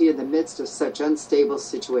stability in the midst of such unstable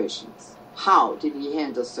situations? How did he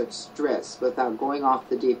handle such stress without going off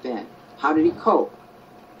the deep end? How did he cope?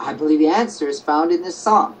 I believe the answer is found in this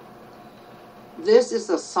song. This is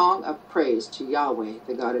a song of praise to Yahweh,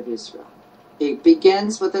 the God of Israel. It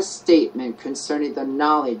begins with a statement concerning the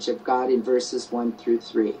knowledge of God in verses 1 through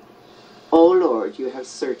 3. O Lord, you have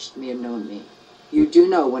searched me and known me. You do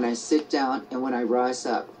know when I sit down and when I rise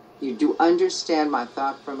up. You do understand my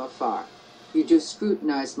thought from afar. You do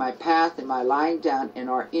scrutinize my path and my lying down and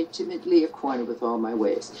are intimately acquainted with all my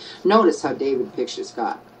ways. Notice how David pictures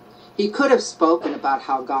God. He could have spoken about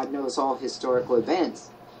how God knows all historical events.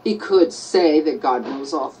 He could say that God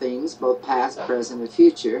knows all things, both past, present, and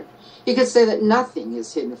future. He could say that nothing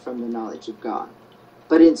is hidden from the knowledge of God.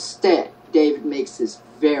 But instead, David makes this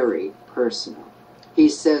very personal. He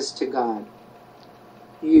says to God,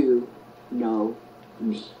 you know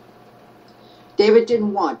me. David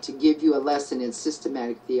didn't want to give you a lesson in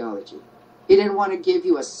systematic theology. He didn't want to give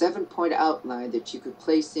you a 7-point outline that you could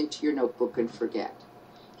place into your notebook and forget.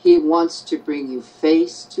 He wants to bring you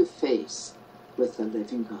face to face with the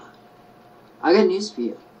living God. I got news for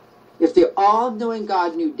you. If the all-knowing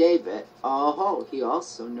God knew David, oh, he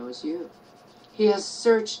also knows you. He has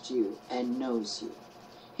searched you and knows you.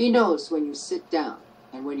 He knows when you sit down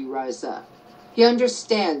and when you rise up. He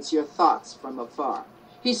understands your thoughts from afar.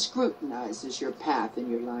 He scrutinizes your path and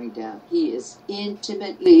your lying down. He is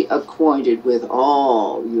intimately acquainted with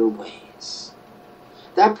all your ways.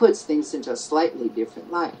 That puts things into a slightly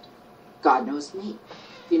different light. God knows me.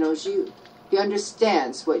 He knows you. He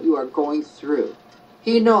understands what you are going through.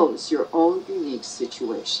 He knows your own unique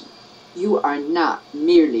situation. You are not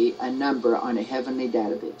merely a number on a heavenly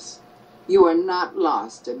database. You are not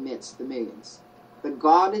lost amidst the millions. The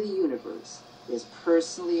God of the universe is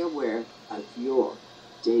personally aware of your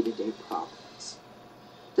day-to-day problems.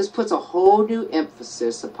 This puts a whole new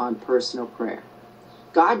emphasis upon personal prayer.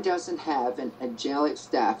 God doesn't have an angelic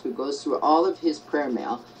staff who goes through all of his prayer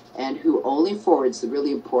mail and who only forwards the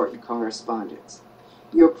really important correspondence.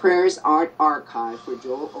 Your prayers aren't archived for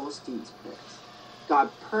Joel Osteen's prayers. God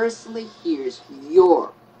personally hears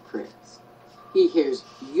your prayers. He hears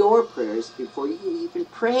your prayers before you even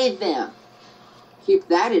pray them. Keep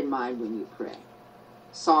that in mind when you pray.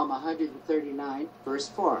 Psalm 139, verse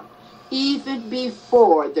 4. Even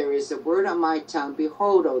before there is a word on my tongue,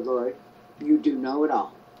 behold, O Lord, you do know it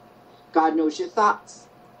all. God knows your thoughts.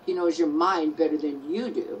 He knows your mind better than you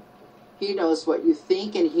do. He knows what you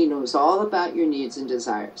think, and he knows all about your needs and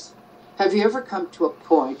desires. Have you ever come to a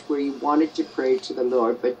point where you wanted to pray to the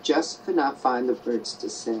Lord, but just could not find the words to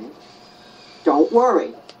say? Don't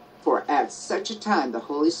worry, for at such a time the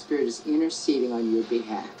Holy Spirit is interceding on your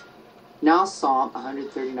behalf. Now Psalm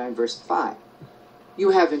 139, verse 5.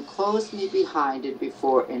 You have enclosed me behind and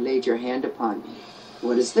before and laid your hand upon me.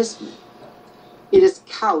 What does this mean? It is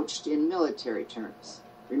couched in military terms.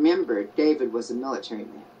 Remember, David was a military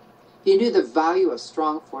man. He knew the value of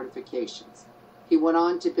strong fortifications. He went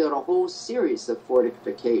on to build a whole series of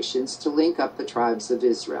fortifications to link up the tribes of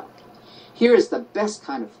Israel. Here is the best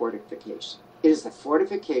kind of fortification. It is the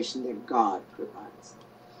fortification that God provides.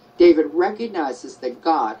 David recognizes that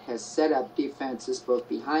God has set up defenses both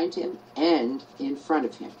behind him and in front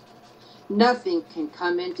of him. Nothing can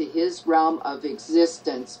come into his realm of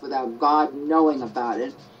existence without God knowing about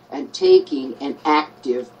it and taking an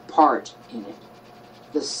active part in it.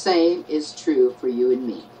 The same is true for you and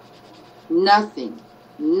me. Nothing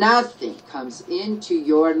comes into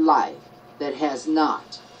your life that has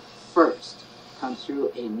not first come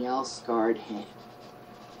through a nail-scarred hand.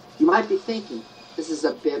 You might be thinking, this is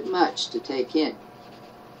a bit much to take in.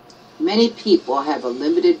 Many people have a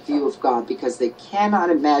limited view of God because they cannot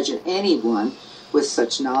imagine anyone with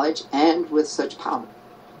such knowledge and with such power.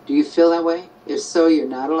 Do you feel that way? If so, you're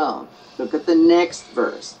not alone. Look at the next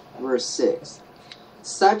verse, verse 6.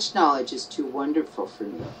 Such knowledge is too wonderful for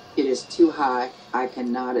me. It is too high. I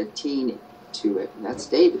cannot attain to it. And that's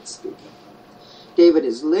David speaking. David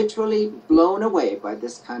is literally blown away by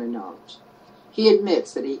this kind of knowledge. He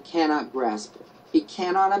admits that he cannot grasp it. He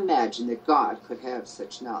cannot imagine that God could have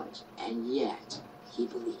such knowledge. And yet, he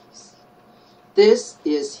believes. This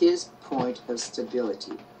is his point of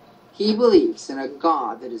stability. He believes in a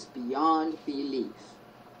God that is beyond belief.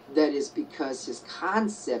 That is because his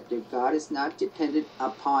concept of God is not dependent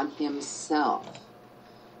upon himself.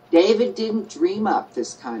 David didn't dream up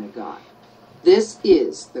this kind of God. This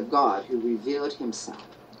is the God who revealed himself.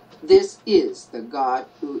 This is the God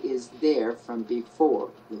who is there from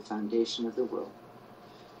before the foundation of the world.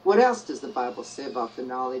 What else does the Bible say about the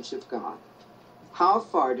knowledge of God? How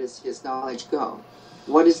far does his knowledge go?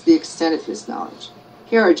 What is the extent of his knowledge?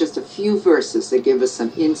 Here are just a few verses that give us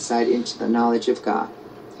some insight into the knowledge of God.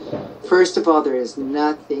 First of all, there is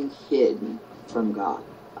nothing hidden from God.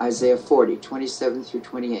 Isaiah 40, 27 through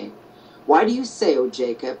 28. Why do you say, O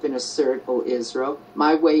Jacob, and assert, O Israel,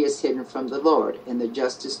 my way is hidden from the Lord, and the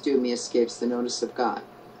justice due me escapes the notice of God?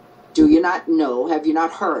 Do you not know, have you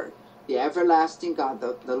not heard? The everlasting God,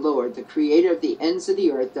 the Lord, the creator of the ends of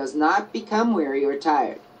the earth, does not become weary or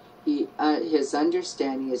tired. His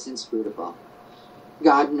understanding is inscrutable.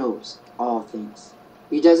 God knows all things.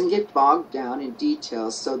 He doesn't get bogged down in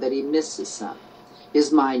details so that he misses some.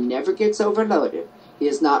 His mind never gets overloaded. He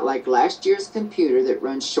is not like last year's computer that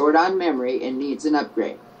runs short on memory and needs an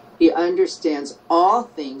upgrade. He understands all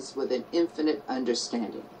things with an infinite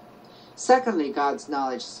understanding. Secondly, God's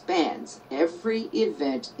knowledge spans every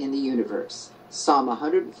event in the universe. Psalm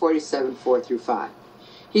 147, 4 through 5.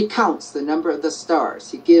 He counts the number of the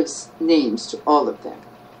stars. He gives names to all of them.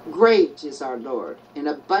 Great is our Lord, and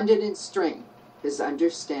abundant in strength. His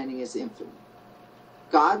understanding is infinite.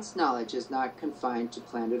 God's knowledge is not confined to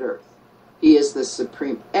planet Earth. He is the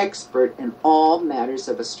supreme expert in all matters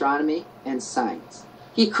of astronomy and science.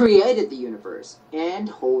 He created the universe and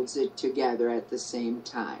holds it together at the same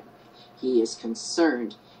time. He is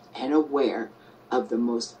concerned and aware of the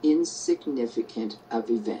most insignificant of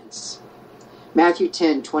events. Matthew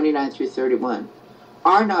 10, 29 through 31.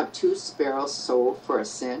 Are not 2 sparrows sold for a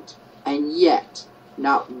cent? And yet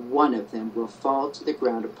not one of them will fall to the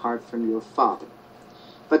ground apart from your Father.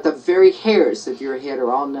 But the very hairs of your head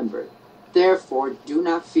are all numbered. Therefore do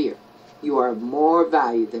not fear. You are of more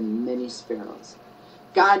value than many sparrows.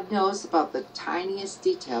 God knows about the tiniest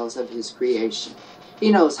details of his creation. He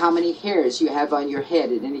knows how many hairs you have on your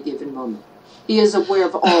head at any given moment. He is aware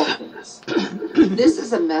of all things. This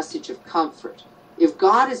is a message of comfort. If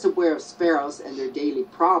God is aware of sparrows and their daily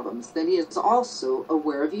problems, then he is also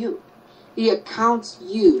aware of you. He accounts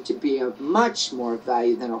you to be of much more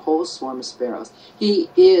value than a whole swarm of sparrows. He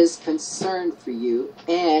is concerned for you,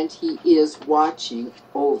 and he is watching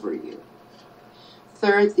over you.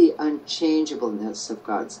 Third, the unchangeableness of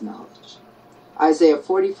God's knowledge. Isaiah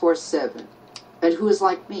 44, 7. And who is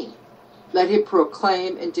like me? Let him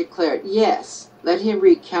proclaim and declare it. Yes, let him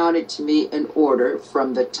recount it to me in order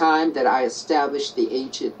from the time that I established the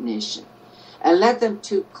ancient nation. And let them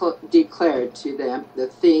declare to them the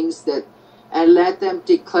things that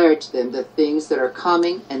are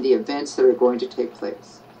coming and the events that are going to take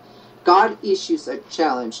place. God issues a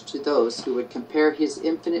challenge to those who would compare his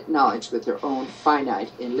infinite knowledge with their own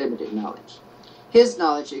finite and limited knowledge. His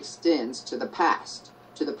knowledge extends to the past,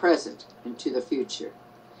 to the present, and to the future.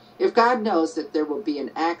 If God knows that there will be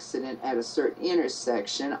an accident at a certain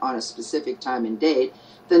intersection on a specific time and date,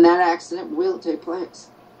 then that accident will take place.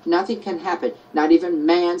 Nothing can happen, not even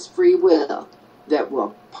man's free will, that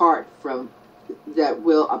will apart from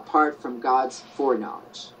God's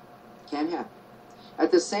foreknowledge. Can't happen.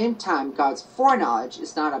 At the same time, God's foreknowledge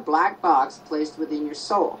is not a black box placed within your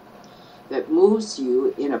soul that moves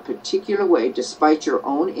you in a particular way despite your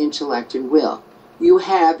own intellect and will. You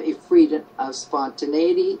have a freedom of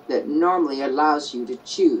spontaneity that normally allows you to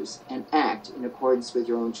choose and act in accordance with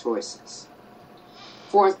your own choices.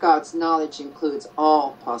 Fourth, God's knowledge includes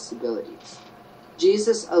all possibilities.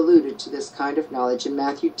 Jesus alluded to this kind of knowledge in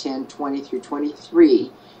Matthew 10, 20 through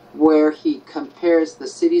 23, where he compares the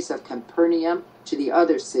cities of Capernaum to the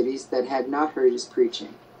other cities that had not heard his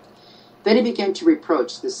preaching. Then he began to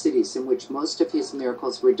reproach the cities in which most of his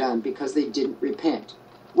miracles were done because they didn't repent.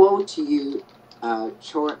 Woe to you,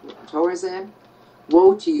 Chorazin!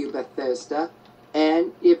 Woe to you, Bethesda!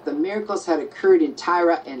 And if the miracles had occurred in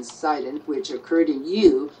Tyre and Sidon, which occurred in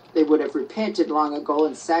you, they would have repented long ago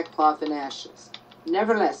in sackcloth and ashes.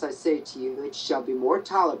 Nevertheless, I say to you, it shall be more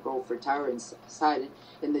tolerable for Tyre and Sidon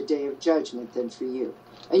in the day of judgment than for you.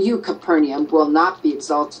 And you, Capernaum, will not be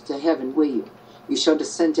exalted to heaven, will you? You shall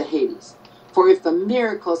descend to Hades. For if the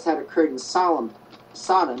miracles had occurred in Sodom,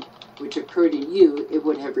 which occurred in you, it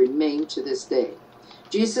would have remained to this day.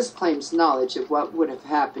 Jesus claims knowledge of what would have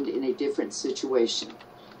happened in a different situation.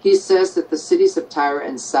 He says that the cities of Tyre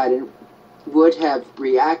and Sidon would have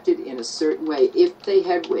reacted in a certain way if they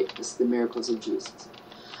had witnessed the miracles of Jesus.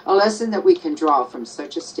 A lesson that we can draw from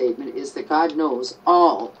such a statement is that God knows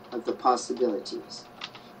all of the possibilities.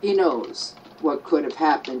 He knows what could have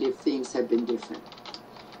happened if things had been different.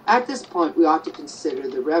 At this point, we ought to consider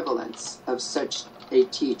the relevance of such a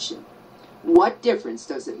teaching. What difference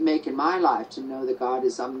does it make in my life to know that God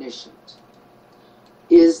is omniscient?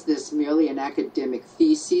 Is this merely an academic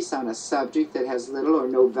thesis on a subject that has little or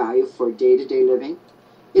no value for day-to-day living?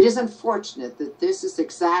 It is unfortunate that this is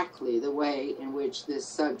exactly the way in which this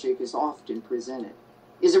subject is often presented.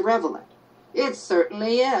 Is it relevant? It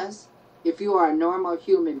certainly is. If you are a normal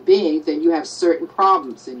human being, then you have certain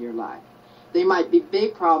problems in your life. They might be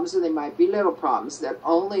big problems or they might be little problems that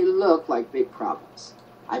only look like big problems.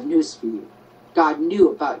 I have news for you. God knew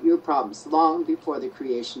about your problems long before the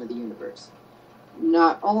creation of the universe.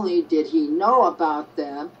 Not only did he know about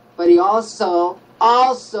them, but he also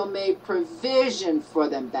made provision for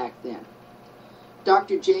them back then.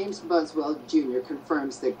 Dr. James Buswell Jr.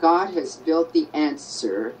 confirms that God has built the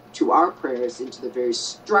answer to our prayers into the very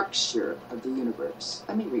structure of the universe.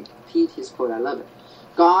 Let me repeat his quote. I love it.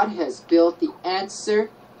 God has built the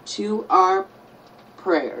answer to our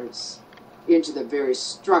prayers into the very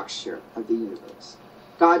structure of the universe.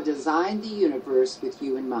 God designed the universe with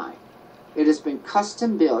you in mind. It has been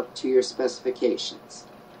custom built to your specifications.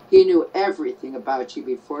 He knew everything about you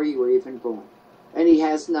before you were even born, and he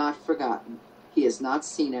has not forgotten. He is not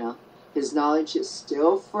senile. His knowledge is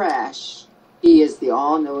still fresh. He is the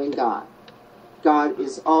all-knowing God. God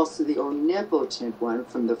is also the omnipotent one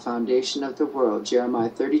from the foundation of the world. Jeremiah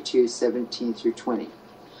 32:17-20.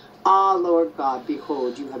 Ah, Lord God,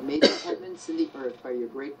 behold, you have made the heavens and the earth by your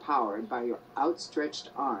great power and by your outstretched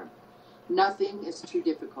arm. Nothing is too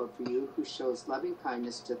difficult for you, who shows loving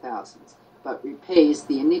kindness to thousands, but repays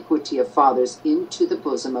the iniquity of fathers into the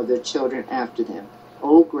bosom of their children after them.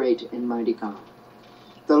 O great and mighty God.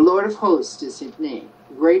 The Lord of hosts is his name,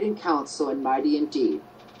 great in counsel and mighty in deed,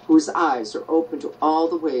 whose eyes are open to all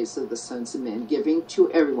the ways of the sons of men, giving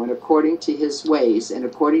to everyone according to his ways and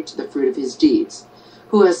according to the fruit of his deeds,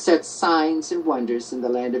 who has set signs and wonders in the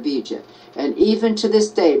land of Egypt, and even to this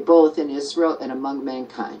day both in Israel and among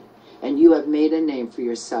mankind. And you have made a name for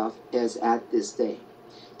yourself as at this day.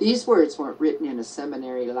 These words weren't written in a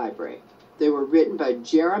seminary library. They were written by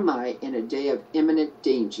Jeremiah in a day of imminent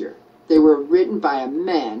danger. They were written by a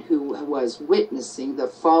man who was witnessing the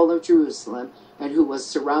fall of Jerusalem and who was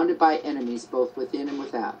surrounded by enemies both within and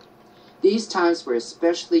without. These times were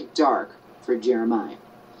especially dark for Jeremiah.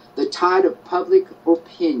 The tide of public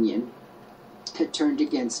opinion had turned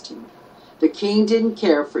against him. The king didn't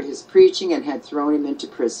care for his preaching and had thrown him into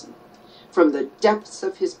prison. From the depths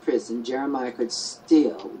of his prison, Jeremiah could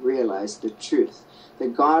still realize the truth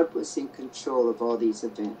that God was in control of all these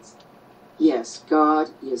events. Yes, God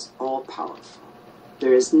is all-powerful.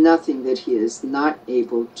 There is nothing that he is not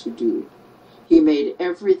able to do. He made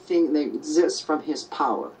everything that exists from his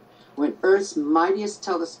power. When Earth's mightiest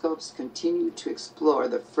telescopes continue to explore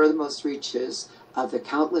the furthermost reaches of the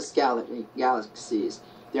countless galaxies,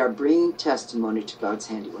 they are bringing testimony to God's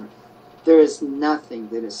handiwork. There is nothing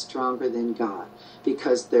that is stronger than God,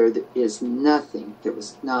 because there is nothing that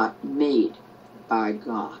was not made by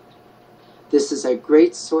God. This is a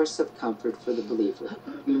great source of comfort for the believer.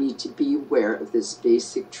 You need to be aware of this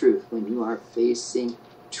basic truth when you are facing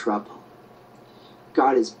trouble.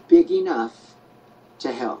 God is big enough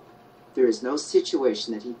to help. There is no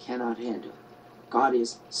situation that he cannot handle. God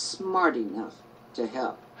is smart enough to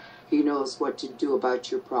help. He knows what to do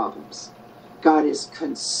about your problems. God is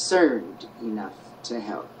concerned enough to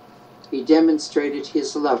help. He demonstrated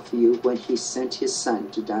his love for you when he sent his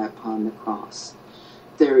son to die upon the cross.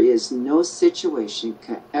 There is no situation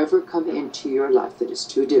can ever come into your life that is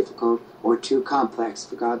too difficult or too complex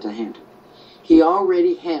for God to handle. He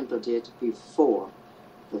already handled it before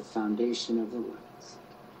the foundation of the worlds.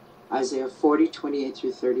 Isaiah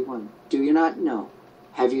 40:28-31. Do you not know?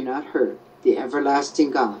 Have you not heard? The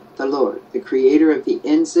everlasting God, the Lord, the creator of the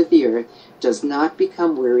ends of the earth, does not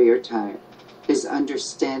become weary or tired. His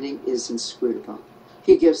understanding is inscrutable.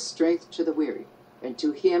 He gives strength to the weary, and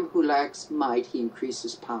to him who lacks might he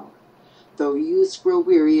increases power. Though youths grow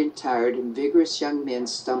weary and tired, and vigorous young men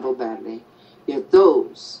stumble badly, yet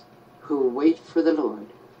those who wait for the Lord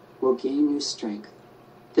will gain new strength.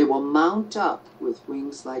 They will mount up with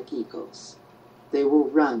wings like eagles. They will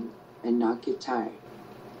run and not get tired.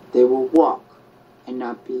 They will walk and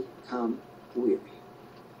not become weary.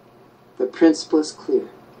 The principle is clear.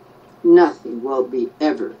 Nothing will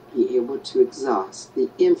ever be able to exhaust the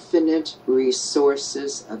infinite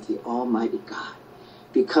resources of the Almighty God,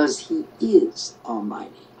 because he is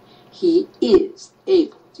almighty. He is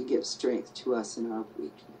able to give strength to us in our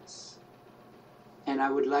weakness. And I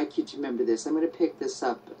would like you to remember this. I'm going to pick this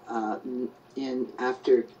up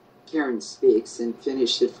after Karen speaks and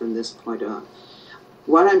finish it from this point on.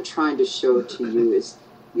 What I'm trying to show to you is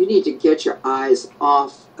you need to get your eyes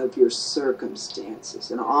off of your circumstances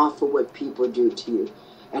and off of what people do to you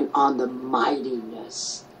and on the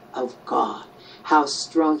mightiness of God, how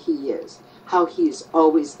strong he is, how he is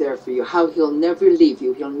always there for you, how he'll never leave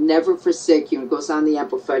you, he'll never forsake you. And it goes on the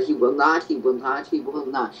Amplified, he will not, he will not, he will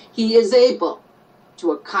not. He is able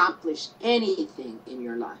to accomplish anything in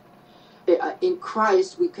your life. In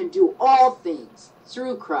Christ we can do all things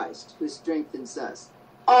through Christ who strengthens us.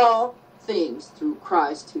 All things through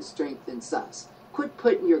Christ who strengthens us. Quit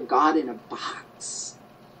putting your God in a box.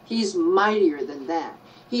 He's mightier than that.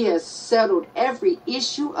 He has settled every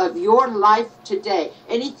issue of your life today.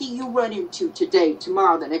 Anything you run into today,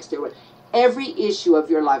 tomorrow, the next day, every issue of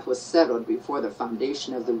your life was settled before the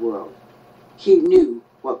foundation of the world. He knew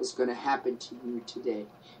what was going to happen to you today.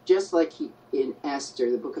 Just like in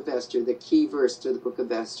Esther, the book of Esther, the key verse to the book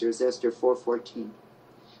of Esther is Esther 4:14.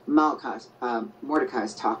 Mordecai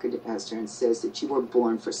is talking to Esther and says that you were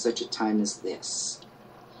born for such a time as this.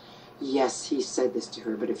 Yes, he said this to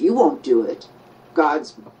her, but if you won't do it,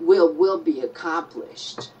 God's will be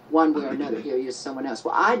accomplished. One way or another, he'll use someone else.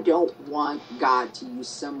 Well, I don't want God to use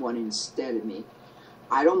someone instead of me.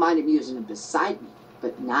 I don't mind him using them beside me,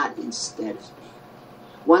 but not instead of me.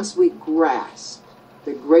 Once we grasp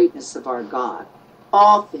the greatness of our God,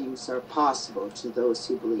 all things are possible to those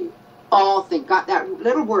who believe. All things. God, that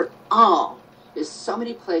little word all is so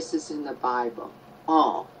many places in the Bible.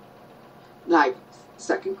 All. Like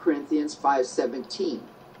 2 Corinthians 5:17.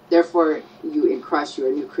 Therefore, you in Christ, you are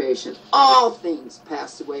a new creation. All things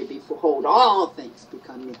pass away. Behold, all things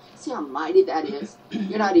become new. See how mighty that is?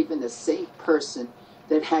 You're not even the same person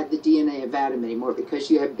that had the DNA of Adam anymore,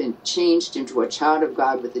 because you have been changed into a child of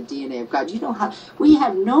God with the DNA of God. You know how we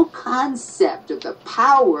have no concept of the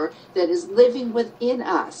power that is living within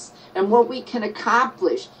us and what we can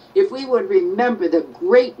accomplish if we would remember the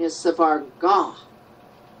greatness of our God.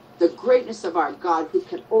 The greatness of our God who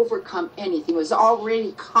can overcome anything, was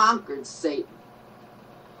already conquered Satan.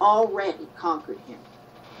 Already conquered him.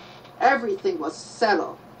 Everything was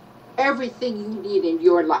settled. Everything you need in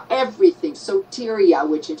your life, everything, soteria,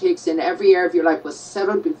 which it takes in every area of your life, was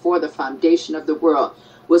settled before the foundation of the world,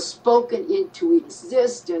 was spoken into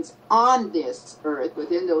existence on this earth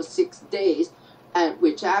within those 6 days, and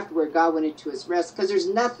which afterward God went into his rest, because there's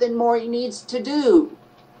nothing more he needs to do.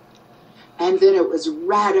 And then it was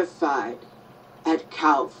ratified at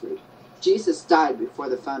Calvary. Jesus died before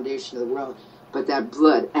the foundation of the world, but that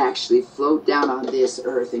blood actually flowed down on this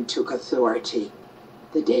earth and took authority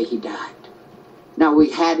the day he died. Now, we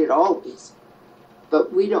had it always,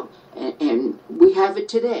 but we don't, and we have it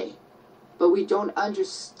today, but we don't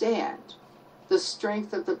understand the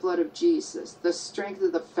strength of the blood of Jesus, the strength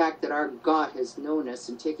of the fact that our God has known us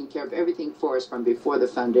and taken care of everything for us from before the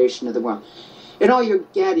foundation of the world. And all you're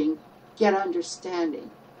getting, get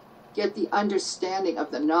understanding. Get the understanding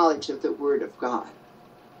of the knowledge of the Word of God.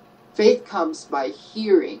 Faith comes by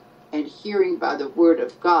hearing, and hearing by the Word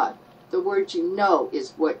of God. The Word you know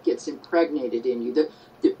is what gets impregnated in you.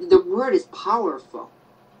 The Word is powerful.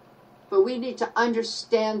 But we need to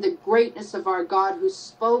understand the greatness of our God who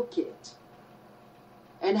spoke it,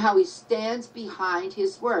 and how he stands behind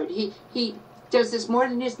his Word. He does this more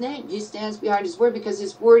than his name. He stands behind his Word because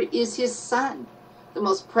his Word is his Son. The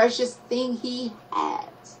most precious thing he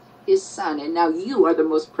has, his Son. And now you are the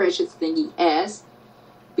most precious thing he has,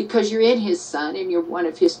 because you're in his Son and you're one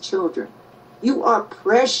of his children. You are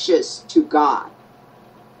precious to God.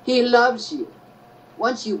 He loves you.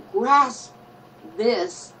 Once you grasp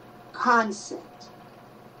this concept,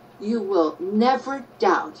 you will never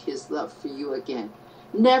doubt his love for you again.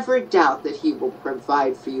 Never doubt that he will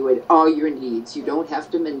provide for you at all your needs. You don't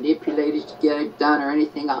have to manipulate it to get it done or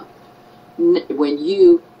anything else. When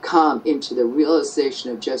you come into the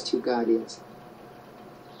realization of just who God is.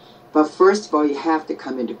 But first of all, you have to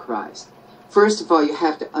come into Christ. First of all, you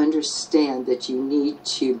have to understand that you need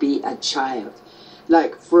to be a child.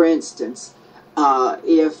 Like, for instance,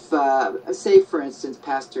 say, for instance,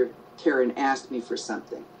 Pastor Karen asked me for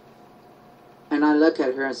something. And I look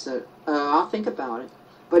at her and said, I'll think about it.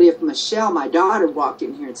 But if Michelle, my daughter, walked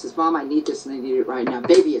in here and says, Mom, I need this and I need it right now.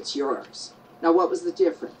 Baby, it's yours. Now, what was the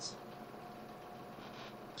difference?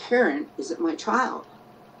 Karen isn't my child.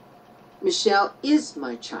 Michelle is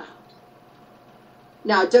my child.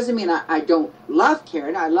 Now, it doesn't mean I don't love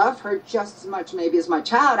Karen. I love her just as much maybe as my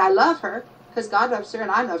child. I love her because God loves her and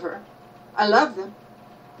I love her. I love them.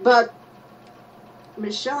 But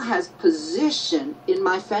Michelle has position in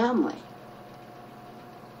my family.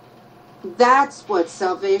 That's what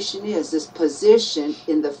salvation is position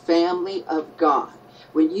in the family of God.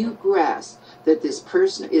 When you grasp that this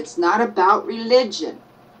person, it's not about religion.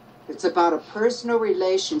 It's about a personal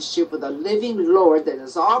relationship with a living Lord that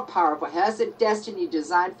is all-powerful, has a destiny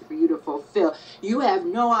designed for you to fulfill. You have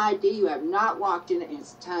no idea. You have not walked in it, and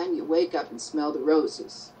it's time you wake up and smell the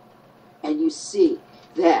roses. And you see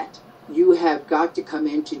that You have got to come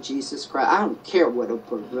into Jesus Christ. I don't care what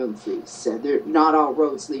Oprah Winfrey said. Not all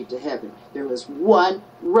roads lead to heaven. There is one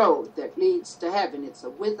road that leads to heaven. It's the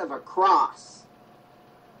width of a cross.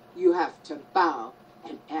 You have to bow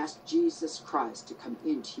and ask Jesus Christ to come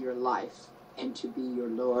into your life and to be your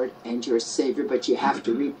Lord and your Savior. But you have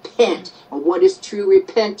to repent. And what is true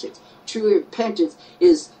repentance? True repentance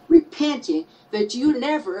is repenting that you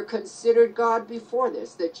never considered God before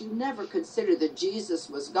this, that you never considered that Jesus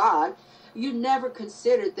was God. You never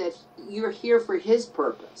considered that you're here for His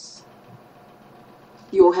purpose.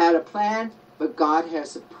 You had a plan, but God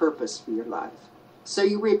has a purpose for your life. So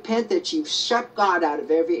you repent that you've shut God out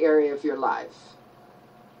of every area of your life.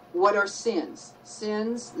 What are sins?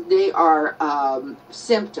 Sins, they are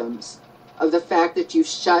symptoms of the fact that you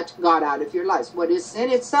shut God out of your life. What is sin?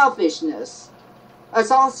 It's selfishness.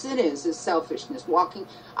 That's all sin is selfishness. Walking,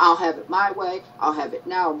 I'll have it my way, I'll have it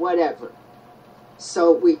now, whatever.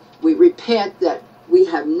 So we repent that we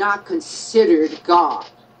have not considered God.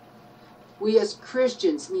 We as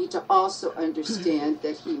Christians need to also understand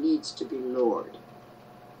that He needs to be Lord.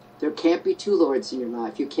 There can't be two Lords in your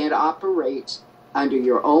life. You can't operate under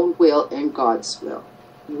your own will and God's will.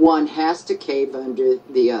 One has to cave under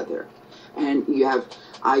the other. And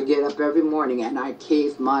I get up every morning and I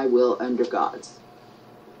cave my will under God's.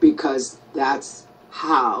 Because that's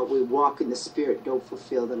how we walk in the Spirit, don't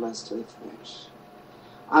fulfill the lust of the flesh.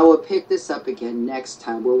 I will pick this up again next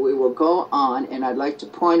time where we will go on, and I'd like to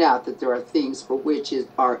point out that there are things for which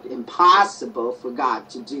are impossible for God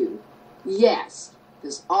to do. Yes,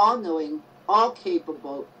 this all-knowing,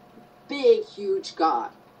 all-capable, big, huge God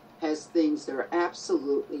has things that are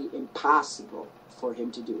absolutely impossible for Him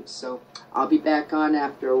to do. So I'll be back on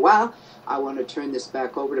after a while. I want to turn this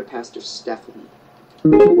back over to Pastor Stephanie.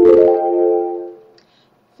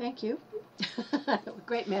 Thank you.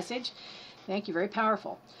 Great message. Thank you. Very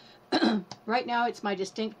powerful. Right now, it's my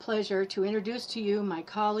distinct pleasure to introduce to you my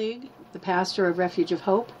colleague, the pastor of Refuge of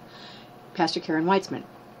Hope, Pastor Karen Weitzman.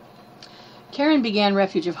 Karen began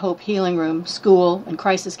Refuge of Hope Healing Room, School, and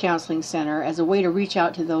Crisis Counseling Center as a way to reach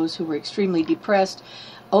out to those who were extremely depressed,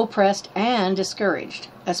 oppressed, and discouraged,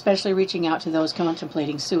 especially reaching out to those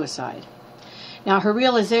contemplating suicide. Now, her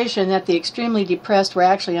realization that the extremely depressed were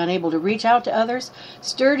actually unable to reach out to others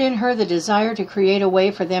stirred in her the desire to create a way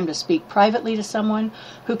for them to speak privately to someone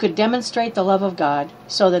who could demonstrate the love of God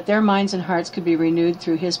so that their minds and hearts could be renewed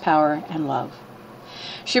through His power and love.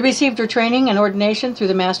 She received her training and ordination through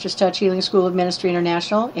the Master's Touch Healing School of Ministry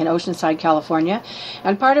International in Oceanside, California,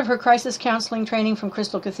 and part of her crisis counseling training from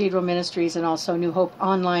Crystal Cathedral Ministries and also New Hope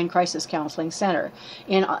Online Crisis Counseling Center.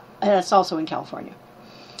 That's also in California.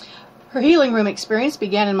 Her healing room experience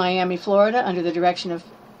began in Miami, Florida, under the direction of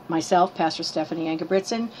myself, Pastor Stephanie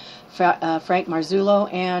Angebritzen, Frank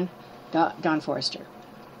Marzullo, and Don Forrester.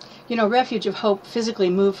 You know, Refuge of Hope physically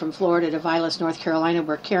moved from Florida to Vilas, North Carolina,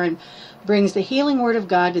 where Karen brings the healing word of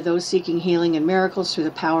God to those seeking healing and miracles through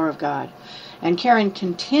the power of God. And Karen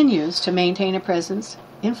continues to maintain a presence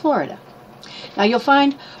in Florida. Now, you'll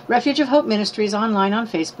find Refuge of Hope Ministries online on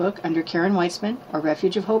Facebook under Karen Weitzman or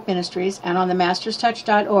Refuge of Hope Ministries, and on the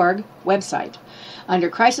masterstouch.org website under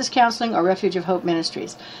Crisis Counseling or Refuge of Hope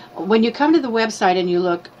Ministries. When you come to the website and you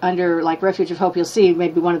look under like Refuge of Hope, you'll see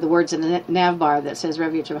maybe one of the words in the nav bar that says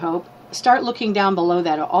Refuge of Hope. Start looking down below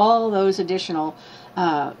that, all those additional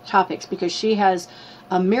topics, because she has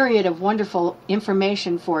a myriad of wonderful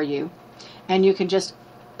information for you, and you can just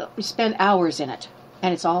spend hours in it,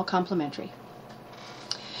 and it's all complimentary.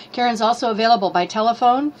 Karen's also available by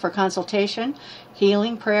telephone for consultation,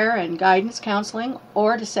 healing, prayer, and guidance counseling,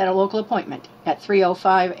 or to set a local appointment at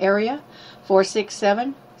 305 area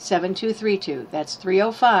 467-7232. That's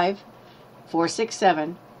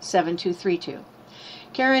 305-467-7232.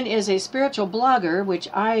 Karen is a spiritual blogger, which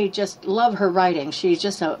I just love her writing. She's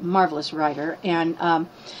just a marvelous writer. And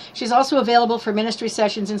she's also available for ministry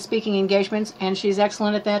sessions and speaking engagements, and she's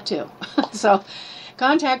excellent at that too. So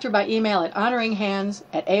contact her by email at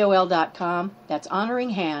honoringhands@aol.com. That's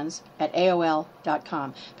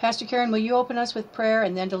honoringhands@aol.com. Pastor Karen, will you open us with prayer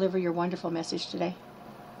and then deliver your wonderful message today?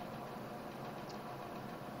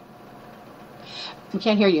 We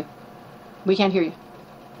can't hear you. We can't hear you.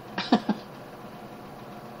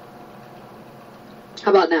 How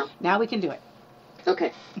about now? Now we can do it.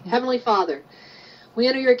 Okay. Heavenly Father, we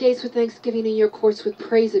enter your gates with thanksgiving and your courts with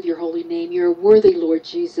praise of your holy name. You are worthy, Lord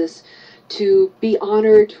Jesus, to be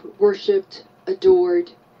honored, worshipped, adored,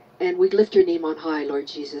 and we lift your name on high, Lord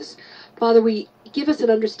Jesus. Father, we give us an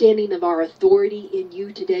understanding of our authority in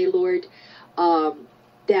you today, Lord, that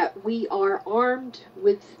that we are armed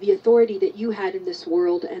with the authority that you had in this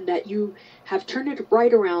world, and that you have turned it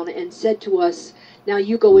right around and said to us, now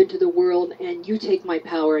you go into the world and you take my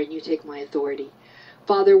power and you take my authority.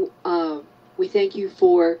 Father, we thank you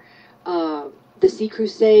for the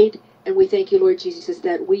eCRUSADE, and we thank you, Lord Jesus,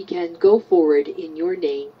 that we can go forward in your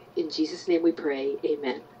name. In Jesus' name we pray.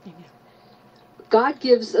 Amen. Amen. God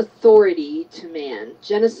gives authority to man.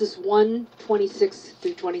 Genesis 1:26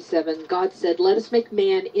 through 27, God said, let us make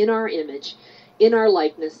man in our image, in our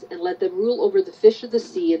likeness, and let them rule over the fish of the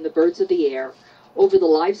sea and the birds of the air, over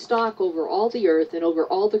the livestock, over all the earth, and over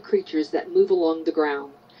all the creatures that move along the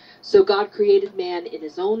ground. So God created man in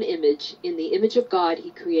his own image. In the image of God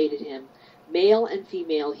he created him. Male and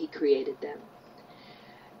female he created them.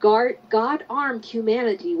 God armed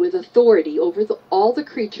humanity with authority over all the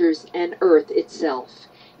creatures and earth itself.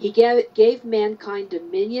 He gave mankind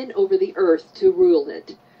dominion over the earth to rule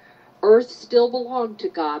it. Earth still belonged to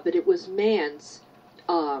God, but it was man's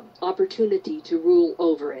opportunity to rule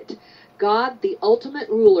over it. God, the ultimate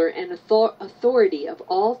ruler and authority of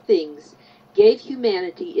all things, gave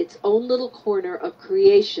humanity its own little corner of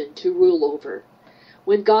creation to rule over.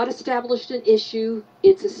 When God established an issue,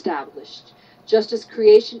 it's established. Just as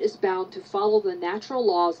creation is bound to follow the natural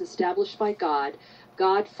laws established by God,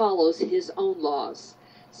 God follows his own laws.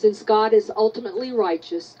 Since God is ultimately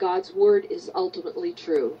righteous, God's word is ultimately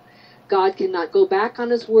true. God cannot go back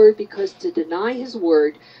on his word, because to deny his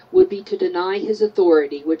word would be to deny his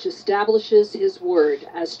authority, which establishes his word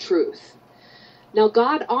as truth. Now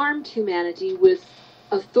God armed humanity with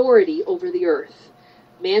authority over the earth.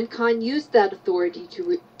 Mankind used that authority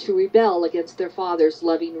to rebel against their father's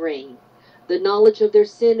loving reign. The knowledge of their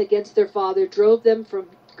sin against their father drove them from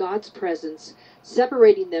God's presence,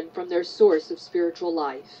 separating them from their source of spiritual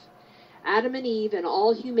life. Adam and Eve and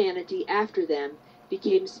all humanity after them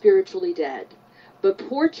became spiritually dead. But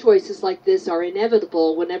poor choices like this are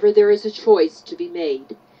inevitable whenever there is a choice to be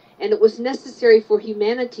made. And it was necessary for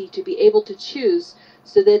humanity to be able to choose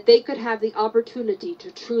so that they could have the opportunity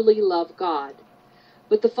to truly love God.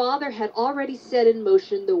 But the Father had already set in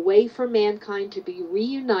motion the way for mankind to be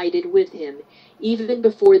reunited with him even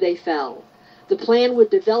before they fell. The plan would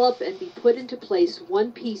develop and be put into place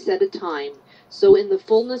one piece at a time, so in the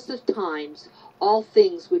fullness of times all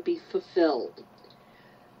things would be fulfilled.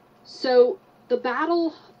 So the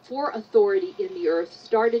battle for authority in the earth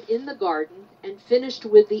started in the garden and finished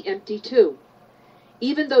with the empty tomb.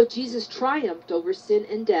 Even though Jesus triumphed over sin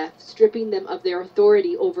and death, stripping them of their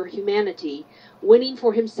authority over humanity, winning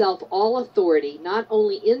for himself all authority, not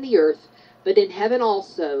only in the earth, but in heaven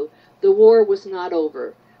also, the war was not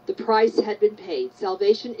over. The price had been paid.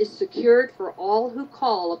 Salvation is secured for all who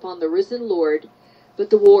call upon the risen Lord, but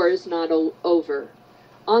the war is not over.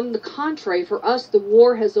 On the contrary, for us, the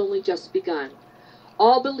war has only just begun.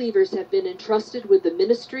 All believers have been entrusted with the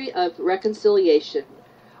ministry of reconciliation.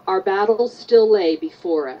 Our battles still lay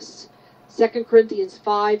before us. 2 Corinthians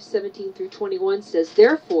 5:17 through 21 says,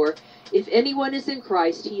 therefore, if anyone is in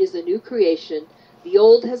Christ, he is a new creation. The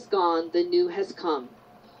old has gone, the new has come.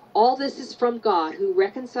 All this is from God, who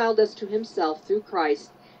reconciled us to himself through Christ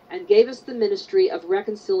and gave us the ministry of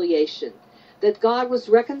reconciliation. That God was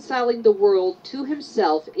reconciling the world to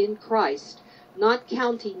himself in Christ, not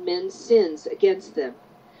counting men's sins against them.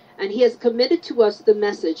 And he has committed to us the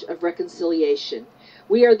message of reconciliation.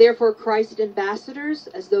 We are therefore Christ's ambassadors,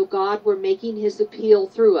 as though God were making his appeal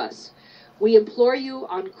through us. We implore you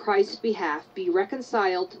on Christ's behalf, be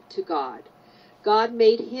reconciled to God. God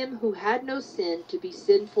made him who had no sin to be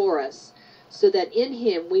sin for us, so that in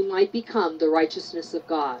him we might become the righteousness of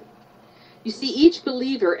God. You see, each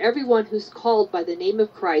believer, everyone who's called by the name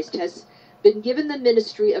of Christ, has been given the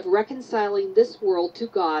ministry of reconciling this world to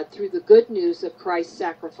God through the good news of Christ's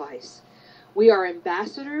sacrifice. We are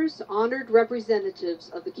ambassadors, honored representatives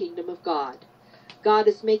of the kingdom of God. God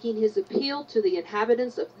is making his appeal to the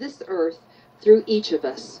inhabitants of this earth through each of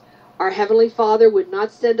us. Our Heavenly Father would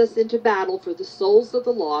not send us into battle for the souls of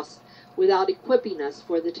the lost without equipping us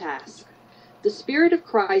for the task. The Spirit of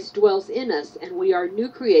Christ dwells in us, and we are new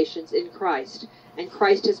creations in Christ, and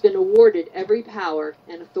Christ has been awarded every power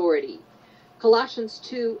and authority. Colossians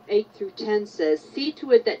 2:8 through 10 says, see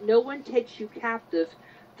to it that no one takes you captive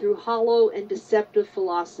through hollow and deceptive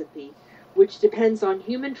philosophy, which depends on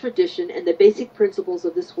human tradition and the basic principles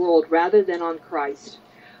of this world rather than on Christ.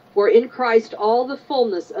 For in Christ all the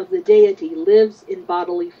fullness of the deity lives in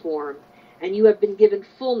bodily form, and you have been given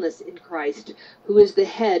fullness in Christ, who is the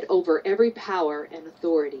head over every power and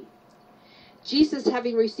authority. Jesus,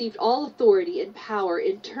 having received all authority and power,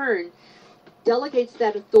 in turn delegates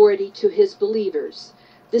that authority to his believers.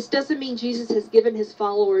 This doesn't mean Jesus has given his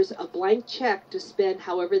followers a blank check to spend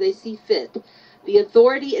however they see fit. The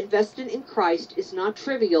authority invested in Christ is not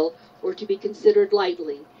trivial or to be considered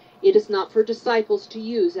lightly. It is not for disciples to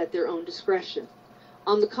use at their own discretion.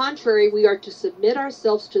 On the contrary, we are to submit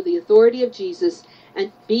ourselves to the authority of Jesus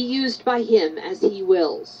and be used by him as he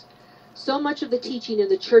wills. So much of the teaching in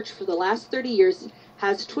the church for the last 30 years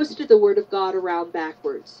has twisted the Word of God around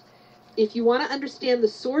backwards. If you want to understand the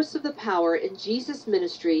source of the power in Jesus'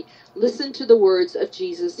 ministry, listen to the words of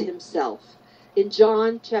Jesus himself. In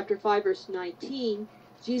John chapter 5, verse 19,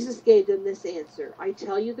 Jesus gave them this answer, I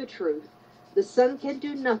tell you the truth. The Son can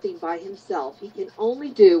do nothing by himself. He can only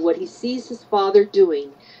do what he sees his Father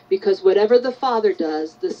doing, because whatever the Father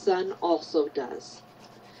does, the Son also does.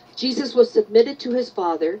 Jesus was submitted to his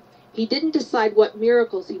Father. He didn't decide what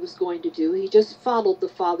miracles he was going to do. He just followed the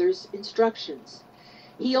Father's instructions.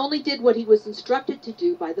 He only did what he was instructed to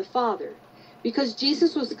do by the Father. Because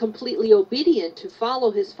Jesus was completely obedient to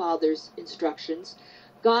follow his Father's instructions,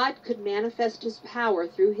 God could manifest his power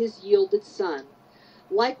through his yielded Son.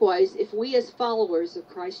 Likewise, if we as followers of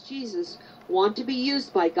Christ Jesus want to be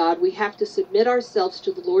used by God, we have to submit ourselves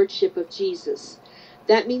to the Lordship of Jesus.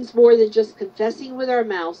 That means more than just confessing with our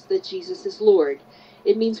mouths that Jesus is Lord.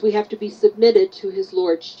 It means we have to be submitted to his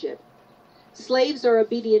Lordship. Slaves are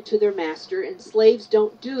obedient to their master, and slaves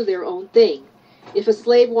don't do their own thing. If a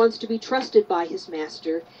slave wants to be trusted by his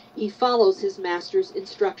master, he follows his master's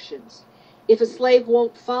instructions. If a slave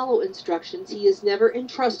won't follow instructions, he is never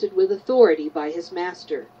entrusted with authority by his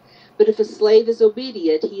master. But if a slave is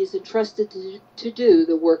obedient, he is entrusted to do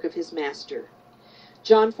the work of his master.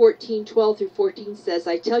 John 14:12-14 says,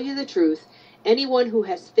 I tell you the truth, anyone who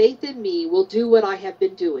has faith in me will do what I have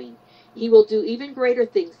been doing. He will do even greater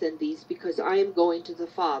things than these, because I am going to the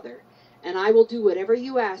Father. And I will do whatever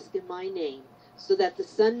you ask in my name, so that the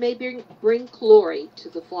Son may bring glory to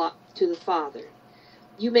the Father.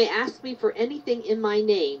 You may ask me for anything in my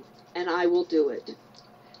name, and I will do it.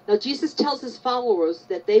 Now Jesus tells his followers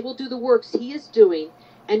that they will do the works he is doing,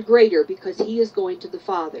 and greater, because he is going to the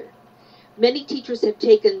Father. Many teachers have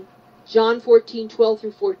taken John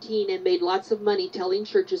 14:12-14 and made lots of money telling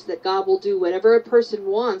churches that God will do whatever a person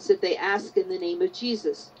wants if they ask in the name of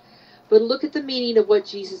Jesus. But look at the meaning of what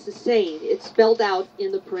Jesus is saying. It's spelled out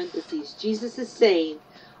in the parentheses. Jesus is saying,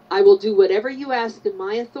 I will do whatever you ask in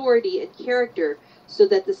my authority and character, so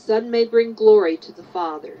that the Son may bring glory to the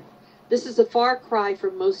Father. This is a far cry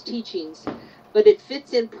from most teachings, but it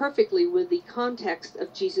fits in perfectly with the context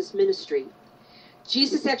of Jesus' ministry.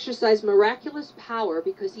 Jesus exercised miraculous power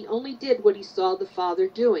because he only did what he saw the Father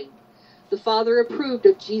doing. The Father approved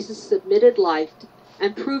of Jesus' submitted life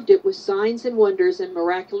and proved it with signs and wonders and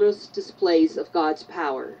miraculous displays of God's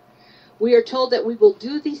power. We are told that we will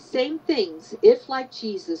do these same things if, like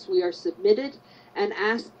Jesus, we are submitted and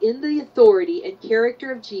ask in the authority and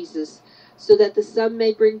character of Jesus, so that the Son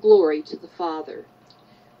may bring glory to the Father.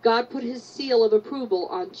 God put his seal of approval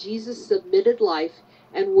on Jesus' submitted life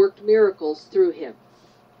and worked miracles through him.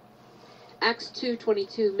 Acts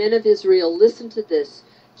 2:22, Men of Israel, listen to this.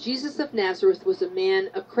 Jesus of Nazareth was a man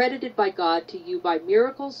accredited by God to you by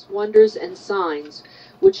miracles, wonders, and signs,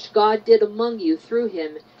 which God did among you through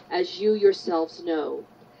him, as you yourselves know.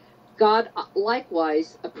 God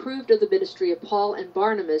likewise approved of the ministry of Paul and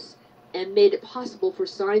Barnabas and made it possible for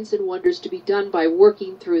signs and wonders to be done by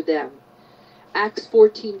working through them. Acts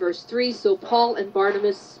 14 verse 3, So Paul and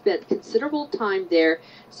Barnabas spent considerable time there,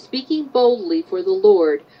 speaking boldly for the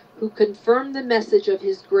Lord, who confirmed the message of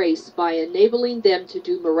his grace by enabling them to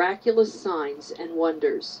do miraculous signs and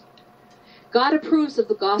wonders. God approves of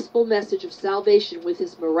the gospel message of salvation with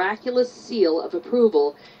his miraculous seal of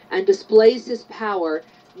approval and displays his power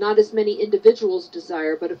not as many individuals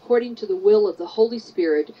desire, but according to the will of the Holy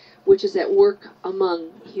Spirit, which is at work among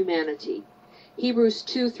humanity. Hebrews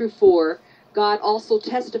 2-4, God also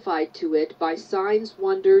testified to it by signs,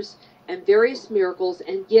 wonders, and various miracles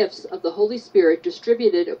and gifts of the Holy Spirit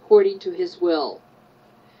distributed according to his will.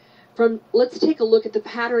 Let's take a look at the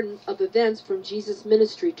pattern of events from Jesus'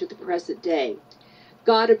 ministry to the present day.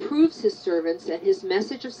 God approves his servants and his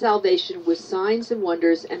message of salvation with signs and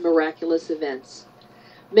wonders and miraculous events.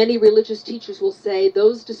 Many religious teachers will say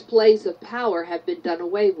those displays of power have been done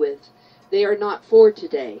away with. They are not for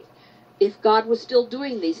today. If God was still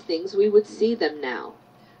doing these things, we would see them now.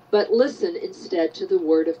 But listen instead to the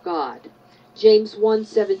Word of God. James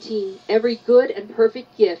 1:17, Every good and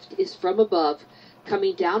perfect gift is from above,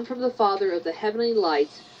 coming down from the Father of the heavenly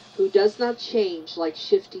lights, who does not change like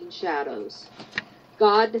shifting shadows.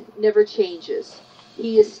 God never changes.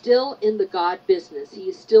 He is still in the God business. He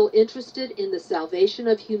is still interested in the salvation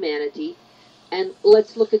of humanity. And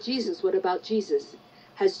let's look at Jesus. What about Jesus?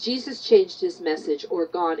 Has Jesus changed his message or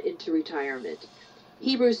gone into retirement?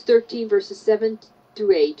 Hebrews 13 verses 7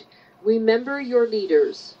 through 8. Remember your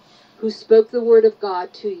leaders who spoke the word of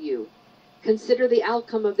God to you. Consider the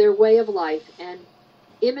outcome of their way of life and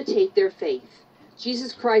imitate their faith.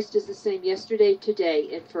 Jesus Christ is the same yesterday, today,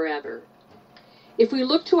 and forever. If we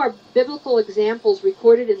look to our biblical examples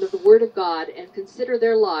recorded in the Word of God and consider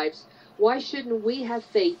their lives, why shouldn't we have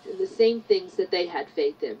faith in the same things that they had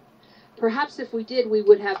faith in? Perhaps if we did, we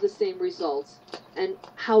would have the same results. And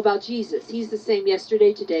how about Jesus? He's the same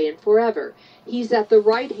yesterday, today, and forever. He's at the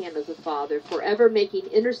right hand of the Father, forever making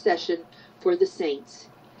intercession for the saints.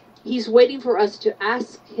 He's waiting for us to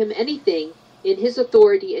ask him anything in his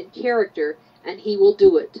authority and character, and he will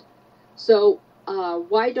do it. So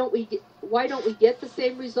why don't we get the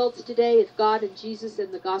same results today if God and Jesus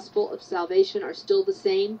and the gospel of salvation are still the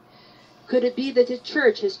same? Could it be that the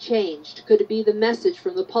church has changed? Could it be the message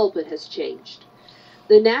from the pulpit has changed?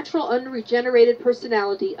 The natural unregenerated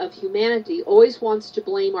personality of humanity always wants to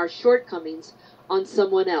blame our shortcomings on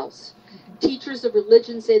someone else. Teachers of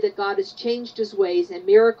religion say that God has changed his ways and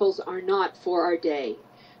miracles are not for our day.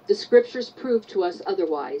 The scriptures prove to us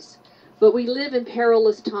otherwise. But we live in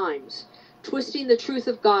perilous times. Twisting the truth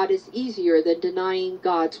of God is easier than denying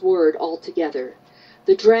God's word altogether.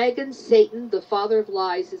 The dragon, Satan, the father of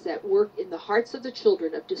lies, is at work in the hearts of the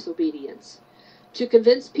children of disobedience. To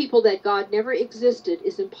convince people that God never existed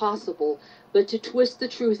is impossible, but to twist the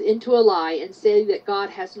truth into a lie and say that God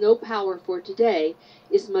has no power for today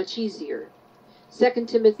is much easier. 2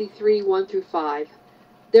 Timothy 3, 1 through 5.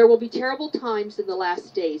 There will be terrible times in the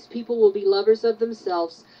last days. People will be lovers of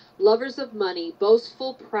themselves, lovers of money,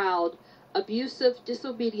 boastful, proud, abusive,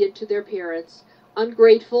 disobedient to their parents,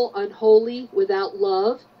 ungrateful, unholy, without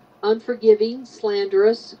love, unforgiving,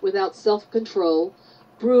 slanderous, without self-control,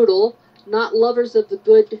 brutal, not lovers of the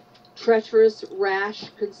good, treacherous, rash,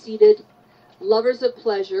 conceited, lovers of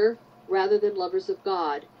pleasure rather than lovers of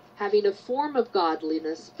God, having a form of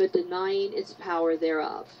godliness but denying its power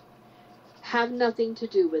thereof. Have nothing to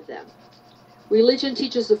do with them. Religion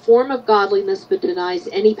teaches a form of godliness but denies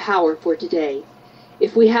any power for today.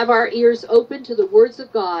 If we have our ears open to the words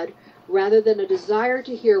of God, rather than a desire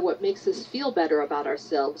to hear what makes us feel better about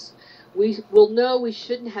ourselves, we will know we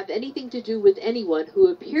shouldn't have anything to do with anyone who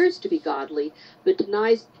appears to be godly, but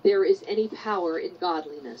denies there is any power in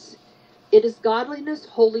godliness. It is godliness,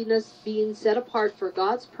 holiness, being set apart for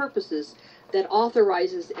God's purposes that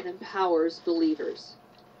authorizes and empowers believers.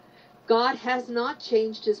 God has not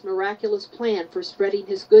changed his miraculous plan for spreading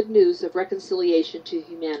his good news of reconciliation to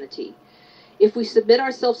humanity. If we submit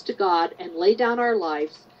ourselves to God and lay down our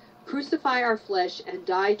lives, crucify our flesh and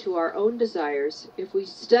die to our own desires, if we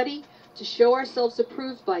study to show ourselves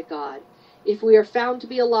approved by God, if we are found to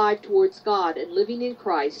be alive towards God and living in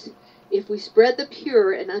Christ, if we spread the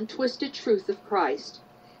pure and untwisted truth of Christ,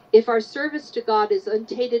 if our service to God is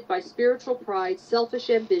untainted by spiritual pride, selfish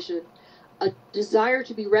ambition, a desire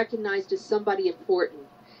to be recognized as somebody important,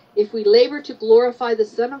 if we labor to glorify the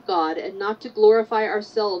Son of God and not to glorify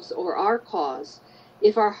ourselves or our cause,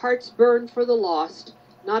 if our hearts burn for the lost,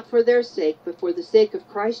 not for their sake, but for the sake of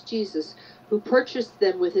Christ Jesus, who purchased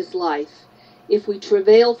them with his life, if we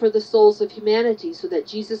travail for the souls of humanity so that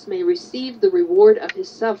Jesus may receive the reward of his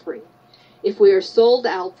suffering, if we are sold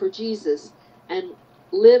out for Jesus and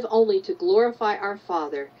live only to glorify our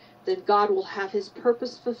Father, then God will have his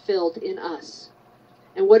purpose fulfilled in us.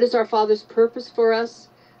 And what is our Father's purpose for us?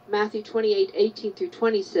 Matthew 28, 18 through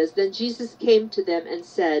 20 says, Then Jesus came to them and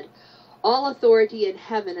said, All authority in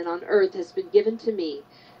heaven and on earth has been given to me.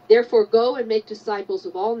 Therefore go and make disciples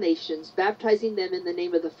of all nations, baptizing them in the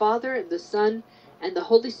name of the Father and the Son and the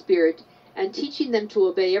Holy Spirit, and teaching them to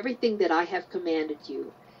obey everything that I have commanded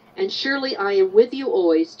you. And surely I am with you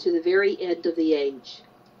always to the very end of the age.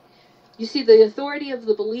 You see, the authority of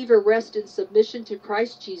the believer rests in submission to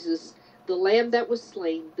Christ Jesus, the Lamb that was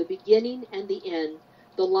slain, the beginning and the end,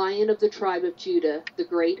 the Lion of the tribe of Judah, the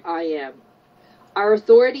great I Am. Our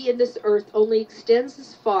authority in this earth only extends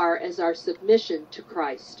as far as our submission to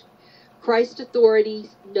Christ. Christ's authority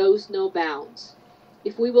knows no bounds.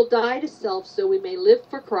 If we will die to self so we may live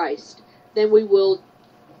for Christ, then we will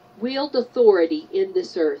wield authority in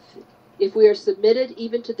this earth. If we are submitted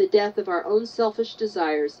even to the death of our own selfish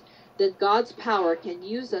desires, then God's power can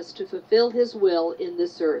use us to fulfill his will in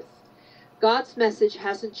this earth. God's message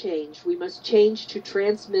hasn't changed. We must change to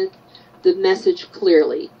transmit the message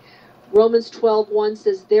clearly. Romans 12:1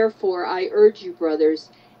 says, Therefore I urge you, brothers,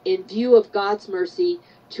 in view of God's mercy,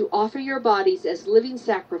 to offer your bodies as living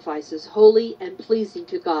sacrifices, holy and pleasing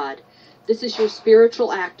to God. This is your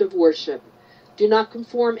spiritual act of worship. Do not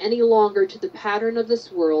conform any longer to the pattern of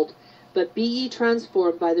this world, but be ye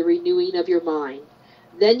transformed by the renewing of your mind.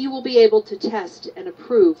 Then you will be able to test and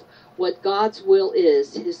approve what God's will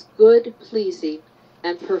is, his good, pleasing,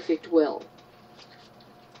 and perfect will.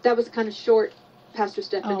 That was kind of short, Pastor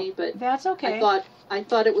Stephanie, but that's okay. I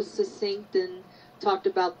thought it was succinct and talked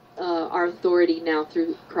about our authority now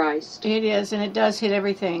through Christ. It is, and it does hit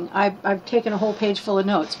everything. I've taken a whole page full of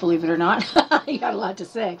notes, believe it or not. You got a lot to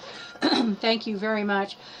say. Thank you very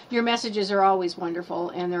much. Your messages are always wonderful,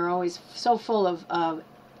 and they're always so full of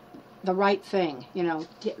the right thing, you know,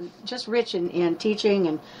 just rich in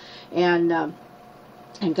teaching and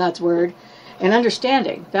God's Word and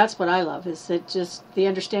understanding. That's what I love, is that just the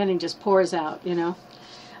understanding just pours out, you know.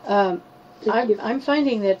 I'm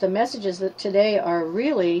finding that the messages that today are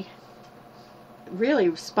really,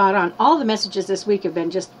 really spot on. All the messages this week have been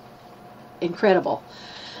just incredible.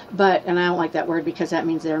 But, and I don't like that word because that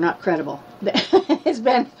means they're not credible.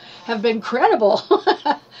 have been credible.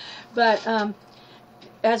 But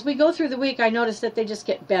as we go through the week, I notice that they just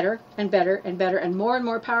get better and better and better and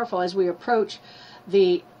more powerful as we approach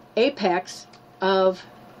the apex of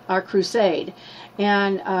our crusade.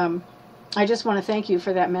 And I just want to thank you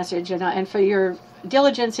for that message and for your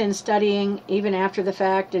diligence in studying even after the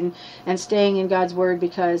fact and staying in God's Word,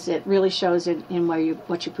 because it really shows in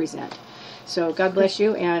what you present. So God bless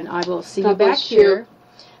you, and I will see you back here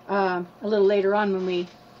a little later on when we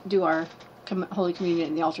do our Holy Communion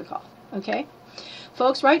and the altar call. Okay?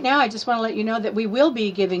 Folks, right now I just want to let you know that we will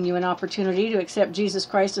be giving you an opportunity to accept Jesus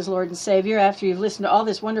Christ as Lord and Savior after you've listened to all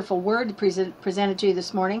this wonderful Word presented to you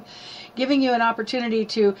this morning, giving you an opportunity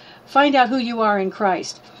to find out who you are in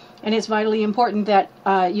Christ. And it's vitally important that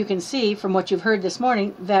you can see from what you've heard this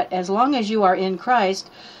morning that as long as you are in Christ,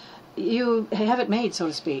 you have it made, so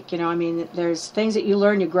to speak. You know, I mean, there's things that you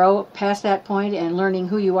learn, you grow past that point and learning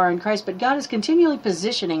who you are in Christ, but God is continually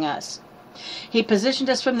positioning us. He positioned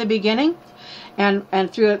us from the beginning.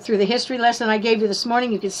 And through the history lesson I gave you this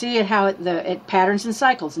morning, you can see how it patterns and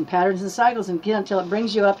cycles until it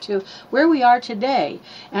brings you up to where we are today.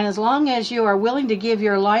 And as long as you are willing to give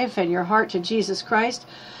your life and your heart to Jesus Christ,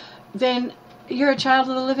 then you're a child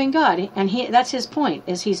of the living God. And that's his point,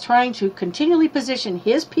 is he's trying to continually position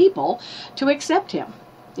his people to accept him.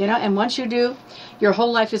 You know, and once you do, your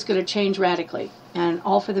whole life is going to change radically, and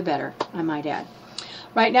all for the better, I might add.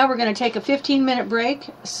 Right now we're going to take a 15-minute break.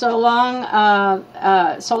 So log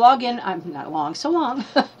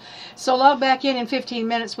back in 15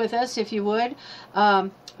 minutes with us if you would.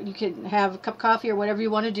 You can have a cup of coffee or whatever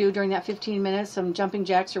you want to do during that 15 minutes, some jumping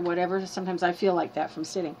jacks or whatever. Sometimes I feel like that from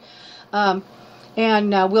sitting. And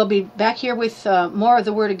we'll be back here with more of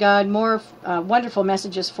the Word of God, more wonderful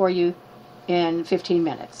messages for you in 15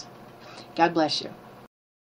 minutes. God bless you.